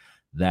back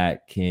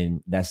that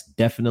should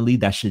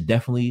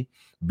definitely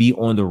be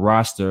on the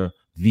roster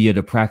via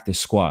the practice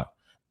squad.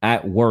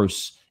 At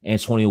worst,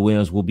 Antonio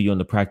Williams will be on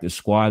the practice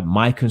squad.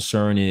 My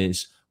concern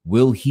is,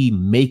 will he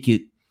make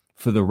it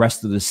for the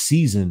rest of the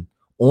season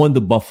on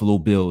the Buffalo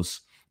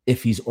Bills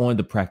if he's on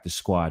the practice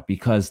squad?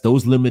 Because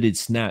those limited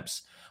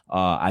snaps,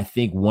 I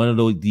think one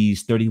of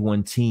these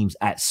 31 teams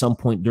at some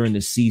point during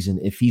the season,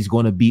 if he's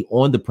going to be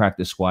on the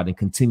practice squad and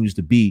continues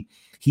to be,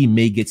 he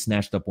may get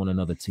snatched up on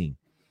another team.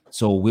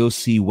 So we'll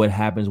see what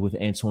happens with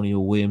Antonio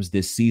Williams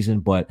this season,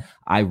 but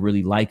I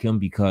really like him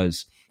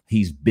because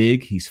he's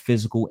big, he's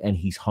physical, and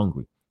he's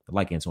hungry. I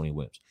like Antonio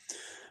Williams.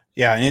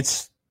 Yeah, and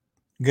it's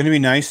going to be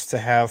nice to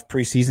have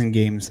preseason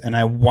games, and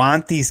I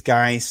want these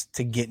guys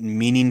to get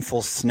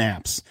meaningful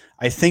snaps.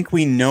 I think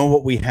we know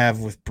what we have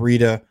with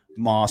Breida,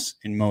 Moss,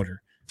 and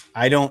Motor.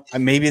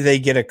 Maybe they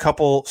get a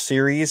couple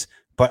series,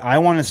 but I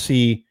want to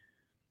see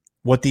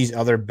what these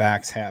other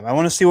backs have. I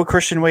want to see what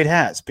Christian Wade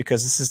has,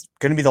 because this is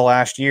going to be the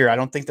last year. I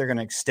don't think they're going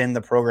to extend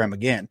the program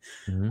again.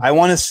 Mm-hmm. I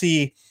want to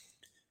see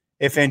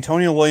if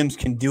Antonio Williams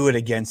can do it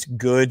against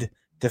good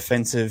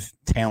defensive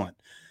talent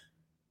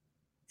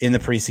in the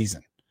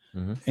preseason.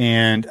 Mm-hmm.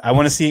 And I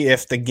want to see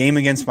if the game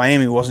against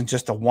Miami wasn't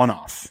just a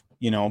one-off,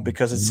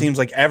 because it seems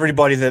like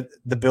everybody that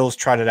the Bills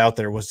trotted out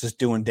there was just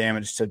doing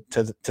damage to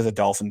the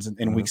Dolphins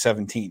in week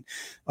 17.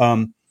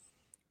 But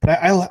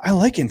I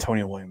like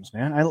Antonio Williams,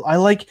 man. I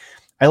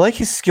like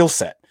his skill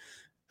set.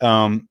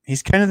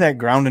 He's kind of that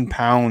ground and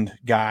pound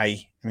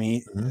guy. I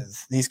mean,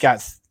 he's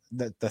got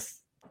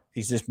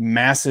he's just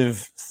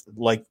massive,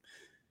 like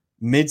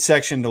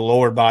midsection to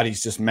lower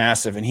body's just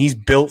massive, and he's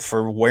built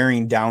for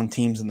wearing down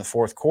teams in the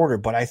fourth quarter.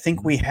 But I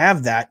think we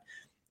have that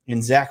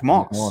in Zach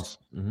Moss.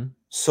 Mm-hmm.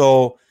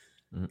 So,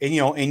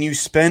 and you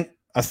spent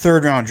a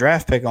third-round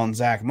draft pick on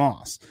Zach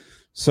Moss.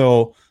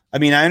 So, I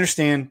mean, I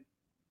understand.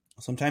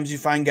 Sometimes you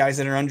find guys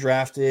that are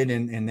undrafted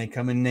and they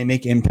come in and they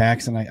make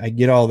impacts, and I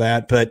get all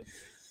that, but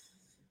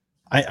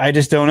I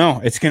just don't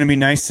know. It's going to be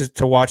nice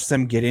to watch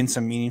them get in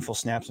some meaningful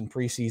snaps in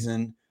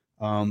preseason.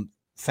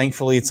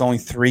 Thankfully, it's only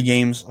 3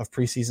 games of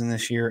preseason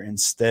this year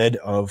instead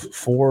of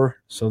 4,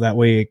 so that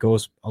way it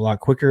goes a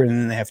lot quicker, and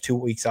then they have 2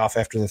 weeks off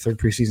after the 3rd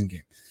preseason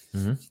game.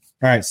 Mm-hmm.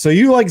 All right, so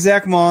you like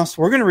Zach Moss.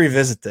 We're going to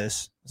revisit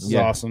this. This is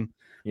awesome.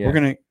 Yeah.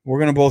 We're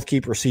gonna both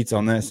keep receipts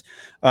on this.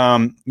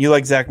 You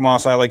like Zach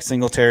Moss, I like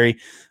Singletary.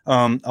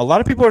 A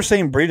lot of people are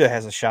saying Breida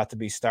has a shot to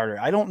be starter.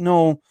 I don't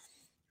know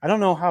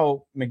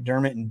how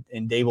McDermott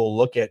and Dable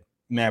look at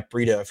Matt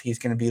Breida, if he's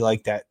going to be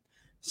like that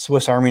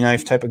Swiss Army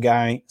knife type of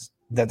guy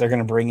that they're going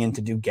to bring in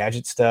to do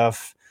gadget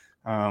stuff,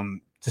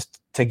 just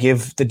to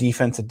give the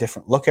defense a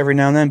different look every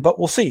now and then. But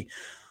we'll see.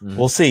 Mm-hmm.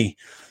 We'll see.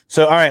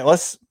 So, all right,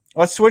 let's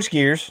switch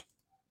gears.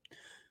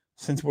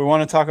 Since we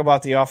want to talk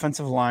about the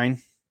offensive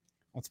line,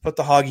 let's put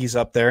the Hoggies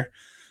up there.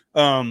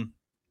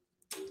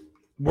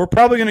 We're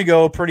probably going to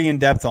go pretty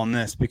in-depth on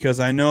this because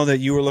I know that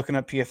you were looking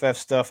up PFF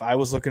stuff. I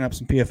was looking up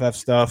some PFF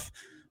stuff,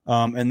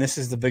 and this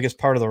is the biggest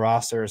part of the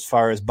roster as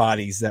far as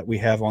bodies that we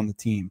have on the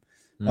team.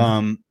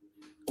 Mm-hmm.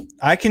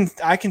 I can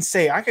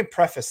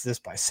preface this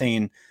by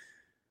saying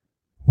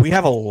we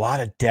have a lot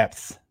of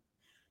depth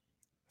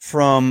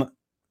from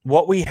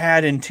what we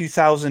had in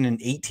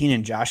 2018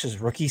 in Josh's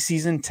rookie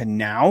season to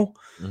now.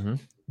 Mm-hmm.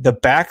 The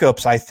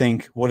backups, I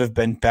think, would have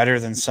been better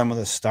than some of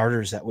the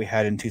starters that we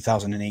had in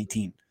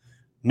 2018.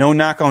 No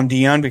knock on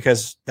Dion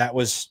because that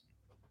was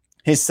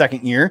his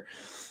second year.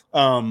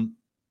 But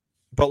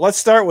let's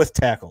start with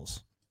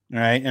tackles. All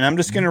right. And I'm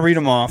just going to read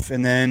them off,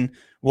 and then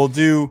we'll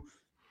do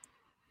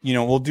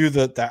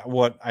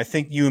what I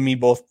think you and me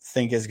both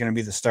think is going to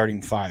be the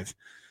starting 5.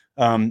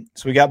 So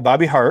we got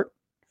Bobby Hart.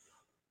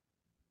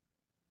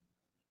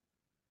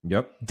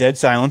 Yep. Dead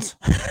silence.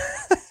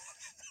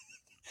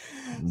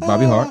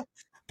 Bobby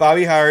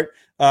Hart.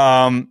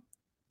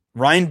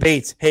 Ryan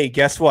Bates. Hey,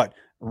 guess what?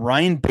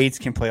 Ryan Bates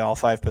can play all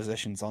 5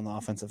 positions on the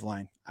offensive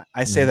line.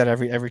 I say that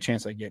every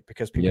chance I get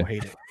because people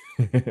hate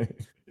it.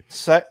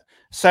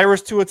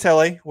 Cyrus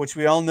Tuatele, which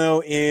we all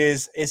know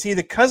is he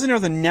the cousin or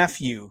the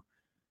nephew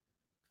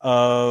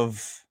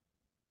of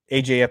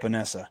AJ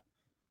Epinesa?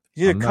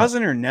 Is he the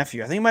cousin or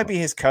nephew? I think it might be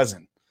his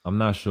cousin. I'm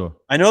not sure.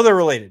 I know they're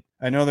related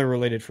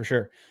for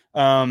sure.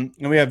 And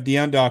we have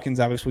Deion Dawkins.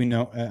 Obviously, we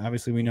know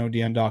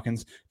Deion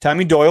Dawkins.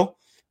 Tommy Doyle,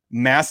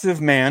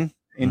 massive man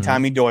in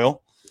Tommy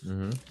Doyle.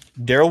 Mm-hmm.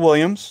 Darrell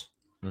Williams,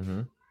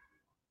 and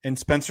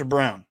Spencer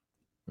Brown.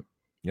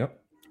 Yep.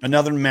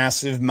 Another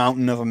massive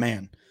mountain of a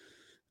man.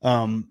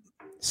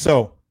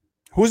 So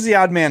who's the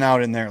odd man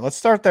out in there? Let's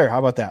start there. How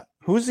about that?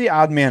 Who's the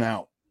odd man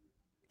out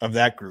of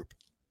that group?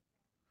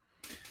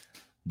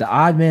 The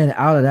odd man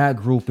out of that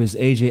group is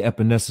AJ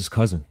Epinesa's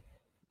cousin.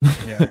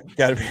 Yeah,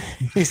 gotta be.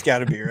 He's got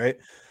to be, right?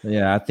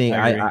 Yeah, I think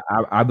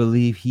I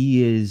believe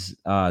he is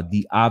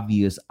the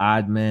obvious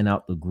odd man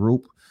out the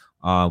group.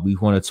 We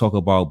want to talk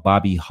about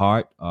Bobby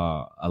Hart.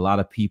 A lot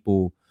of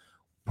people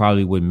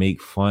probably would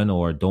make fun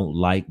or don't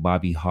like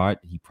Bobby Hart.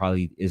 He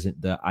probably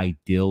isn't the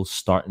ideal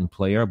starting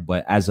player,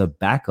 but as a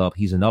backup,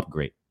 he's an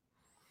upgrade.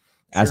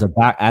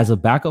 Sure. As a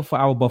backup for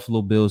our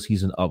Buffalo Bills,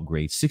 he's an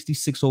upgrade.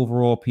 66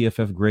 overall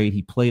PFF grade.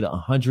 He played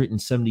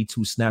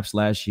 172 snaps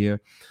last year.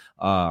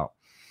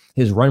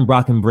 His run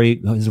blocking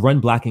grade was a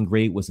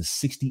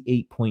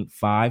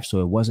 68.5, so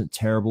it wasn't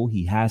terrible.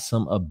 He has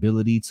some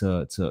ability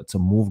to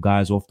move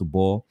guys off the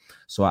ball,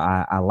 so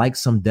I like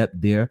some depth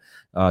there.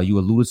 You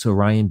alluded to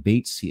Ryan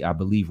Bates. I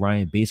believe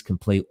Ryan Bates can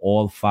play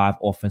all 5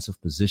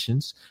 offensive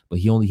positions, but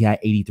he only had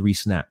 83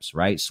 snaps,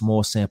 right?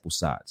 Small sample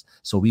size,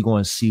 so we're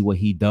going to see what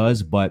he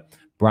does. But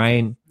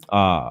Brian,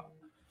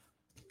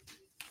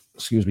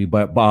 excuse me,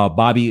 but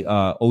Bobby,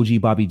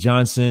 OG Bobby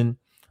Johnson,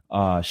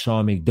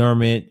 Sean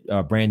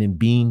McDermott, Brandon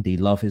Bean, they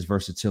love his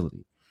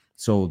versatility.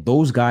 So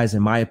those guys,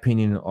 in my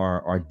opinion,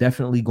 are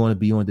definitely going to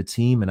be on the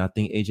team, and I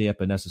think AJ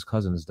Epenesa's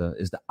cousin is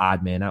the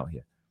odd man out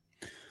here.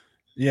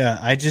 Yeah,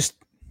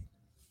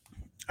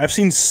 I've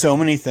seen so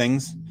many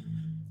things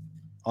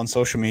on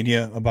social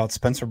media about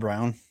Spencer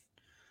Brown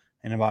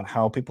and about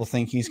how people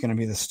think he's going to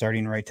be the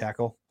starting right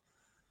tackle.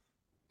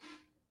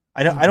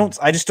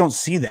 I just don't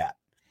see that.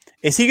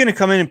 Is he going to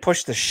come in and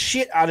push the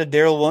shit out of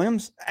Daryl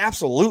Williams?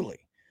 Absolutely.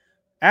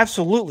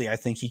 Absolutely, I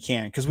think he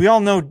can, because we all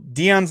know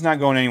Deion's not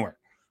going anywhere.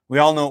 We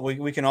all know,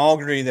 we can all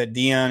agree that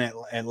Deion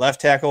at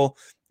left tackle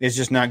is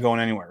just not going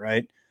anywhere,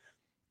 right?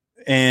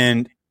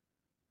 And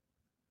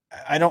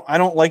I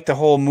don't like the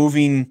whole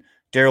moving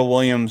Daryl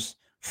Williams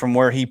from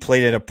where he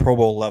played at a Pro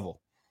Bowl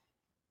level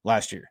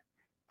last year.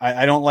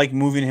 I don't like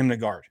moving him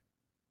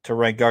to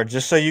right guard,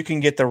 just so you can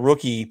get the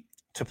rookie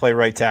to play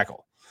right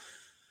tackle.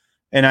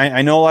 And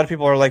I know a lot of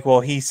people are like, well,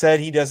 he said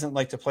he doesn't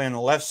like to play on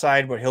the left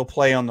side, but he'll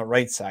play on the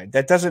right side.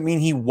 That doesn't mean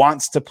he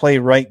wants to play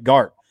right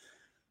guard,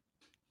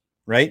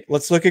 right?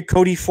 Let's look at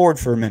Cody Ford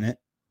for a minute,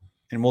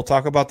 and we'll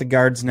talk about the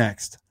guards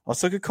next.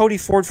 Let's look at Cody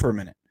Ford for a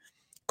minute.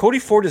 Cody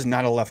Ford is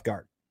not a left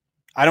guard.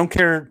 I don't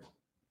care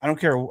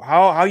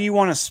how you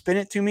want to spin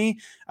it to me.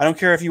 I don't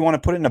care if you want to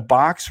put it in a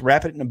box,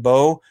 wrap it in a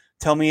bow,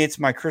 tell me it's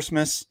my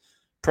Christmas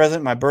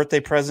present, my birthday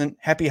present,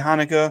 Happy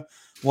Hanukkah,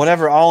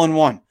 whatever, all in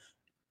one.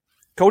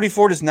 Cody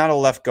Ford is not a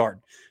left guard.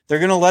 They're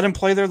going to let him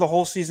play there the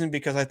whole season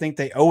because I think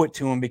they owe it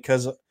to him,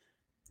 because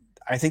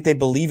I think they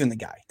believe in the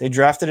guy. They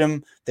drafted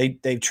him.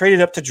 They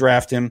traded up to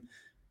draft him.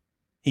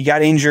 He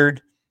got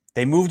injured.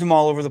 They moved him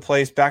all over the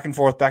place, back and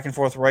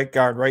forth, right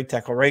guard, right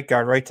tackle, right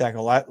guard, right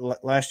tackle.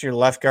 Last year,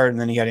 left guard, and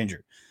then he got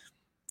injured.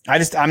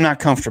 I'm not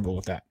comfortable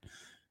with that.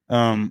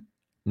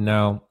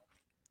 Now,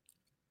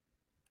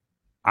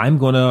 I'm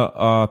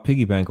gonna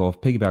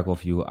piggyback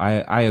off you.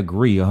 I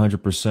agree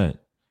 100%.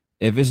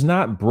 If it's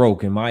not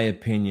broke, in my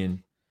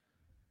opinion,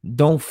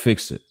 don't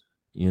fix it.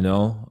 You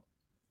know,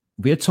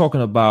 we're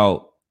talking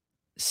about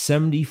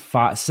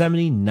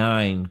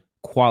 79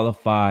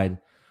 qualified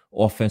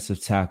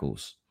offensive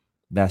tackles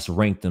that's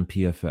ranked in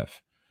PFF.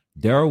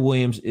 Daryl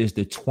Williams is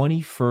the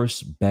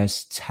 21st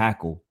best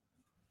tackle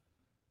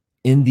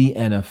in the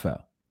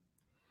NFL.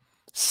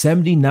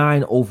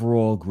 79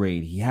 overall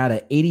grade. He had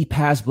an 80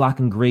 pass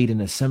blocking grade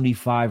and a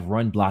 75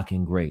 run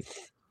blocking grade.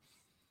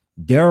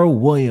 Daryl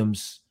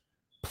Williams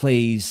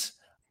plays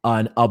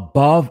an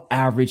above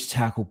average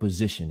tackle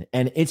position,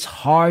 and it's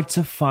hard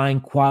to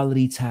find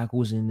quality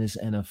tackles in this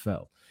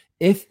NFL.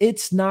 If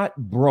it's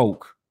not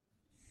broke,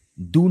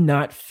 do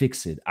not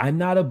fix it. I'm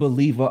not a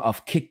believer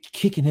of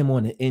kicking him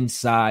on the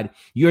inside.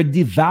 You're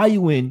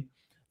devaluing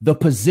the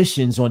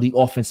positions on the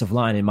offensive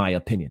line, in my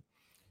opinion.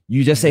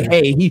 You just say,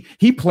 hey,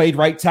 he played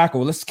right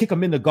tackle. Let's kick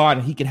him in the guard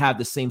and he can have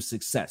the same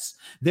success.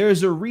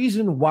 There's a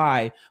reason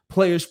why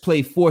players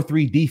play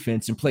 4-3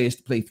 defense and players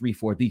play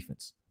 3-4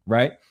 defense,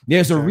 right?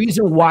 There's a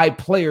reason why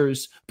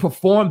players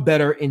perform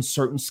better in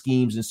certain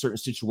schemes in certain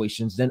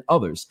situations than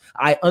others.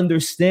 I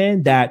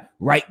understand that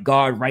right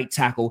guard, right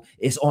tackle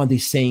is on the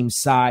same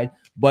side,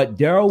 but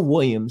Daryl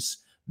Williams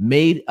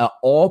made an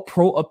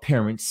all-pro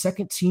appearance,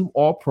 second-team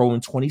all-pro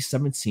in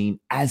 2017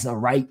 as a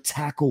right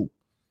tackle.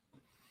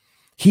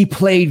 He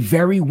played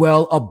very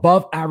well,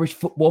 above average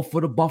football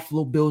for the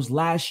Buffalo Bills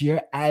last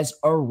year as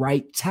a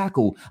right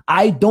tackle.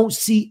 I don't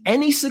see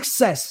any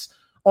success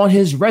on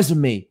his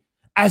resume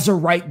as a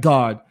right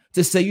guard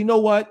to say, you know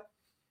what?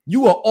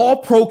 You are all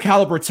pro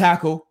caliber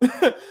tackle.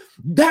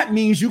 That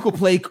means you could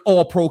play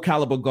all pro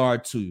caliber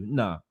guard too.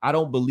 Nah, I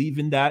don't believe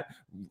in that.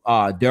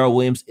 Daryl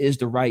Williams is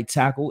the right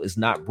tackle. It's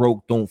not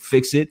broke. Don't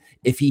fix it.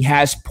 If he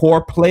has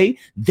poor play,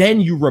 then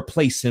you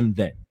replace him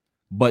then.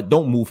 But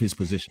don't move his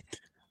position.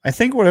 I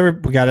think whatever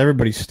got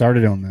everybody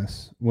started on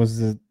this was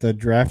the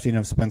drafting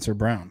of Spencer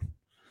Brown,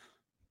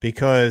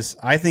 because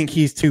I think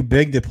he's too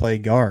big to play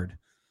guard.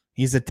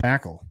 He's a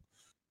tackle.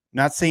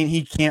 Not saying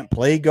he can't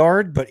play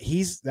guard, but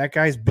that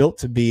guy's built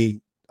to be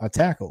a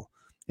tackle.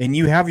 And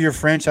you have your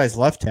franchise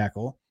left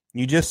tackle.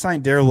 You just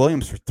signed Daryl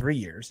Williams for 3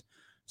 years.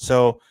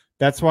 So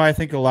that's why I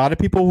think a lot of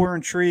people were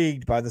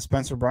intrigued by the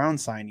Spencer Brown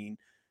signing,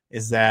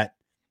 is that,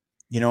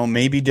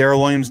 maybe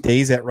Daryl Williams'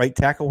 days at right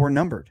tackle were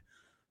numbered.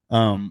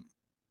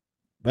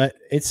 But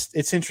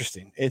it's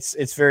interesting.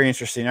 It's very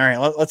interesting. All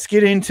right, let's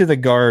get into the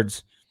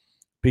guards,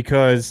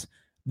 because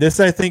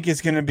this, I think,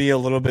 is going to be a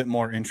little bit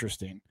more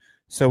interesting.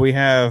 So we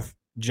have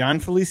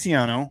John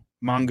Feliciano,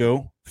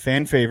 Mongo,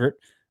 fan favorite.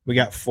 We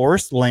got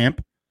Forrest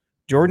Lamp,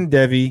 Jordan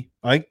Devey,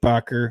 Ike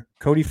Bacher,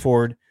 Cody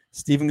Ford,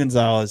 Steven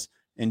Gonzalez,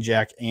 and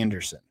Jack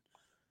Anderson.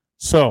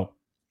 So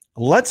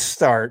let's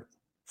start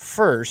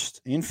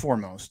first and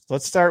foremost.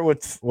 Let's start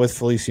with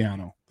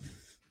Feliciano.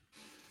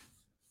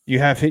 You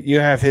have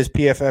his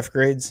PFF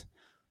grades?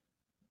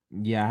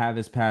 Yeah, I have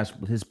his pass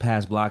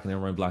blocking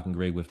and run blocking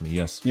grade with me.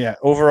 Yes. Yeah,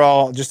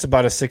 overall just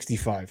about a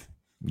 65.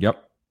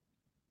 Yep.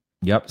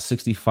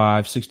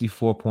 65,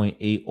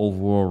 64.8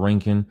 overall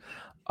ranking.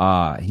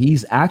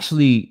 He's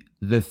actually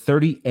the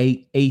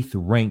 38th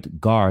ranked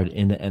guard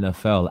in the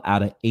NFL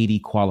out of 80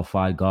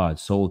 qualified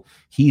guards. So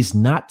he's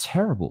not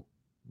terrible.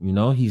 You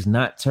know, he's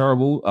not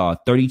terrible.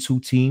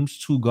 32 teams,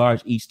 2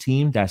 guards each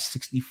team. That's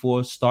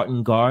 64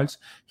 starting guards.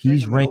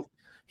 He's ranked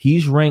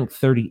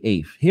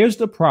 38th. Here's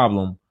the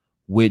problem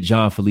with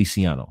John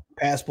Feliciano.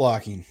 Pass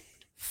blocking.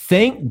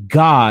 Thank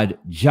God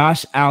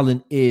Josh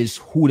Allen is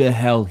who the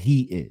hell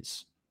he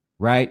is,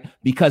 right?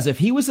 Because if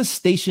he was a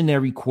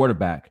stationary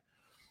quarterback,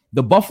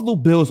 the Buffalo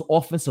Bills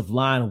offensive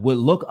line would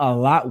look a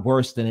lot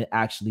worse than it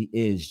actually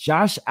is.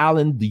 Josh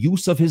Allen, the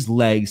use of his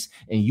legs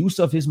and use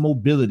of his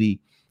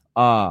mobility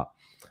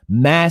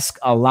mask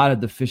a lot of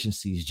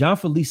deficiencies. John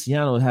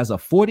Feliciano has a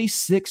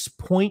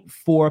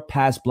 46.4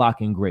 pass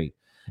blocking grade.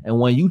 And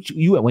when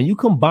you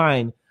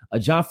combine a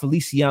John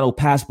Feliciano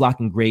pass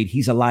blocking grade,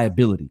 he's a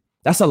liability.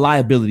 That's a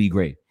liability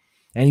grade.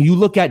 And you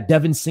look at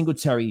Devin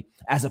Singletary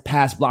as a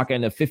pass blocker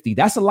in the 50,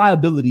 that's a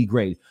liability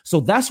grade. So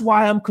that's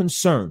why I'm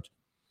concerned.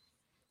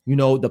 You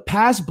know, the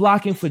pass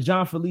blocking for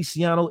John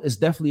Feliciano is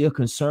definitely a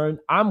concern.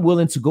 I'm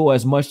willing to go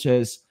as much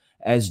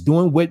as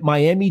doing what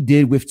Miami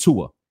did with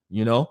Tua.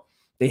 You know,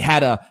 they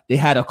had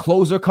a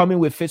closer coming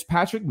with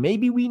Fitzpatrick.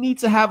 Maybe we need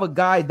to have a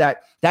guy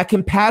that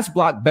can pass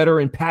block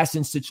better in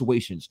passing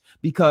situations,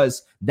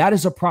 because that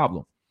is a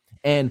problem.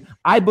 And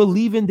I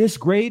believe in this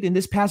grade, in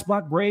this pass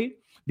block grade,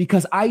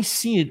 because I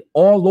seen it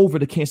all over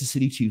the Kansas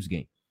City Chiefs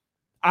game.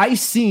 I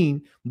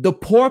seen the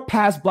poor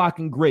pass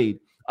blocking grade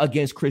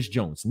against Chris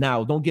Jones.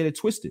 Now, don't get it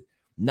twisted.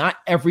 Not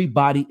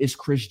everybody is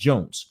Chris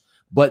Jones,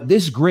 but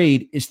this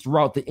grade is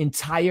throughout the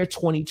entire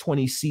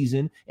 2020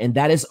 season, and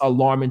that is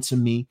alarming to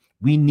me.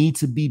 We need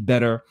to be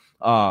better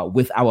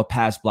with our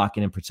pass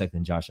blocking and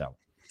protecting Josh Allen.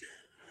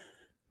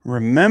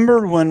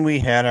 Remember when we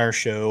had our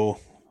show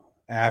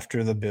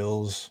after the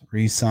Bills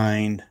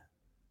re-signed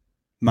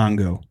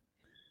Mongo,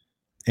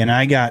 and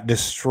I got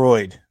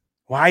destroyed?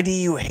 Why do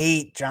you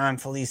hate John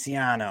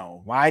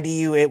Feliciano?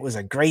 It was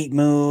a great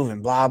move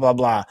and blah, blah,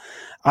 blah.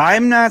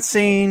 I'm not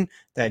saying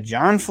that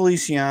John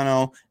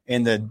Feliciano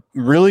and the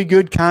really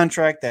good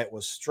contract that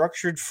was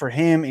structured for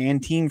him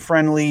and team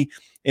friendly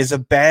is a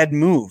bad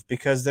move,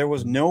 because there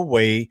was no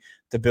way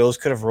the Bills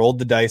could have rolled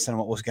the dice on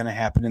what was going to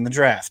happen in the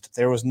draft.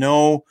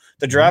 The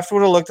draft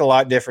would have looked a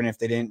lot different if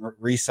they didn't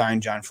re-sign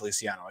John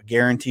Feliciano. I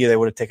guarantee you they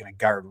would have taken a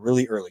guard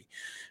really early.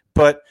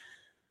 But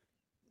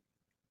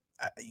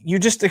you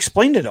just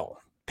explained it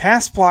all.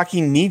 Pass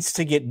blocking needs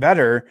to get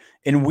better.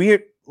 And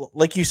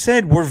like you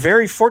said, we're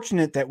very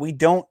fortunate that we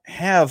don't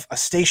have a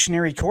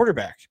stationary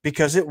quarterback,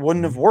 because it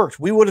wouldn't have worked.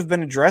 We would have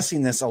been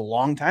addressing this a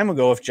long time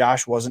ago if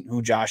Josh wasn't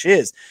who Josh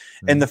is.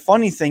 And the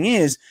funny thing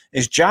is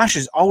Josh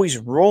is always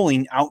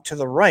rolling out to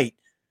the right,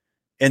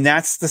 and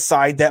that's the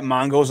side that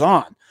Mongo's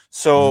on.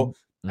 So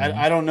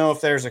I don't know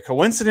if there's a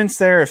coincidence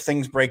there, if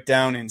things break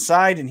down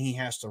inside and he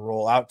has to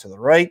roll out to the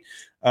right.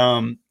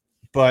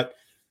 But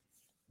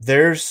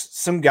there's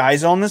some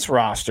guys on this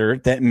roster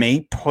that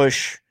may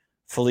push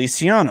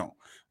Feliciano.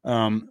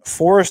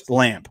 Forrest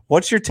Lamp.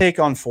 What's your take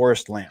on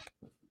Forrest Lamp?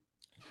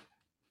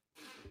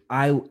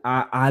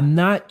 I'm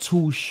not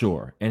too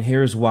sure. And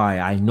here's why.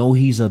 I know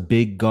he's a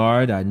big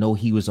guard. I know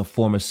he was a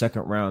former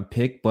second-round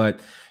pick, but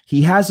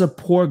he has a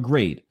poor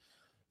grade.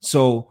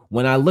 So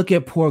when I look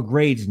at poor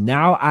grades,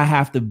 now I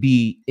have to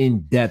be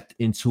in depth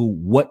into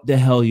what the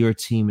hell your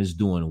team is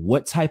doing.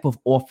 What type of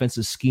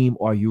offensive scheme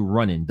are you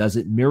running? Does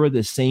it mirror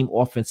the same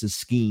offensive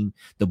scheme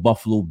the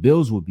Buffalo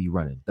Bills would be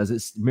running? Does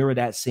it mirror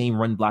that same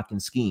run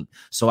blocking scheme?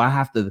 So I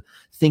have to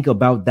think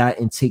about that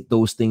and take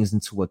those things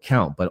into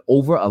account. But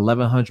over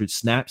 1,100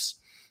 snaps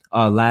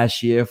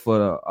last year for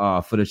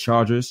the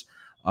Chargers.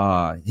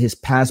 His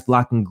pass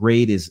blocking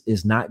grade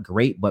is not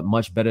great, but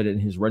much better than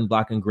his run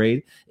blocking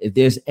grade. If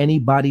there's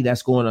anybody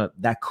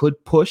that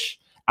could push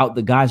out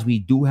the guys we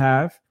do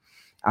have,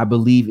 I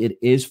believe it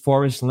is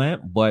Forrest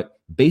Lamp. But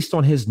based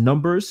on his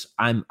numbers,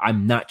 I'm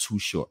not too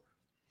sure.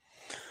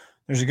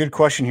 There's a good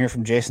question here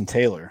from Jason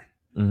Taylor.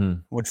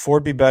 Would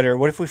Ford be better?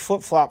 What if we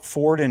flip flop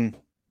Ford and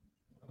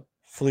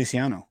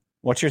Feliciano?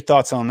 What's your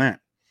thoughts on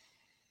that?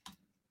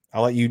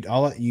 I'll let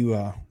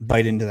you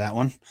bite into that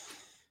one.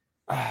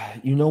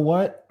 You know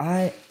what?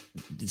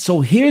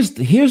 So here's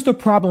the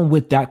problem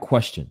with that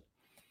question.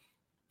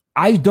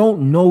 I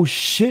don't know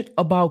shit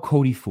about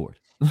Cody Ford.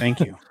 Thank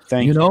you.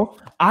 Thank you. You know,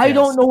 I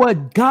don't know a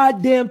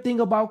goddamn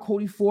thing about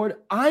Cody Ford.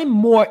 I'm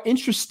more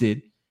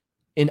interested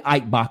in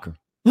Ike Bacher.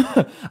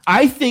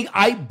 I think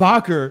Ike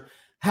Bacher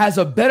has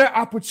a better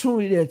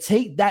opportunity to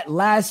take that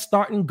last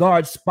starting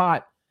guard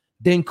spot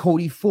than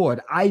Cody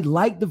Ford. I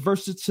like the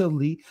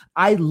versatility.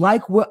 I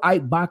like what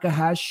Ike Bacher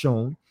has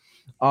shown.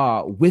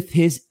 With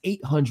his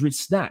 800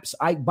 snaps,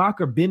 Ike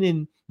Bacher been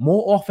in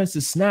more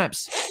offensive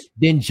snaps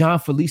than John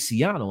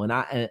Feliciano, and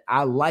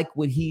I like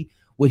what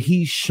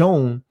he's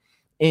shown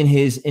in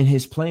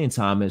his playing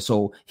time, and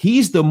so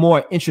he's the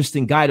more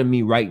interesting guy to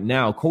me right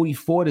now. Cody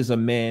Ford is a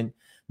man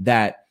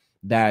that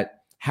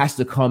has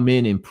to come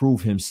in and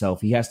prove himself.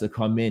 He has to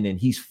come in, and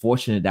he's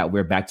fortunate that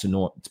we're back to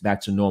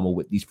normal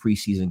with these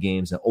preseason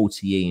games and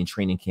OTA and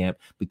training camp,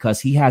 because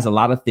he has a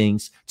lot of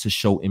things to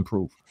show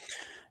improve.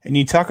 And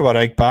you talk about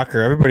Ike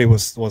Bacher, everybody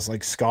was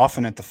like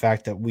scoffing at the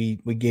fact that we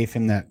gave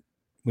him that,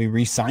 we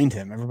re-signed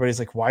him. Everybody's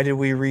like, why did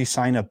we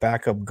re-sign a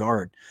backup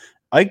guard?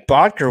 Ike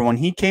Bacher, when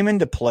he came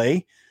into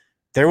play,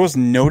 there was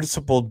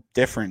noticeable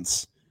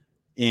difference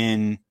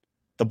in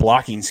the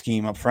blocking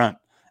scheme up front.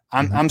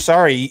 I'm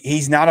sorry,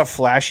 he's not a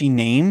flashy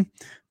name,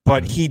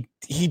 but he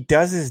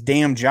does his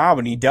damn job,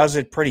 and he does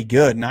it pretty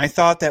good. And I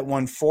thought that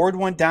when Ford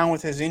went down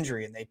with his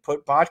injury and they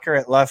put Botker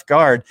at left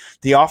guard,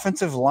 the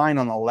offensive line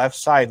on the left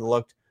side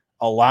looked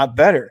a lot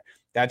better.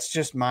 That's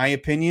just my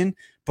opinion.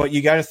 But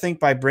you got to think,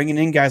 by bringing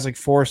in guys like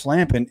Forrest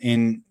Lamp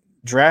and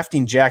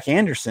drafting Jack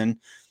Anderson,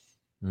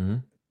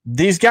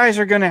 these guys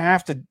are going to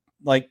have to,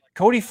 like,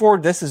 Cody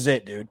Ford, this is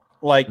it, dude.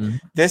 Like,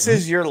 this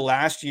is your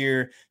last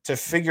year to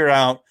figure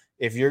out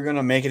if you're going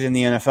to make it in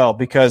the NFL,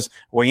 because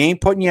we ain't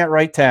putting you at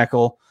right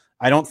tackle.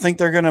 I don't think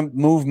they're going to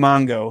move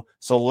Mongo.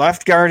 So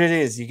left guard it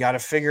is. You got to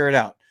figure it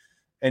out.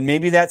 And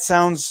maybe that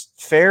sounds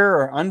fair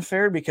or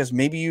unfair, because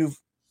maybe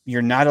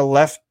you're not a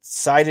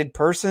left-sided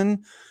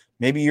person.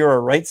 Maybe you're a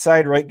right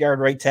side, right guard,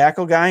 right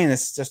tackle guy, and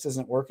this just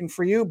isn't working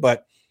for you,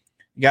 but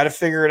you got to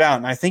figure it out.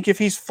 And I think if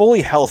he's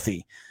fully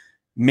healthy,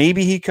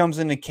 maybe he comes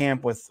into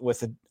camp with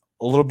a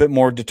little bit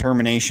more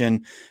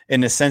determination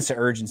and a sense of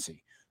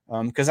urgency.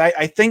 Because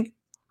I think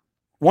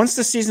once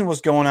the season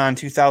was going on,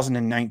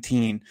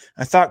 2019,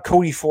 I thought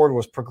Cody Ford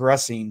was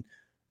progressing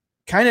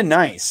kind of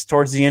nice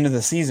towards the end of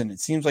the season. It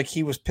seems like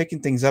he was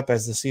picking things up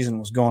as the season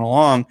was going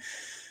along.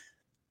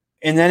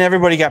 And then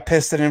everybody got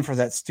pissed at him for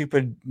that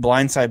stupid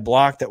blindside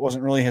block that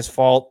wasn't really his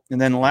fault. And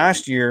then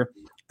last year,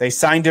 they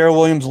signed Darrell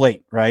Williams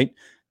late, right?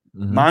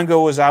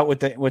 Mongo was out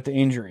with the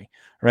injury,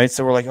 right?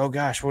 So we're like, oh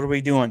gosh, what are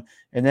we doing?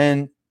 And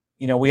then,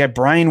 we had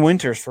Brian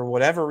Winters, for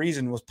whatever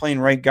reason, was playing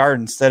right guard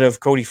instead of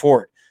Cody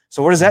Ford.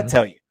 So what does that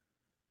tell you?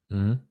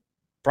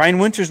 Brian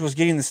Winters was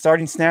getting the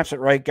starting snaps at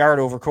right guard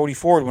over Cody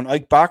Ford when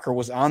Ike Bacher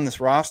was on this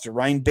roster.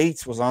 Ryan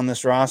Bates was on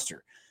this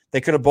roster.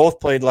 They could have both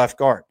played left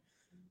guard.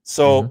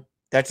 So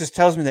that just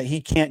tells me that he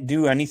can't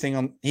do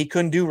anything. He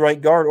couldn't do right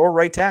guard or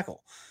right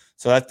tackle.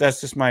 So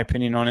that's just my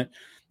opinion on it.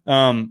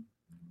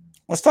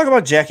 Let's talk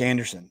about Jack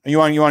Anderson. You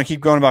want to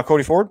keep going about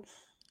Cody Ford?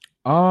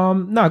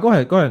 No, go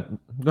ahead.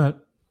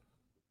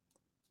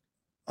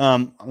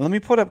 Let me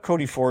put up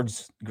Cody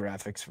Ford's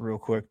graphics real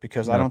quick,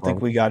 because I don't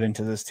think we got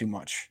into this too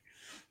much.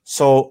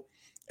 So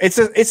it's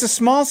a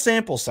small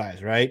sample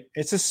size, right?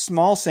 It's a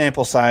small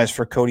sample size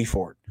for Cody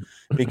Ford,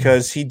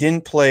 because he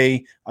didn't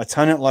play a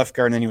ton at left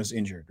guard and then he was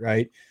injured,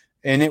 right?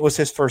 And it was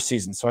his first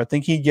season. So I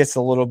think he gets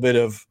a little bit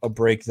of a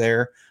break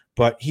there,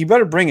 but he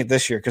better bring it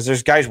this year, because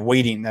there's guys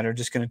waiting that are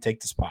just going to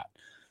take the spot.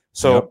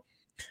 So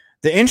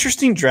the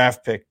interesting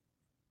draft pick,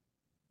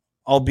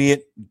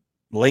 albeit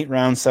late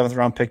round, 7th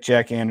round pick,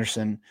 Jack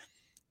Anderson,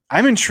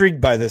 I'm intrigued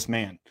by this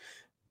man.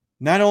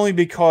 Not only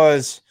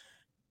because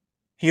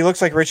he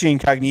looks like Richie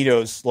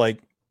Incognito's like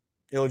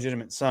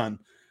illegitimate son.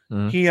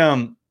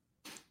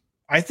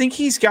 I think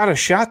he's got a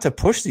shot to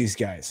push these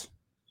guys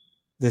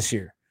this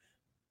year.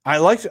 I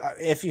like,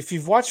 if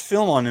you've watched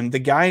film on him, the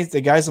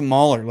guy's a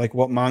mauler, like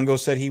what Mongo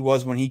said he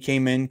was when he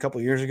came in a couple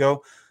of years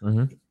ago.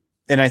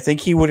 And I think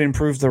he would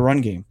improve the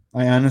run game.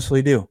 I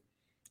honestly do.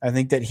 I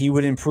think that he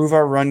would improve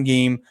our run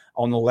game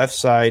on the left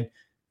side,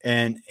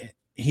 and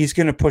he's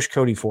going to push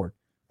Cody Ford.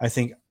 I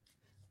think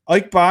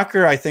Ike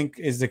Bacher,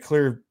 is the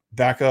clear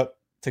backup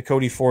to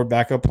Cody Ford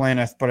backup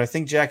plan. But I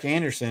think Jack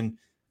Anderson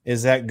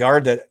is that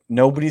guard that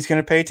nobody's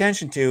going to pay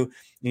attention to, and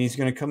he's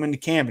going to come into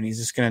camp and he's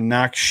just going to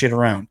knock shit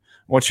around.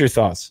 What's your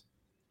thoughts?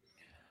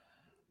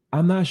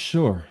 I'm not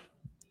sure.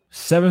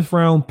 7th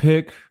round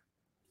pick.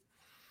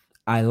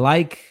 I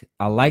like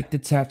the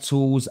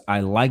tattoos. I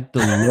like the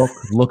look,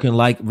 looking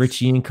like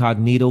Richie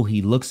Incognito.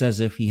 He looks as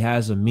if he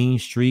has a mean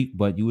streak,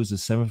 but he was a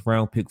 7th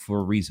round pick for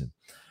a reason.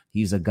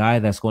 He's a guy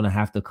that's going to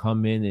have to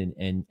come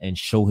in and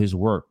show his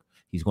work.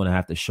 He's going to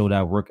have to show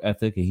that work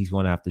ethic, and he's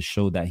going to have to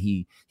show that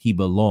he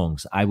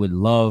belongs. I would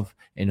love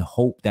and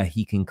hope that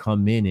he can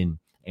come in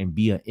and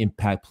be an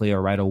impact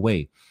player right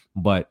away.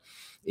 But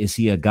is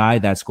he a guy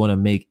that's going to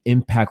make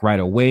impact right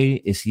away?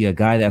 Is he a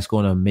guy that's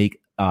going to make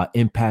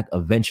impact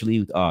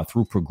eventually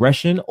through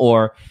progression,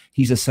 or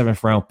he's a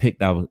 7th round pick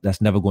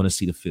that's never going to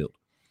see the field?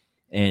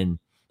 And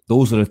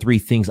those are the 3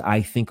 things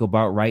I think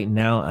about right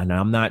now. And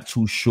I'm not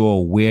too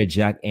sure where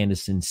Jack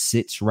Anderson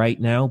sits right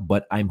now,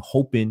 but I'm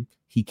hoping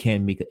he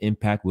can make an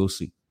impact. We'll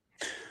see.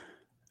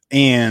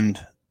 And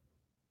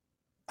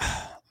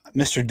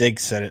Mr.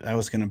 Diggs said it. I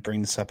was going to bring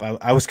this up.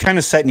 I was kind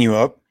of setting you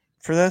up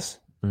for this.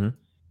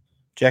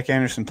 Jack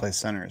Anderson plays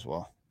center as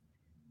well.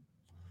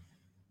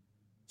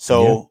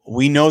 So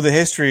we know the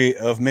history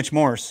of Mitch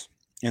Morse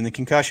and the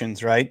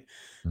concussions, right?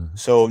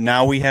 So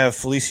now we have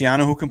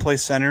Feliciano who can play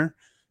center,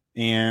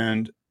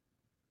 and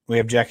we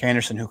have Jack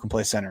Anderson who can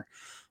play center.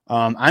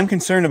 I'm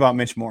concerned about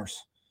Mitch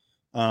Morse.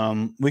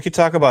 We could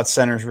talk about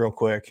centers real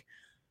quick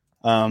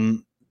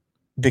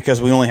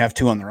because we only have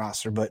 2 on the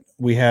roster, but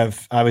we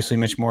have obviously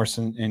Mitch Morse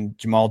and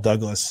Jamil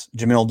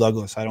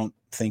Douglas. I don't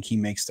think he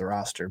makes the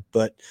roster,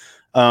 but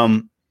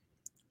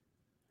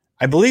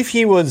I believe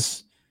he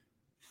was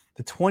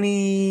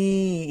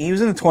He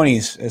was in the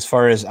 20s as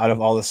far as out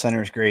of all the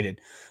centers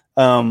graded.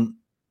 I'm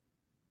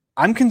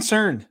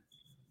concerned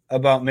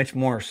about Mitch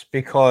Morse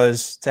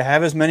because to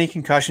have as many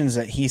concussions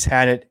that he's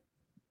had it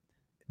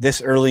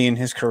this early in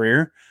his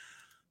career,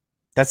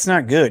 that's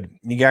not good.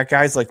 You got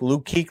guys like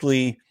Luke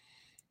Kuechly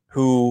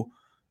who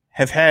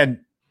have had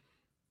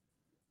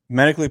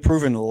medically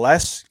proven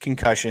less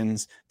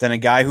concussions than a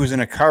guy who's in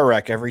a car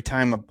wreck every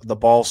time the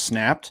ball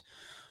snapped.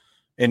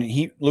 And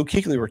Luke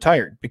Kuechly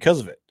retired because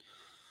of it.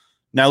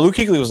 Now, Luke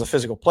Kuechly was a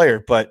physical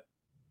player, but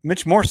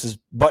Mitch Morse is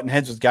butting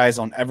heads with guys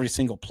on every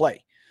single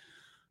play.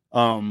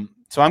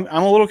 So I'm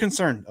a little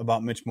concerned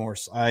about Mitch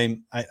Morse. I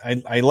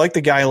like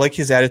the guy. I like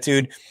his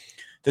attitude.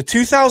 The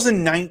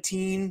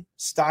 2019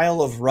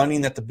 style of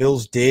running that the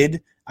Bills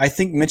did, I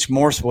think Mitch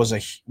Morse was a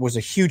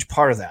huge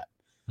part of that.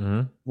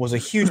 Mm-hmm. Was a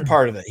huge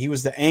part of it. He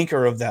was the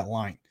anchor of that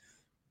line.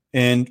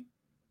 And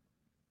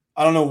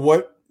I don't know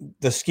what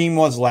the scheme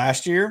was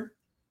last year,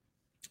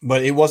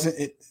 but it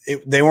wasn't.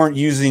 They weren't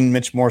using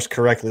Mitch Morse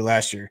correctly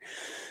last year.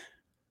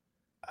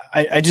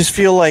 I just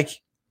feel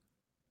like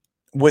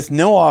with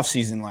no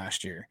offseason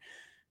last year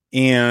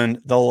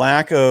and the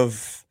lack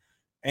of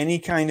any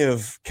kind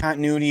of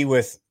continuity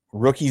with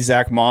rookie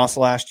Zach Moss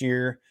last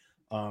year,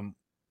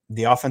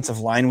 the offensive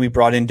line we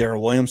brought in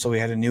Darrell Williams, so we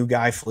had a new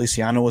guy.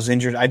 Feliciano was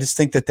injured. I just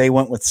think that they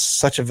went with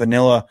such a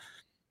vanilla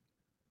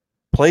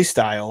play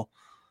style.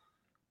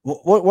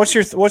 What's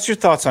your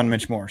thoughts on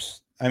Mitch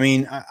Morse? I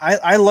mean,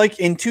 I like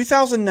in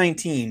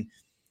 2019,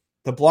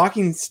 the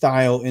blocking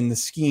style in the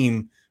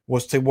scheme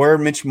was to where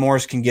Mitch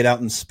Morse can get out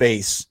in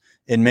space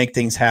and make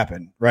things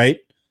happen, right?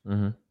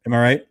 Mm-hmm. Am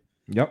I right?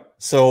 Yep.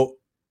 So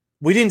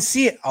we didn't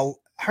see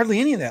hardly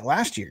any of that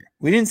last year.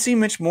 We didn't see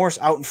Mitch Morse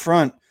out in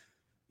front,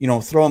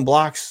 throwing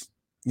blocks,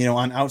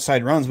 on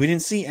outside runs. We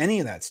didn't see any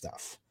of that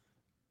stuff.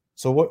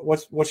 So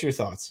what's your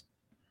thoughts?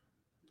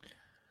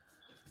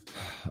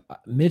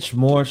 Mitch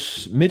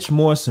Morse,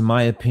 in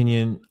my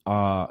opinion,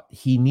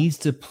 he needs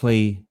to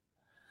play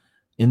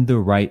in the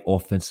right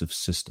offensive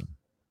system.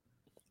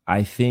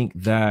 I think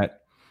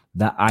that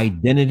the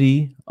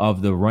identity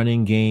of the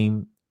running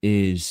game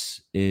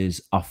is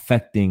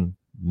affecting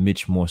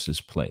Mitch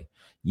Morse's play.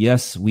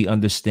 Yes, we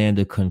understand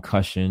the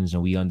concussions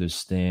and we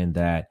understand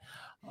that,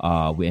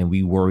 and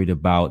we worried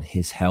about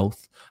his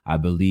health. I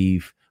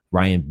believe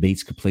Ryan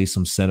Bates could play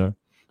some center.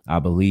 I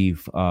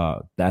believe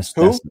that's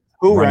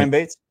Ryan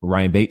Bates.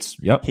 Ryan Bates.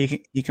 Yep.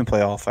 He can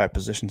play all 5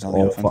 positions on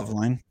the offensive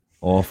line.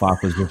 All 5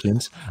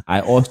 positions.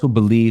 I also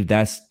believe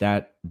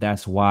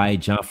that's why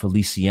John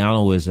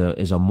Feliciano is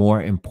a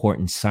more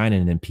important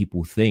signing than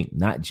people think,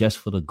 not just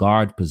for the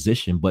guard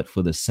position, but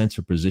for the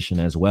center position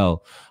as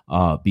well,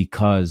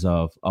 because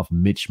of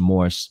Mitch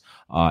Morse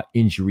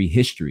injury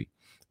history.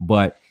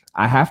 But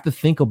I have to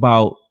think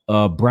about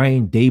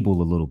Brian Daboll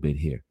a little bit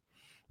here.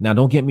 Now,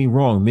 don't get me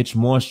wrong. Mitch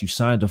Morse, you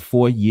signed a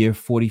 4-year,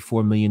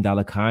 $44 million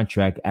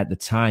contract. At the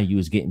time, you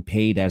was getting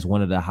paid as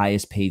one of the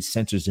highest paid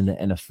centers in the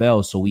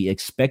NFL. So we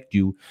expect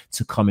you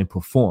to come and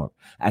perform.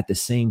 At the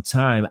same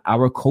time,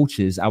 our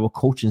coaches, our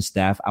coaching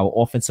staff, our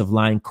offensive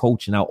line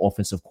coach and our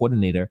offensive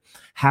coordinator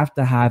have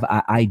to have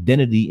an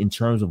identity in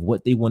terms of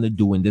what they want to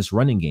do in this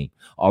running game.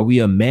 Are we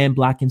a man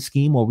blocking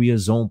scheme or are we a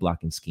zone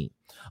blocking scheme?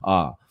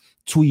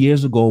 2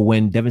 years ago,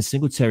 when Devin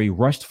Singletary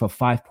rushed for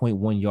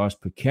 5.1 yards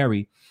per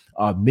carry,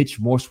 Mitch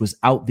Morse was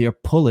out there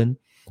pulling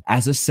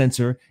as a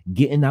center,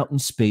 getting out in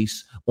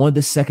space on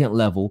the second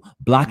level,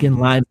 blocking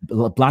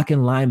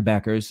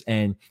linebackers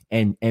and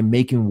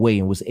making way,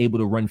 and was able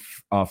to run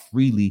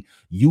freely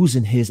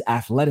using his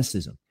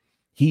athleticism.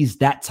 He's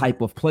that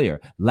type of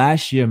player.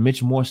 Last year,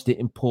 Mitch Morse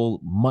didn't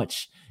pull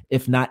much,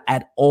 if not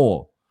at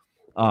all,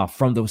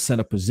 from the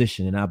center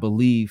position. And I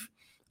believe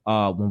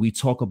when we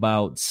talk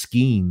about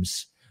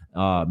schemes,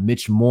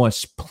 Mitch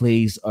Morse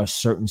plays a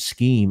certain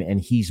scheme,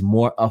 and he's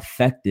more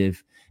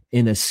effective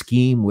in a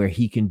scheme where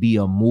he can be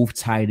a move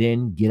tight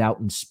end, get out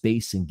in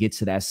space, and get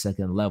to that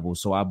second level.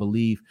 So I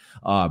believe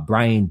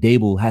Brian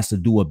Daboll has to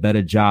do a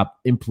better job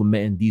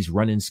implementing these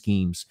running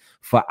schemes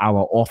for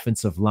our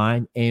offensive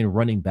line and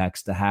running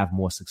backs to have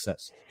more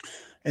success.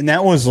 And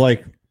that was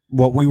like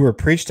what we were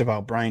preached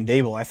about Brian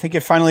Daboll. I think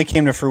it finally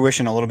came to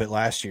fruition a little bit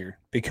last year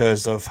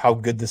because of how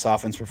good this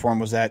offense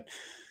performed. Was that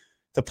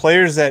the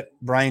players that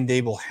Brian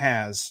Daboll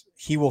has,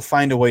 he will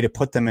find a way to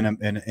put them in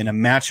a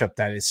matchup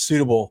that is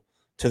suitable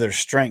to their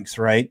strengths,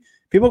 right?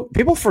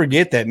 People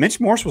forget that Mitch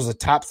Morse was a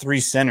top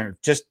 3 center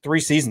just 3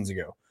 seasons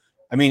ago.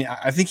 I mean,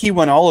 I think he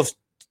went all of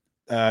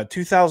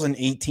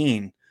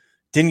 2018,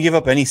 didn't give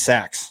up any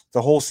sacks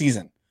the whole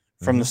season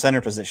from the center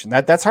position.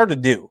 That's hard to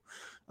do.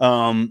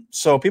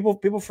 So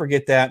people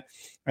forget that.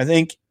 I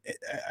think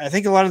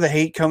a lot of the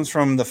hate comes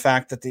from the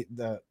fact that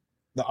the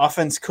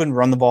offense couldn't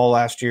run the ball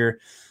last year.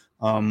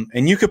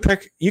 And you could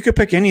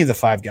pick any of the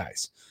 5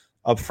 guys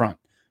up front,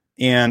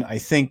 and I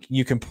think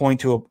you can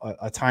point to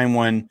a time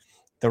when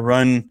the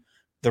run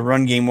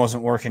game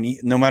wasn't working.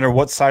 No matter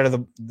what side of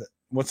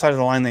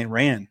the line they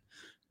ran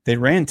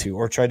to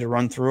or tried to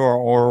run through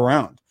or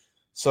around.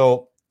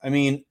 So I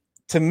mean,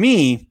 to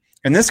me,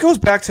 and this goes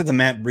back to the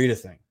Matt Breida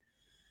thing.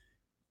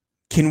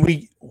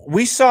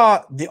 we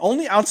saw the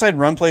only outside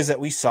run plays that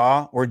we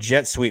saw were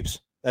jet sweeps.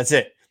 That's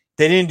it.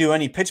 They didn't do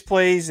any pitch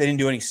plays. They didn't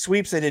do any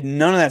sweeps. They did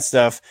none of that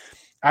stuff.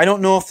 I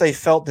don't know if they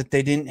felt that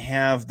they didn't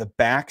have the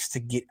backs to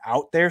get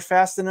out there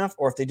fast enough,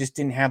 or if they just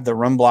didn't have the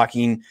run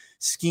blocking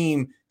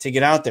scheme to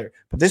get out there.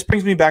 But this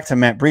brings me back to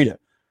Matt Breida,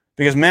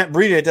 because Matt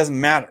Breida, it doesn't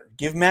matter.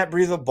 Give Matt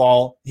Breida the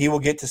ball. He will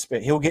get to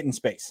space. He will get in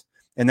space.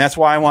 And that's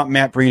why I want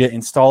Matt Breida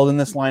installed in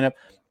this lineup.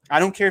 I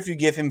don't care if you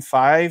give him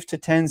 5 to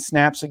 10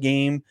 snaps a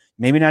game,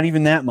 maybe not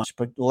even that much,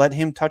 but let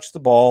him touch the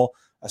ball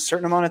a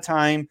certain amount of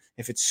time.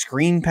 If it's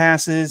screen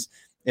passes,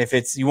 if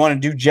it's you want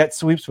to do jet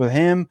sweeps with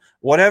him,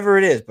 whatever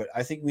it is. But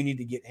I think we need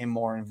to get him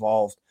more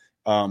involved,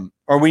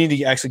 or we need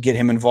to actually get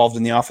him involved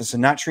in the offense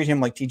and not treat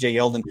him like TJ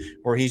Yeldon,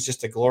 where he's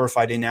just a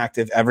glorified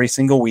inactive every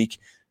single week,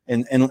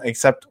 and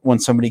except when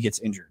somebody gets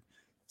injured.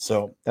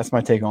 So that's my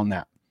take on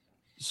that.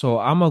 So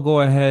I'm gonna go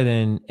ahead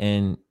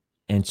and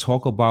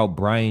talk about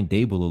Brian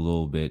Daboll a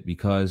little bit,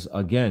 because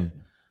again,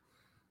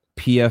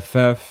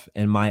 PFF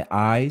and my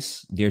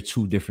eyes, they're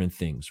two different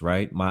things,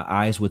 right? My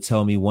eyes would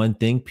tell me one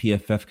thing,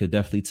 PFF could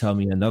definitely tell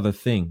me another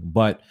thing.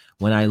 But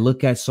when I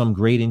look at some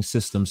grading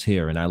systems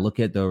here and I look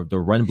at the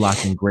run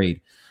blocking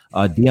grade,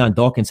 Deion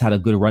Dawkins had a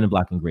good run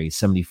blocking grade,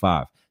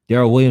 75.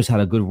 Darrell Williams had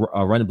a good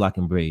run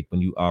blocking grade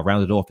when you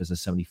rounded off as a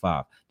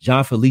 75.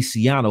 John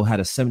Feliciano had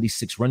a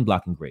 76 run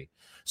blocking grade.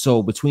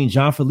 So between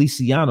John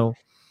Feliciano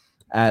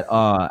at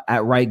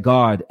right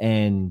guard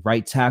and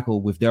right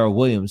tackle with Darrell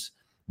Williams,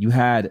 you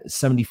had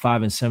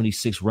 75 and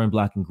 76 run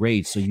blocking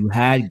grades. So you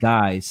had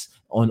guys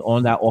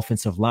on that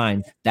offensive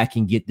line that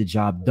can get the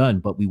job done,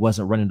 but we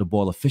wasn't running the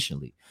ball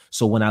efficiently.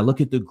 So when I look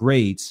at the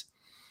grades,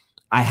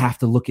 I have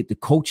to look at the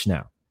coach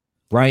now.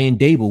 Brian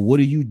Daboll, what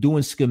are you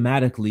doing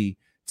schematically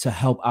to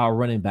help our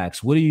running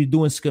backs? What are you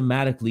doing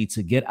schematically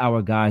to get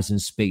our guys in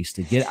space,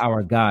 to get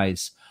our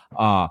guys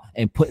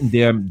and putting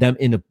them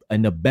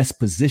in the best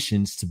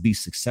positions to be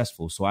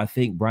successful? So I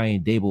think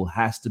Brian Daboll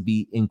has to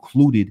be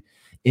included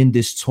in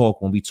this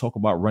talk when we talk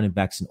about running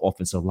backs and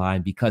offensive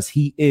line, because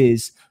he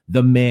is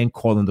the man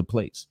calling the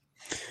plays.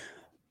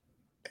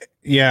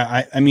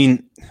 Yeah, I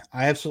mean,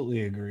 I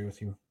absolutely agree with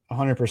you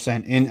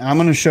 100%. And I'm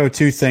going to show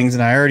two things,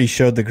 and I already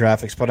showed the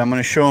graphics, but I'm going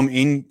to show them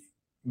in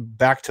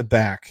back to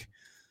back.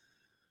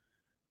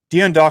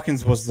 Deion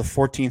Dawkins was the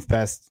 14th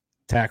best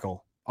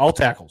tackle, all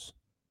tackles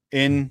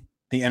in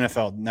the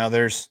NFL. Now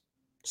there's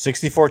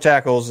 64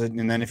 tackles,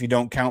 and then if you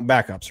don't count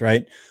backups,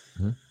 right?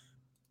 Mm-hmm.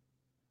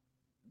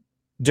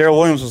 Darrell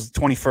Williams was the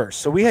 21st.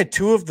 So we had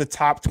two of the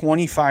top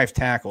 25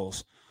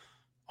 tackles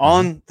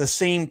on the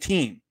same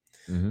team.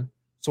 Mm-hmm.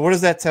 So what does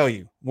that tell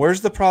you?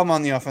 Where's the problem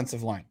on the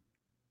offensive line?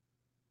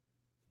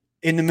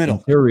 In the middle.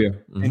 Interior.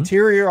 Mm-hmm.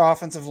 Interior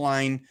offensive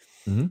line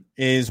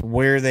is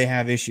where they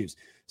have issues.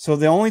 So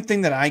the only thing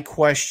that I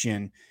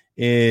question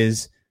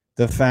is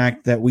the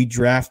fact that we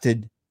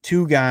drafted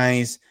two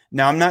guys.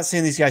 Now, I'm not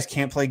saying these guys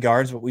can't play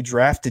guards, but we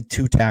drafted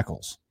two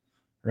tackles,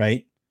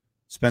 right?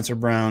 Spencer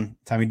Brown,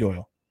 Tommy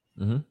Doyle.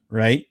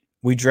 Right?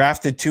 We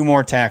drafted two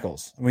more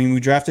tackles. I mean, we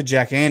drafted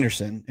Jack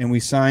Anderson and we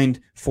signed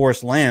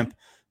Forrest Lamp,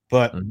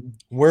 but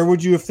where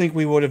would you think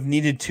we would have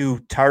needed to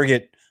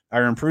target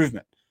our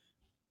improvement?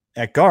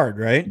 At guard,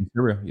 right?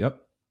 Yep.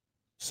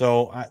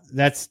 So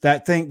that's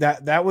that thing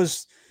that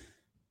was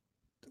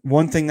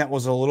one thing that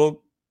was a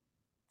little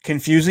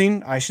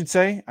confusing, I should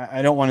say.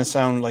 I don't want to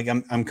sound like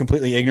I'm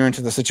completely ignorant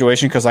to the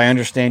situation, because I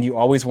understand you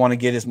always want to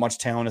get as much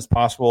talent as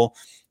possible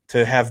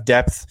to have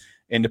depth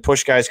and to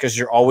push guys, because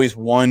you're always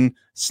one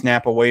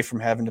snap away from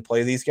having to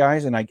play these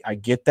guys. And I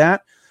get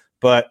that.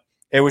 But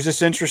it was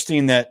just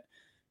interesting that,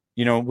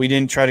 you know, we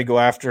didn't try to go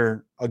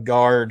after a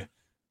guard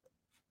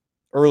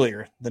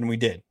earlier than we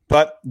did.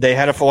 But they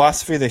had a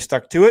philosophy. They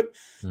stuck to it.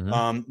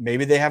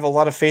 Maybe they have a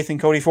lot of faith in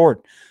Cody Ford.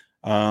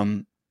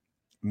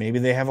 Maybe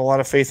they have a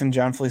lot of faith in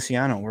John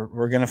Feliciano.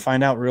 We're going to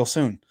find out real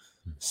soon.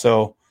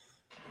 So,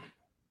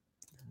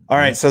 all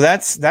right, so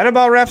that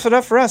about wraps it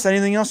up for us.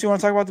 Anything else you want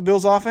to talk about the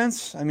Bills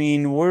offense? I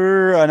mean,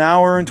 we're an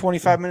hour and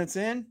 25 minutes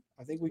in.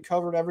 I think we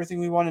covered everything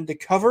we wanted to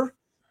cover.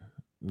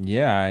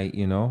 Yeah,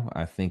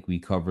 I think we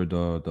covered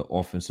the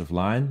offensive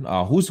line.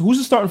 Who's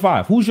the starting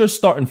five? Who's your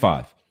starting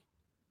five?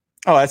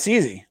 Oh, that's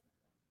easy.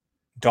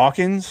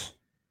 Dawkins,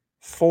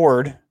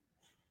 Ford,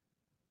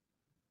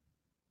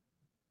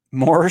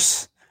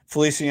 Morse,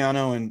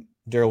 Feliciano, and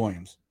Darrell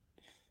Williams.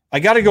 I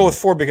got to go with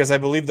Ford because I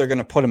believe they're going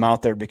to put him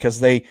out there because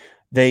they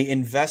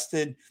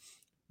invested.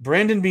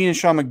 Brandon Beane and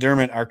Sean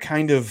McDermott are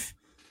kind of,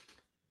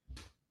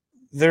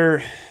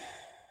 they're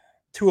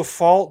to a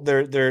fault.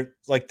 They're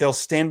like, they'll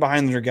stand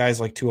behind their guys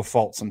like to a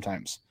fault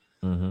sometimes.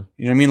 You know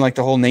what I mean? Like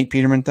the whole Nate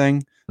Peterman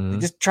thing. Like,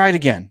 just try it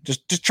again.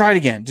 Just try it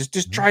again.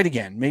 Just try it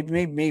again.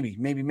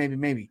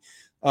 Maybe.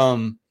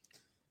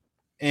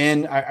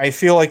 And I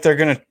feel like they're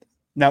going to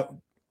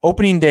now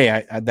opening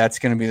day. That's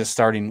going to be the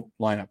starting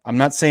lineup. I'm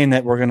not saying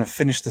that we're going to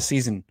finish the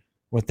season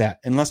with that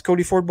unless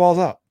Cody Ford balls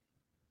out.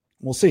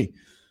 We'll see.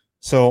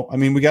 So, I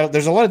mean,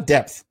 there's a lot of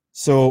depth.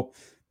 So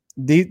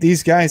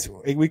these guys,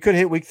 we could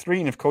hit week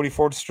 3. And if Cody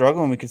Ford's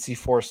struggling, we could see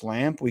Forrest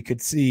Lamp. We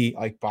could see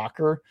like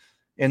Bacher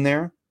in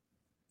there.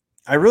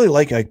 I really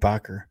like Ike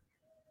Bacher.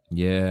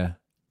 Yeah.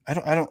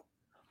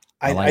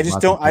 I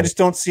just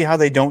don't see how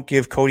they don't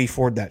give Cody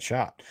Ford that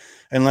shot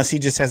unless he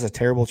just has a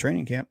terrible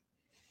training camp.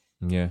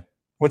 Yeah.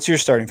 What's your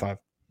starting five?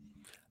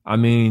 I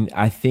mean,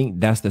 I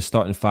think that's the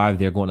starting five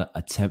they're going to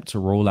attempt to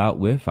roll out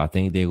with. I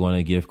think they're going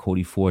to give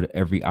Cody Ford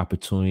every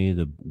opportunity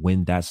to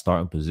win that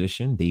starting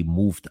position. They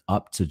moved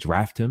up to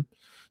draft him.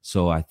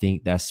 So I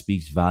think that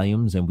speaks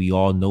volumes. And we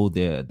all know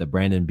the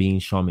Brandon Beane,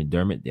 Sean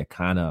McDermott, they're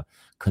kind of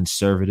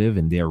conservative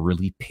and they're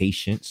really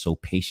patient. So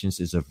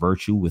patience is a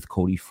virtue with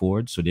Cody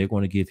Ford. So they're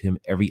going to give him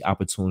every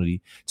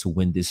opportunity to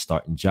win this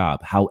starting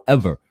job.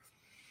 However,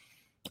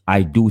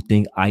 I do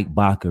think Ike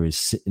Bacher is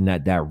sitting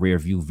at that rear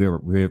view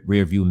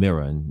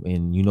mirror.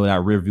 And you know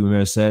that rear view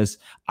mirror says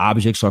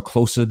objects are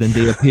closer than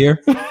they appear.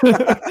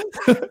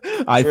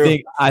 I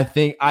think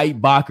Ike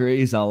Bacher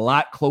is a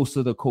lot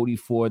closer to Cody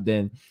Ford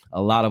than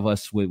a lot of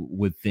us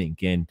would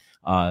think. And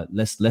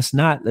let's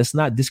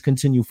not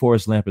discontinue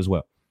Forrest Lamp as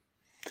well.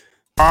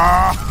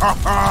 Oh,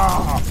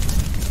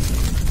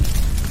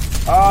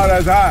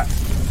 that's hot.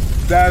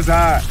 That's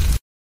hot.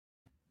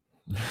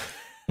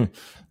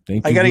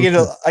 I gotta get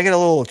a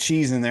little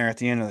cheese in there at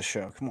the end of the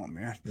show. Come on,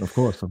 man. Of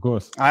course.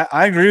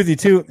 I agree with you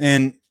too.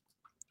 And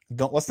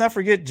let's not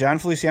forget John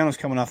Feliciano's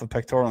coming off a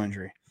pectoral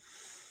injury.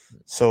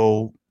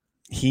 So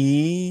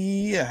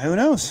who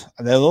knows?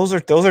 Those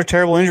are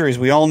terrible injuries.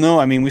 We all know.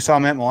 I mean, we saw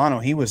Matt Milano.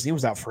 He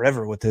was out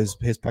forever with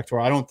his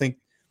pectoral. I don't think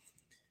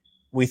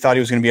we thought he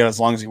was going to be out as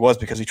long as he was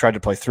because he tried to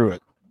play through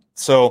it.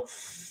 So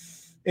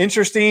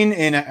interesting,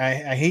 and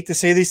I hate to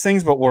say these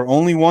things, but we're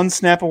only one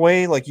snap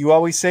away. Like you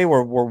always say,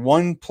 we're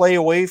one play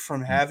away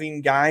from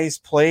having guys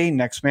play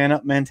next man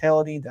up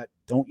mentality that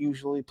don't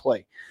usually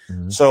play.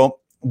 Mm-hmm. So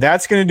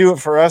that's going to do it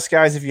for us,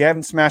 guys. If you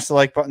haven't smashed the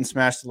like button,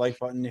 smash the like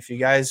button. If you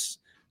guys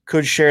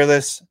could share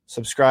this,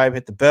 subscribe,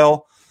 hit the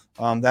bell.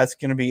 That's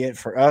going to be it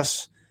for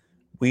us.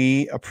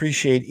 We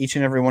appreciate each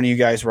and every one of you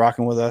guys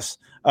rocking with us.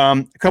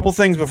 A couple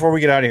things before we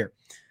get out of here.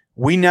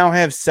 We now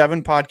have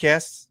 7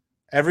 podcasts.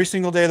 Every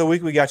single day of the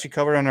week, we got you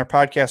covered on our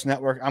podcast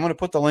network. I'm going to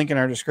put the link in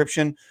our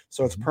description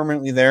so it's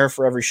permanently there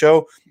for every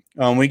show.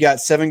 We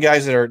got 7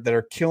 guys that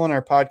are killing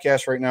our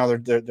podcast right now.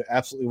 They're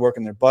absolutely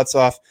working their butts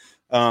off.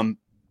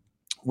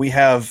 We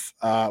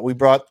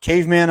brought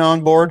Caveman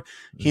on board.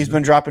 He's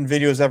been dropping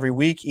videos every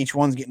week. Each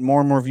one's getting more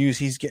and more views.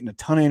 He's getting a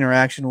ton of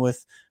interaction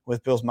with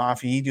Bill's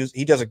Mafia.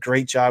 He does a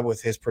great job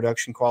with his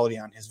production quality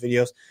on his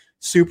videos.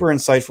 Super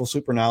insightful,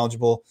 super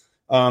knowledgeable.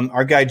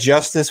 Our guy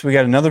Justice, we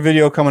got another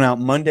video coming out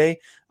Monday.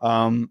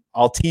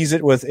 I'll tease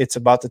it with it's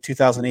about the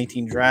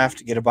 2018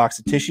 draft. Get a box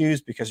of tissues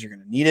because you're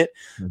going to need it.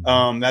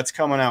 That's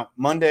coming out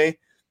Monday.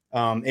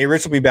 A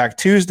Rich will be back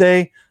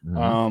Tuesday.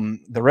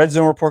 The Red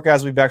Zone Report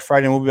guys will be back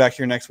Friday, and we'll be back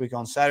here next week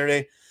on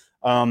Saturday.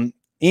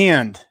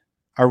 And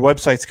our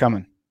website's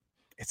coming.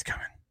 It's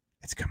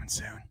coming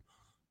soon.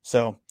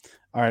 So,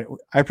 all right.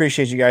 I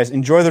appreciate you guys.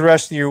 Enjoy the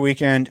rest of your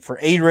weekend. For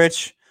A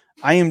Rich,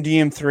 I am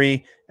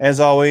DM3. As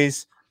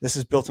always, this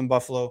is Built in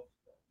Buffalo.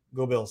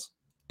 Go Bills.